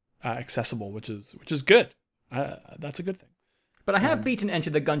accessible, which is good. That's a good thing. But I have beaten Enter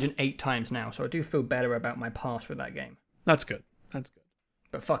the Gungeon 8 times now, so I do feel better about my past with that game. That's good.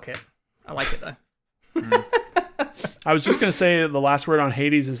 But fuck it. I like it, though. I was just going to say the last word on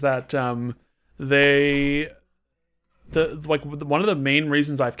Hades is that one of the main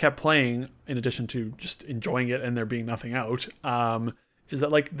reasons I've kept playing, in addition to just enjoying it and there being nothing out, is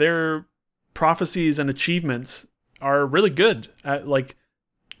that their prophecies and achievements are really good at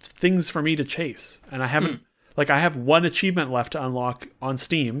things for me to chase. And I haven't... I have one achievement left to unlock on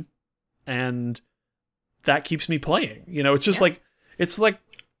Steam, and that keeps me playing. It's just it's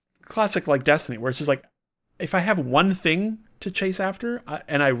classic Destiny, where it's just if I have one thing to chase after,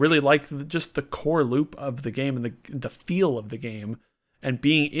 and I really like just the core loop of the game and the feel of the game and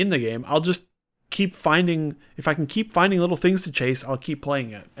being in the game, I'll just keep finding, if I can keep finding little things to chase, I'll keep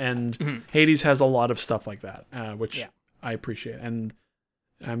playing it. And Hades has a lot of stuff like that, which I appreciate. And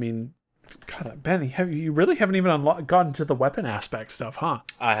I mean... God, Ben, you really haven't even gotten to the weapon aspect stuff, huh?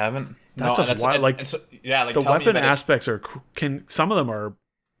 I haven't. That's wild. The weapon aspects are some of them are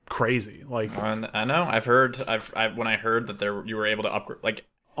crazy. I know. I've heard. When I heard that you were able to upgrade.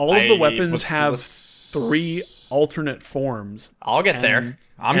 All of the weapons have 3 alternate forms. I'll get there.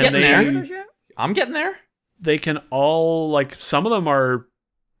 I'm getting there. They can all some of them are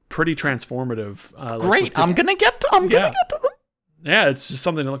pretty transformative. Great. I'm gonna get to them. Yeah, it's just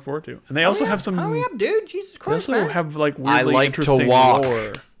something to look forward to. And they also have some... Hurry up, dude. Jesus Christ, They also have, weirdly interesting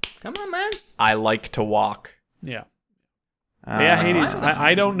lore. Come on, man. I like to walk. Yeah. Hades.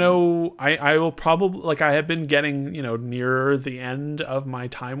 I don't know. I will probably... I have been getting, nearer the end of my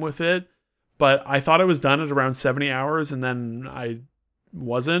time with it. But I thought I was done at around 70 hours, and then I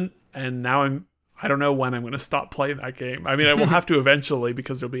wasn't. And now I don't know when I'm going to stop playing that game. I mean, I will have to eventually,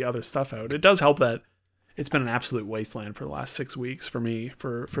 because there'll be other stuff out. It does help that it's been an absolute wasteland for the last 6 weeks for me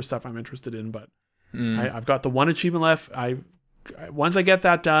for stuff I'm interested in, but I've got the one achievement left. Once I get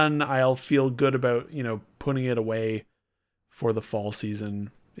that done, I'll feel good about, putting it away for the fall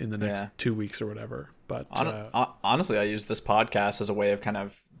season in the next 2 weeks or whatever. But honestly, I use this podcast as a way of kind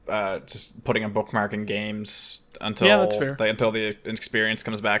of just putting a bookmark in games until that's fair. Until the experience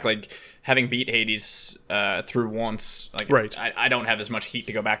comes back. Having beat Hades through once, right. I don't have as much heat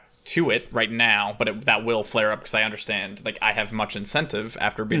to go back to it right now, but that will flare up because I understand I have much incentive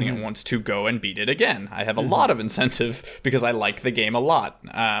after beating it once to go and beat it again. I have a lot of incentive because I like the game a lot,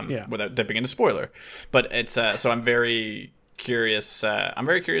 without dipping into spoiler. But it's so I'm very curious. I'm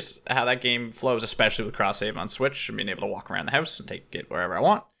very curious how that game flows, especially with cross save on Switch and being able to walk around the house and take it wherever I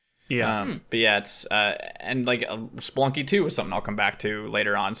want. Yeah. But yeah, it's and Spelunky 2 is something I'll come back to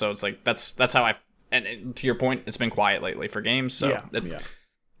later on. So it's that's how and to your point, it's been quiet lately for games. So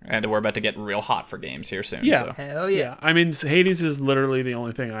and we're about to get real hot for games here soon. Yeah. So. Hell yeah. I mean, Hades is literally the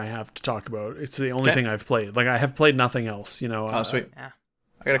only thing I have to talk about. It's the only thing I've played. I have played nothing else, Oh, sweet. I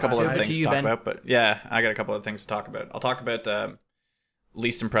got a couple other things to talk about, but I got a couple of things to talk about. I'll talk about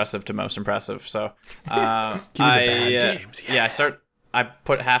least impressive to most impressive. So, Give me the bad games. I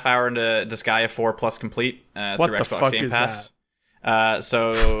put half hour into Disgaea 4 Plus Complete through Xbox Game Pass.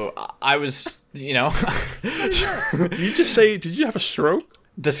 So I was, Did you just say? Did you have a stroke?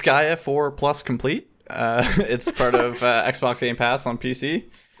 Disgaea 4 Plus Complete. It's part of Xbox Game Pass on PC.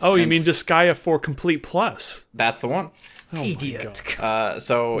 Oh, you mean Disgaea 4 Complete Plus? That's the one. Oh Idiot. I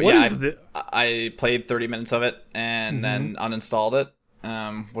played 30 minutes of it and then uninstalled it,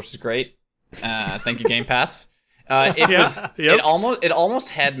 which is great. Thank you, Game Pass. It almost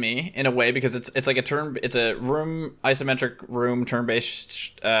had me in a way because it's like it's a isometric room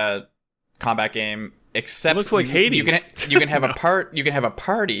turn-based combat game. Except it looks like Hades. You can have a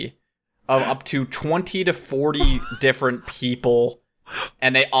party of up to 20 to 40 different people,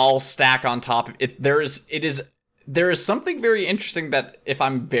 and they all stack on top of it. There is something very interesting that if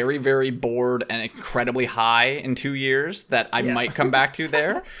I'm very, very bored and incredibly high in 2 years, that I might come back to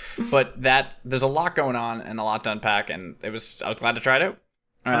there. But there's a lot going on and a lot to unpack, and I was glad to try it out.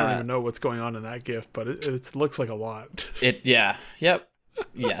 I don't even know what's going on in that GIF, but it looks like a lot. Yep.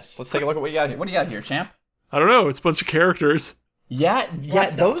 Yes. Let's take a look at what you got here. What do you got here, champ? I don't know. It's a bunch of characters. Yeah.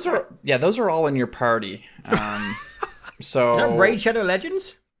 Those are all in your party. So is that Raid Shadow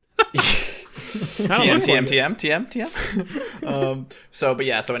Legends? TM.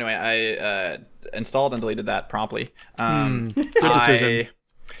 So anyway, I installed and deleted that promptly. Good decision.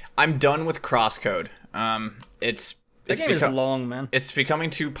 I'm done with crosscode. It's game is long, man. It's becoming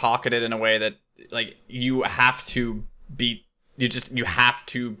too pocketed in a way that like you have to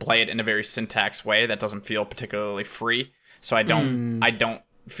play it in a very syntax way that doesn't feel particularly free. So I don't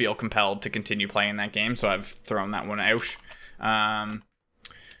feel compelled to continue playing that game. So I've thrown that one out.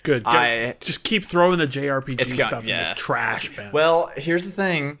 Good. Just keep throwing the JRPG stuff in the trash bin. Well, here's the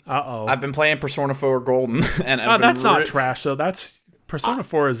thing. I've been playing Persona 4 Golden, and that's not trash though. That's Persona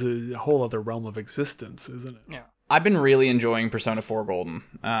 4 is a whole other realm of existence, isn't it? Yeah. I've been really enjoying Persona 4 Golden.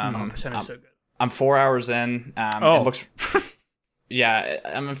 Persona's so good. I'm 4 hours in. It looks. Yeah,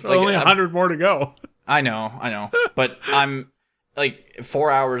 I'm like, only 100 more to go. I know, but I'm like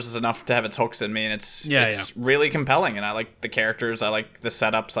 4 hours is enough to have its hooks in me, and it's really compelling. And I like the characters, I like the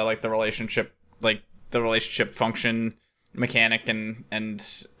setups, I like the relationship function mechanic, and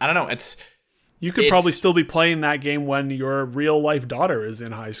I don't know. You could probably still be playing that game when your real life daughter is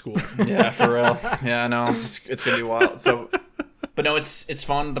in high school. Yeah, for real. Yeah, no, it's gonna be wild. So. But no, it's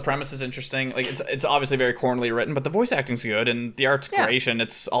fun. The premise is interesting. Like it's obviously very cornily written, but the voice acting's good and the art's great, and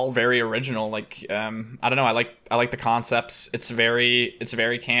it's all very original. Like I don't know, I like the concepts. It's very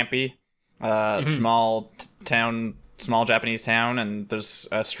campy. Small Japanese town, and there's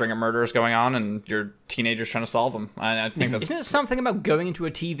a string of murders going on, and you're teenagers trying to solve them. I think isn't it something about going into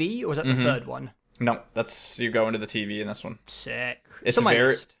a TV, or is that the third one? No, that's you go into the TV in this one. Sick. It's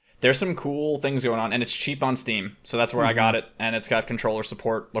There's some cool things going on, and it's cheap on Steam, so that's where I got it, and it's got controller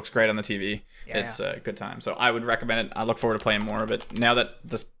support, looks great on the TV. It's a good time, so I would recommend it. I look forward to playing more of it. Now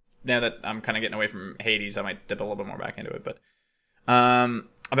that I'm kind of getting away from Hades, I might dip a little bit more back into it. But I've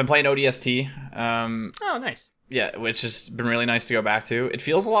been playing ODST. Oh, nice. Yeah, which has been really nice to go back to. It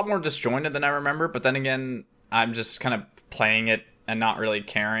feels a lot more disjointed than I remember, but then again, I'm just kind of playing it and not really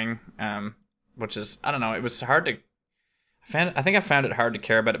caring, which is, I don't know, it was hard to... I think I found it hard to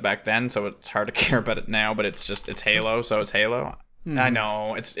care about it back then, so it's hard to care about it now, but it's Halo, so it's Halo. I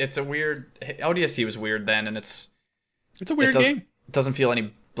know, it's a weird... ODST was weird then, and it's a weird game. It doesn't feel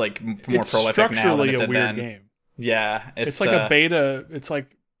any, like, more prolific now than it did then. It's structurally a weird game. Yeah. It's like a beta, it's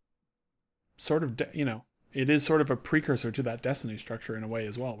like, sort of, it is sort of a precursor to that Destiny structure in a way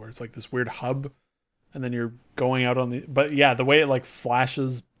as well, where it's like this weird hub, and then you're going out on the... But yeah, the way it, like,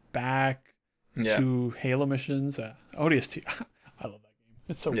 flashes back... to Halo missions. ODST. I love that game.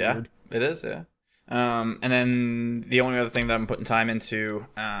 It's so weird. It is, yeah. And then the only other thing that I'm putting time into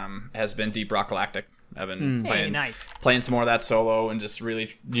has been Deep Rock Galactic. I've been playing some more of that solo, and just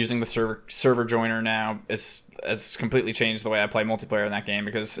really using the server joiner now has completely changed the way I play multiplayer in that game,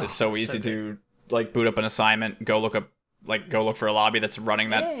 because it's so easy to like boot up an assignment, go look for a lobby that's running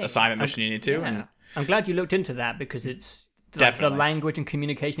that assignment mission you need to. And I'm glad you looked into that, because it's like the language and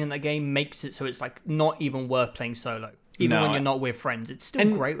communication in that game makes it so it's like not even worth playing solo. Even when you're not with friends, it's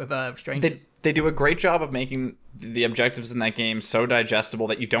still great with strangers. They do a great job of making the objectives in that game so digestible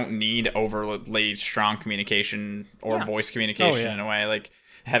that you don't need overly strong communication or voice communication in a way. Like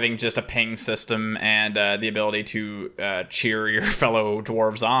having just a ping system and the ability to cheer your fellow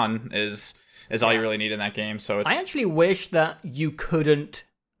dwarves on is all you really need in that game. So I actually wish that you couldn't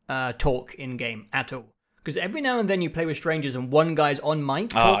talk in game at all. Because every now and then you play with strangers and one guy's on mic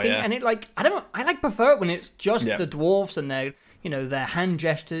talking, and it like I prefer it when it's just the dwarves and their hand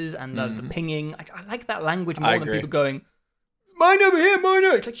gestures and the pinging. I like that language more than people going, mine over here, mine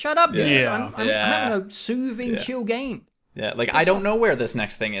over. It's like, shut up, dude. I'm having a soothing, chill game. Yeah, like I don't know where this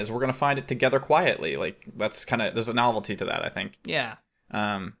next thing is. We're gonna find it together quietly. Like that's there's a novelty to that, I think. Yeah.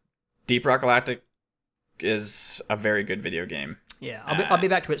 Deep Rock Galactic is a very good video game. Yeah, I'll be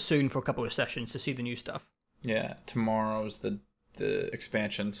back to it soon for a couple of sessions to see the new stuff. Yeah, tomorrow's the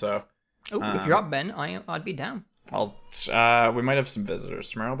expansion, so... if you're up, Ben, I'd be down. We might have some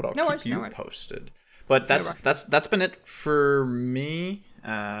visitors tomorrow, but I'll keep you posted. But that's been it for me.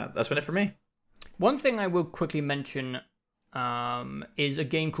 One thing I will quickly mention is a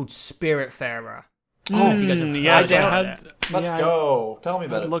game called Spiritfarer. Yes, Let's go. Tell me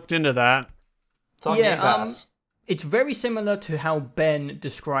about I it. looked into that. It's on Game Pass. It's very similar to how Ben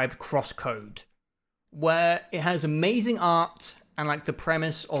described Crosscode, where it has amazing art and like the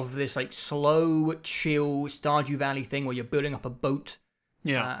premise of this like slow, chill Stardew Valley thing where you're building up a boat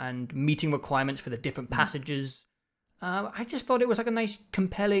and meeting requirements for the different passages. I just thought it was like a nice,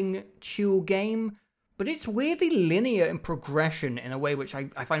 compelling, chill game, but it's weirdly linear in progression in a way which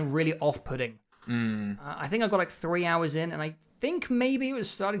I find really off-putting. I think I got like 3 hours in, and I think maybe it was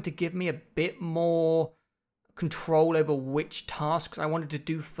starting to give me a bit more control over which tasks I wanted to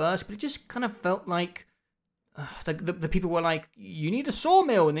do first, but it just kind of felt like the people were like, you need a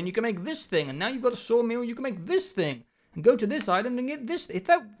sawmill, and then you can make this thing, and now you've got a sawmill, you can make this thing, and go to this island and get this. It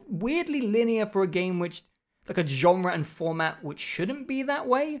felt weirdly linear for a game which, like a genre and format which shouldn't be that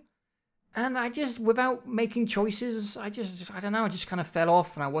way. And I just, without making choices, I don't know, I just kind of fell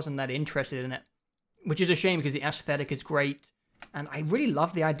off, and I wasn't that interested in it. Which is a shame, because the aesthetic is great. And I really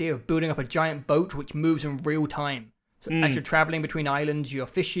love the idea of building up a giant boat which moves in real time. So as you're traveling between islands, you're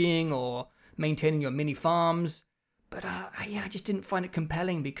fishing or maintaining your mini farms. But I just didn't find it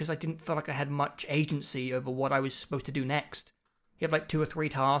compelling, because I didn't feel like I had much agency over what I was supposed to do next. You have like 2 or 3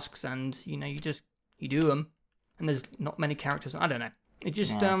 tasks, and you do them. And there's not many characters. I don't know. It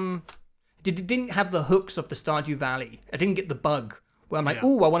just it didn't have the hooks of the Stardew Valley. I didn't get the bug where I'm like,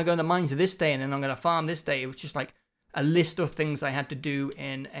 ooh, I want to go in the mines this day, and then I'm going to farm this day. It was just like a list of things I had to do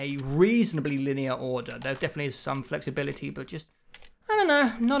in a reasonably linear order. There definitely is some flexibility, but just, I don't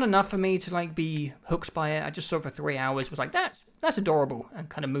know, not enough for me to like be hooked by it. I just saw it for 3 hours, was like, that's adorable, and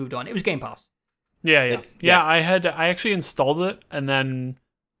kind of moved on. It was Game Pass. Yeah. I actually installed it and then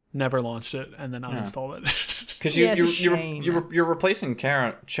never launched it, and then uninstalled it. Because you're replacing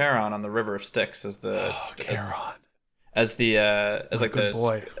Charon on the River of Styx as the Charon. As the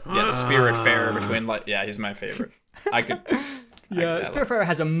boy. The Spiritfarer between he's my favorite. Spiritfarer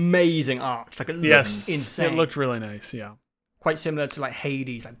has amazing art. Like it looks insane. It looked really nice. Yeah, quite similar to like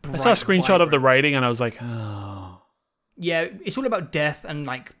Hades. Like bright, I saw a screenshot vibrant. of the writing, and I was like, oh. Yeah, it's all about death and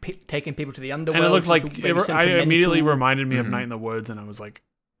like taking people to the underworld. And it looked like it immediately reminded me of Night in the Woods, and I was like,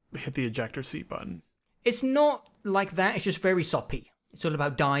 hit the ejector seat button. It's not like that. It's just very soppy. It's all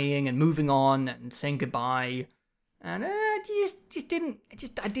about dying and moving on and saying goodbye. And I didn't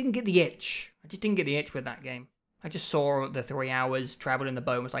get the itch. I just didn't get the itch with that game. I just saw the 3 hours, traveled in the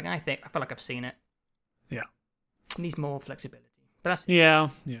boat, and was like, I feel like I've seen it. Yeah. It needs more flexibility. But that's Yeah.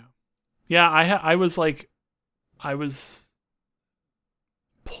 I was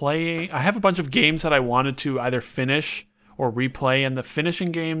playing. I have a bunch of games that I wanted to either finish or replay, and the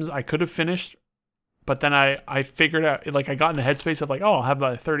finishing games I could have finished, but then I figured out, like, I got in the headspace of like, oh, I'll have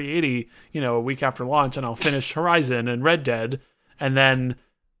a 3080, a week after launch, and I'll finish Horizon and Red Dead, and then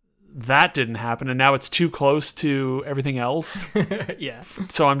that didn't happen, and now it's too close to everything else. Yeah.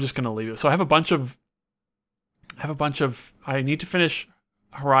 So I'm just gonna leave it. So I have a bunch of. I need to finish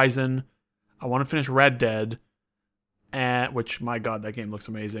Horizon. I want to finish Red Dead, which, my God, that game looks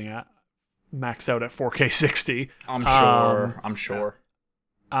amazing. Maxed out at 4K 60. I'm sure.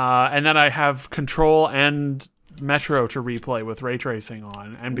 And then I have Control and Metro to replay with ray tracing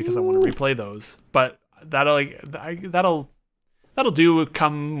on, and because I want to replay those. But that'll do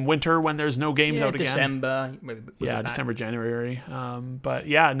come winter when there's no games out December, again. December, January. But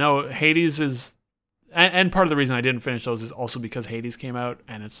yeah, no, Hades is, and part of the reason I didn't finish those is also because Hades came out,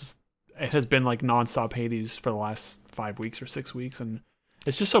 and it has been like nonstop Hades for the last 5 weeks or 6 weeks, and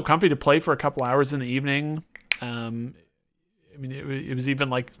it's just so comfy to play for a couple hours in the evening. It was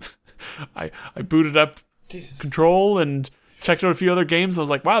even like I booted up Control and checked out a few other games. I was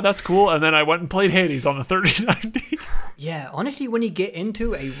like, wow, that's cool. And then I went and played Hades on the 3090. Yeah, honestly, when you get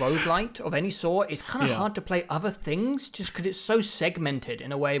into a roguelite of any sort, it's kind of hard to play other things just because it's so segmented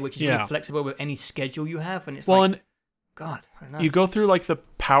in a way which is really flexible with any schedule you have. And it's God, I don't know. You go through like the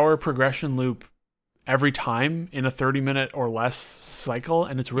power progression loop every time in a 30-minute or less cycle,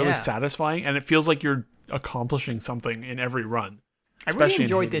 and it's really satisfying, and it feels like you're accomplishing something in every run. I really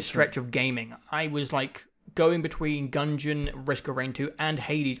enjoyed this stretch of gaming. I was like going between Gungeon, Risk of Rain 2, and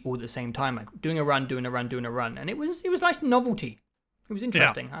Hades all at the same time, like doing a run, and it was nice novelty. It was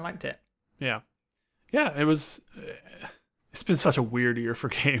interesting. I liked it. Yeah, it was. It's been such a weird year for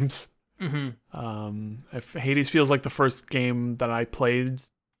games. Mm-hmm. If Hades feels like the first game that I played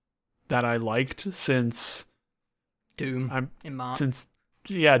that I liked since Doom in March.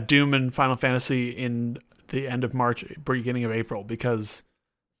 Doom and Final Fantasy in the end of March, beginning of April, because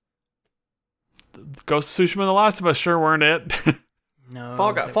Ghost of Tsushima and The Last of Us sure weren't it. No.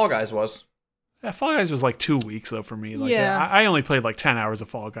 Fall Guys was. Yeah, Fall Guys was like 2 weeks though for me. Like, Yeah. I only played like 10 hours of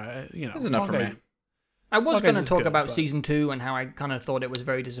Fall Guys. That's enough for me. I was Fall going Guys to is talk good, about but- season 2 and how I kind of thought it was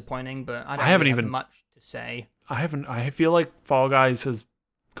very disappointing, but I don't haven't really have even- much to say. I feel like Fall Guys has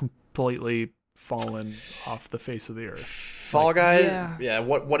completely fallen off the face of the earth. Fall Guys, yeah.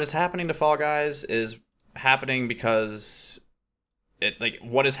 What is happening to Fall Guys is happening because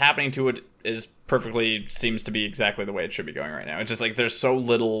what is happening to it is perfectly seems to be exactly the way it should be going right now. It's just like there's so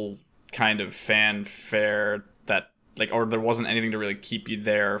little kind of fanfare that or there wasn't anything to really keep you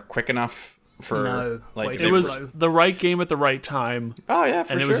there quick enough for No, like it It was flow. the right game at the right time. oh yeah,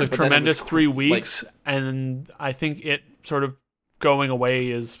 for And sure. it was a But then tremendous was 3 weeks, and I think it sort of going away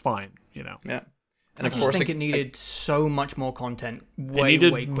is fine, yeah. I And of just course think it needed so much more content. It Way,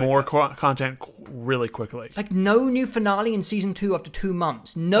 needed way quicker. more content really quickly. Like no new finale in season 2 after 2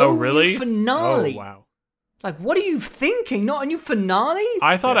 months. No Oh, really? new finale. Oh, wow. Like what are you thinking? Not a new finale?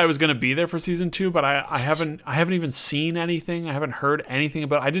 I thought I was going to be there for season 2, but I haven't even seen anything. I haven't heard anything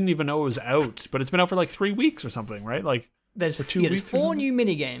about it. I didn't even know it was out, but it's been out for like 3 weeks or something, right? Like There's for 2 there's weeks or 4 something? new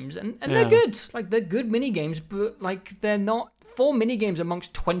mini games, and Yeah. they're good. Like they're good mini games, but like they're not 4 mini games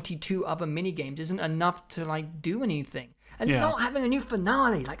amongst 22 other mini games isn't enough to like do anything. And Yeah. not having a new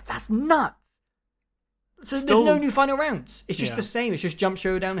finale, like that's nuts. So Still- there's no new final rounds. It's just Yeah. the same. It's just Jump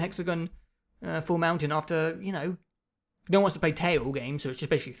Showdown, Hexagon, Full Mountain. After no one wants to play Tail games, so it's just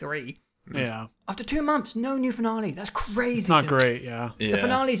basically 3. yeah. After 2 months, no new finale. That's crazy. It's not to me. great, yeah. yeah. The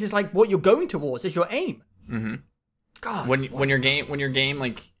finales is like what you're going towards. It's your aim. Mm-hmm. God. When your game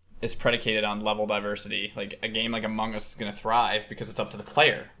like is predicated on level diversity, like a game like Among Us is going to thrive because it's up to the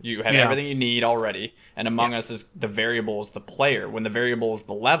player. You have Yeah. everything you need already, and Among Us is the variable is the player. When the variable is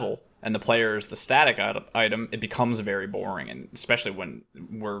the level and the player is the static item, it becomes very boring, and especially when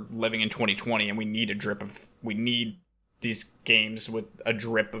we're living in 2020 and we need these games with a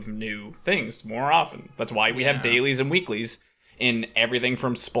drip of new things more often. That's why we have dailies and weeklies in everything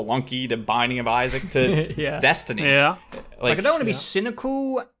from Spelunky to Binding of Isaac to Yeah. Destiny. Yeah. Like I don't want to be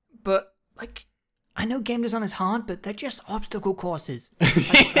cynical, but like I know game design is hard, but they're just obstacle courses.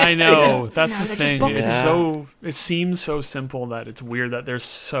 I know. That's the they're just thing. boxes. It's it seems so simple that it's weird that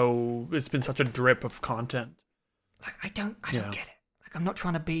it's been such a drip of content. Like I don't Yeah. get it. Like I'm not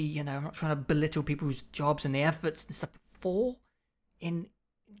trying to be, I'm not trying to belittle people's jobs and the efforts and stuff. 4 in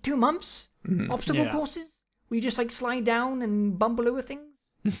 2 months obstacle Yeah. courses where you just like slide down and bumble over things.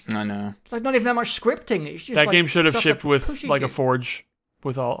 I know. It's like not even that much scripting. It's just That like, game should have stuff shipped that with pushes like you. a Forge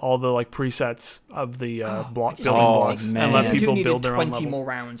with all the like presets of the block I just building Oh, blocks man. and let Season 2 people needed build their own 20 levels. more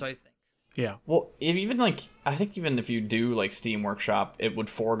rounds, I think. Yeah. Well, I think even if you do like Steam Workshop, it would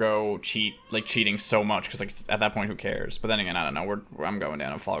forego cheating so much because like at that point, who cares? But then again, I don't know. I'm going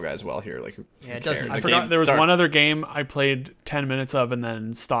down on Fall Guys well here. Like, who it does cares? need I The forgot there was sorry. one other game I played 10 minutes of and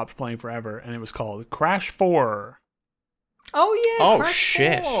then stopped playing forever, and it was called Crash 4. Oh yeah. Oh, Crash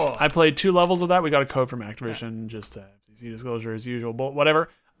shit. 4. I played 2 levels of that. We got a code from Activision, just FCC disclosure as usual, but whatever.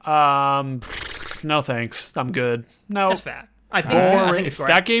 No thanks. I'm good. No. That's fair. I think it's great.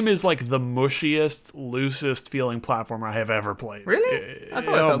 That game is like the mushiest, loosest feeling platformer I have ever played. Really? I thought it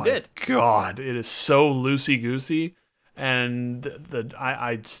oh felt my good. God, it is so loosey goosey, and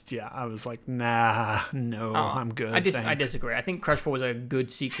I was like, nah, no, I'm good. I thanks. disagree. I think Crash 4 was a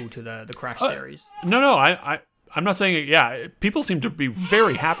good sequel to the Crash series. No, I'm not saying it. Yeah, people seem to be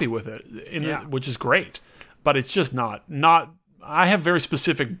very happy with it, which is great, but it's just not. I have very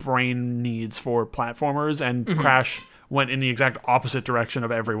specific brain needs for platformers, and Crash went in the exact opposite direction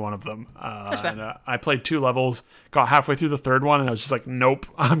of every one of them. That's fair. And, I played 2 levels, got halfway through the 3rd one, and I was just like, nope,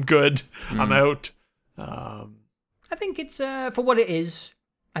 I'm good. I'm out. I think it's for what it is.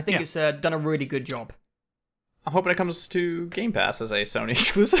 I think it's done a really good job. I'm hoping it comes to Game Pass as a Sony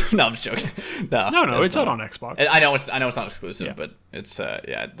exclusive. No, I'm just joking. No, it's out on Xbox. I know it's not exclusive, Yeah. but it's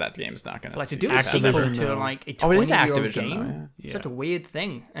that game's not gonna. Like to see- do a Activision, sequel to though. like a Oh, it is 20-year-old Activision, game. though, It's such a weird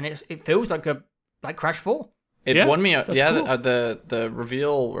thing, and it feels like Crash 4. It Yeah, won me. that's Yeah, cool. the reveal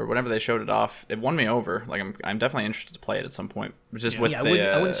or whenever they showed it off, it won me over. Like I'm definitely interested to play it at some point. Just with Yeah,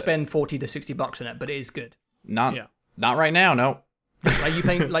 the I wouldn't spend $40 to $60 on it, but it is good. not Yeah. not right now. No, Like you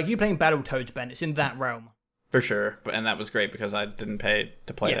playing Battletoads, Ben. It's in that realm. for sure. And that was great because I didn't pay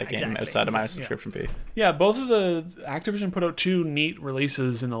to play Yeah, that game exactly. outside of my subscription fee. Yeah, both of the Activision put out 2 neat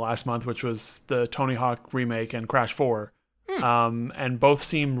releases in the last month, which was the Tony Hawk remake and Crash 4. And both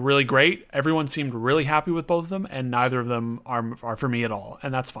seemed really great. Everyone seemed really happy with both of them, and neither of them are for me at all,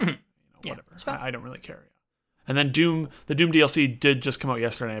 and that's fine. Whatever. it's fine. I don't really care. And then the Doom DLC did just come out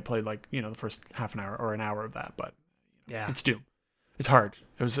yesterday. I played the first half an hour or an hour of that, but Yeah. it's Doom. It's hard.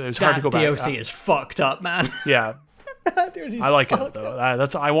 It was hard to go back. DLC is fucked up, man. Yeah. DLC's I like it fucked though.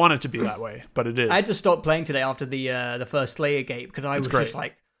 up. I want it to be that way, but it is. I had to stop playing today after the first Slayer gate because I was great. just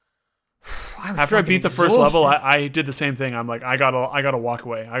like, after I beat the first level, I did the same thing. I'm like, I gotta walk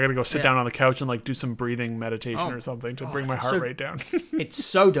away. I gotta go sit down on the couch and like do some breathing meditation or something to bring my heart rate down. It's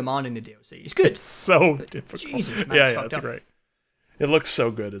so demanding, the DLC. It's good. It's so difficult. Jesus, man, Yeah, it's great. It looks so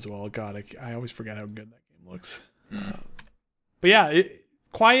good as well. God, I always forget how good that game looks. But yeah,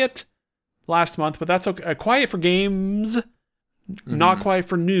 quiet last month, but that's okay. Quiet for games, not quiet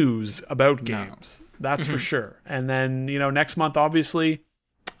for news about games. That's for sure. And then, next month, obviously,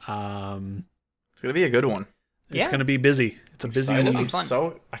 it's gonna be a good one. It's gonna be busy. It's a busy week.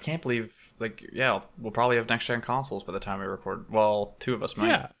 I can't believe, we'll probably have next gen consoles by the time we record. Well, two of us might.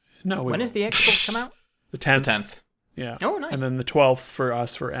 Yeah. No. When does the Xbox come out? The 10th. The 10th. Yeah. Oh, nice. And then the 12th for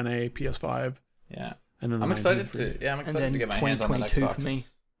us for NA, PS5. Yeah. And then I'm excited to get my hands on that Xbox. For me.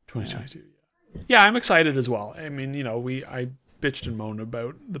 2022. Yeah, I'm excited as well. I mean, I bitched and moaned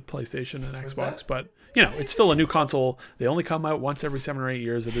about the PlayStation and Xbox, but it's still a new console. They only come out once every 7 or 8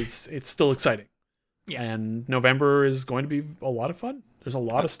 years. It's still exciting. Yeah. And November is going to be a lot of fun. There's a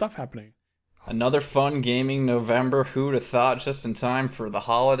lot of stuff happening. Another fun gaming November. Who'd have thought? Just in time for the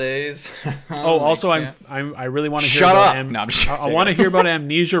holidays. Also, I really want to hear Shut about up. No, I'm just I want to hear about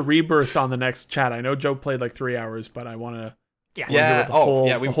Amnesia Rebirth on the next chat. I know Joe played like 3 hours, but I want to hear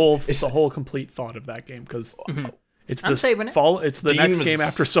the whole complete thought of that game because it's the fall. It's the next game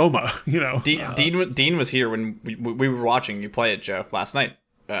after Soma. Dean was here when we were watching you play it, Joe, last night.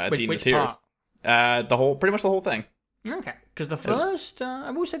 Dean was here. Pretty much the whole thing. Okay, because the first, I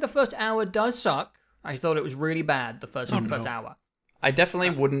will say the first hour does suck. I thought it was really bad, the first hour. I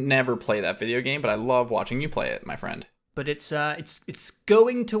definitely wouldn't never play that video game, but I love watching you play it, my friend. But it's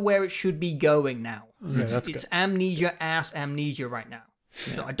going to where it should be going now. Okay, It's amnesia right now.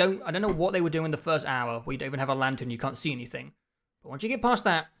 Yeah. So I don't know what they were doing the first hour where you don't even have a lantern, you can't see anything. But once you get past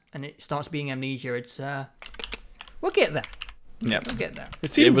that and it starts being amnesia, it's we'll get there. Yep. We'll get there.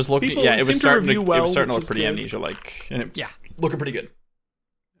 It was starting to look pretty amnesia-like, and it was looking pretty good.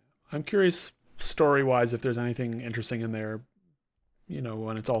 I'm curious, story-wise, if there's anything interesting in there,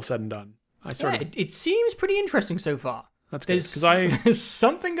 when it's all said and done. It seems pretty interesting so far. That's good, there's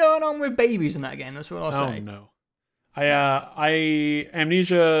something going on with babies in that game. That's what I'll say. Oh no,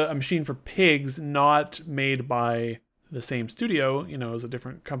 Amnesia, A Machine for Pigs, not made by the same studio. As a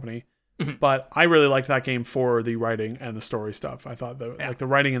different company. But I really liked that game for the writing and the story stuff. I thought the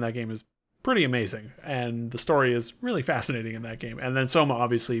writing in that game is pretty amazing, and the story is really fascinating in that game. And then Soma,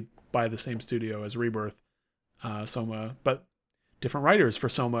 obviously by the same studio as Rebirth, Soma, but different writers for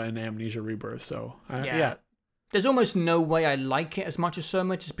Soma and Amnesia Rebirth. So there's almost no way I like it as much as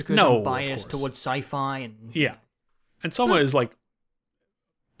Soma, just because I'm biased towards sci-fi and and Soma is like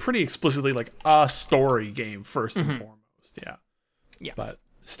pretty explicitly like a story game first and foremost. Yeah. But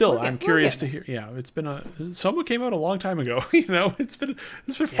still, I'm curious to hear. Yeah, it's been Soma came out a long time ago. It's been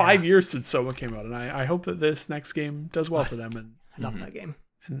 5 years since Soma came out, and I hope that this next game does well for them. And I love that game.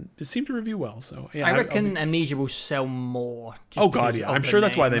 And it seemed to review well. So I reckon Amnesia will sell more. I'm sure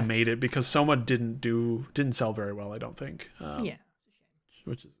that's why they made it, because Soma didn't sell very well. I don't think.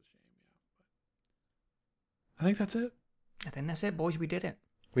 Which is a shame. I think that's it. I think that's it, boys. We did it.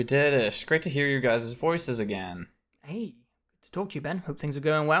 We did it. It's great to hear you guys' voices again. Hey. Talk to you, Ben. Hope things are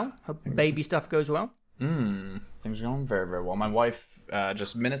going well. Hope baby stuff goes well. Things are going very, very well. My wife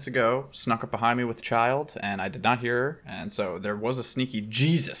just minutes ago snuck up behind me with a child, and I did not hear her, and so there was a sneaky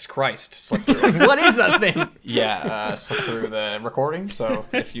Jesus Christ slip through. What is that thing? Yeah, slip through the recording. So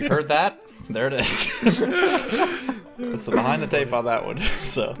if you heard that, there it is. It's the behind the tape on that one.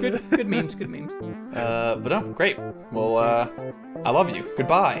 So good memes. But no, great. Well, I love you.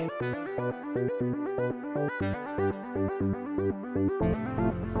 Goodbye.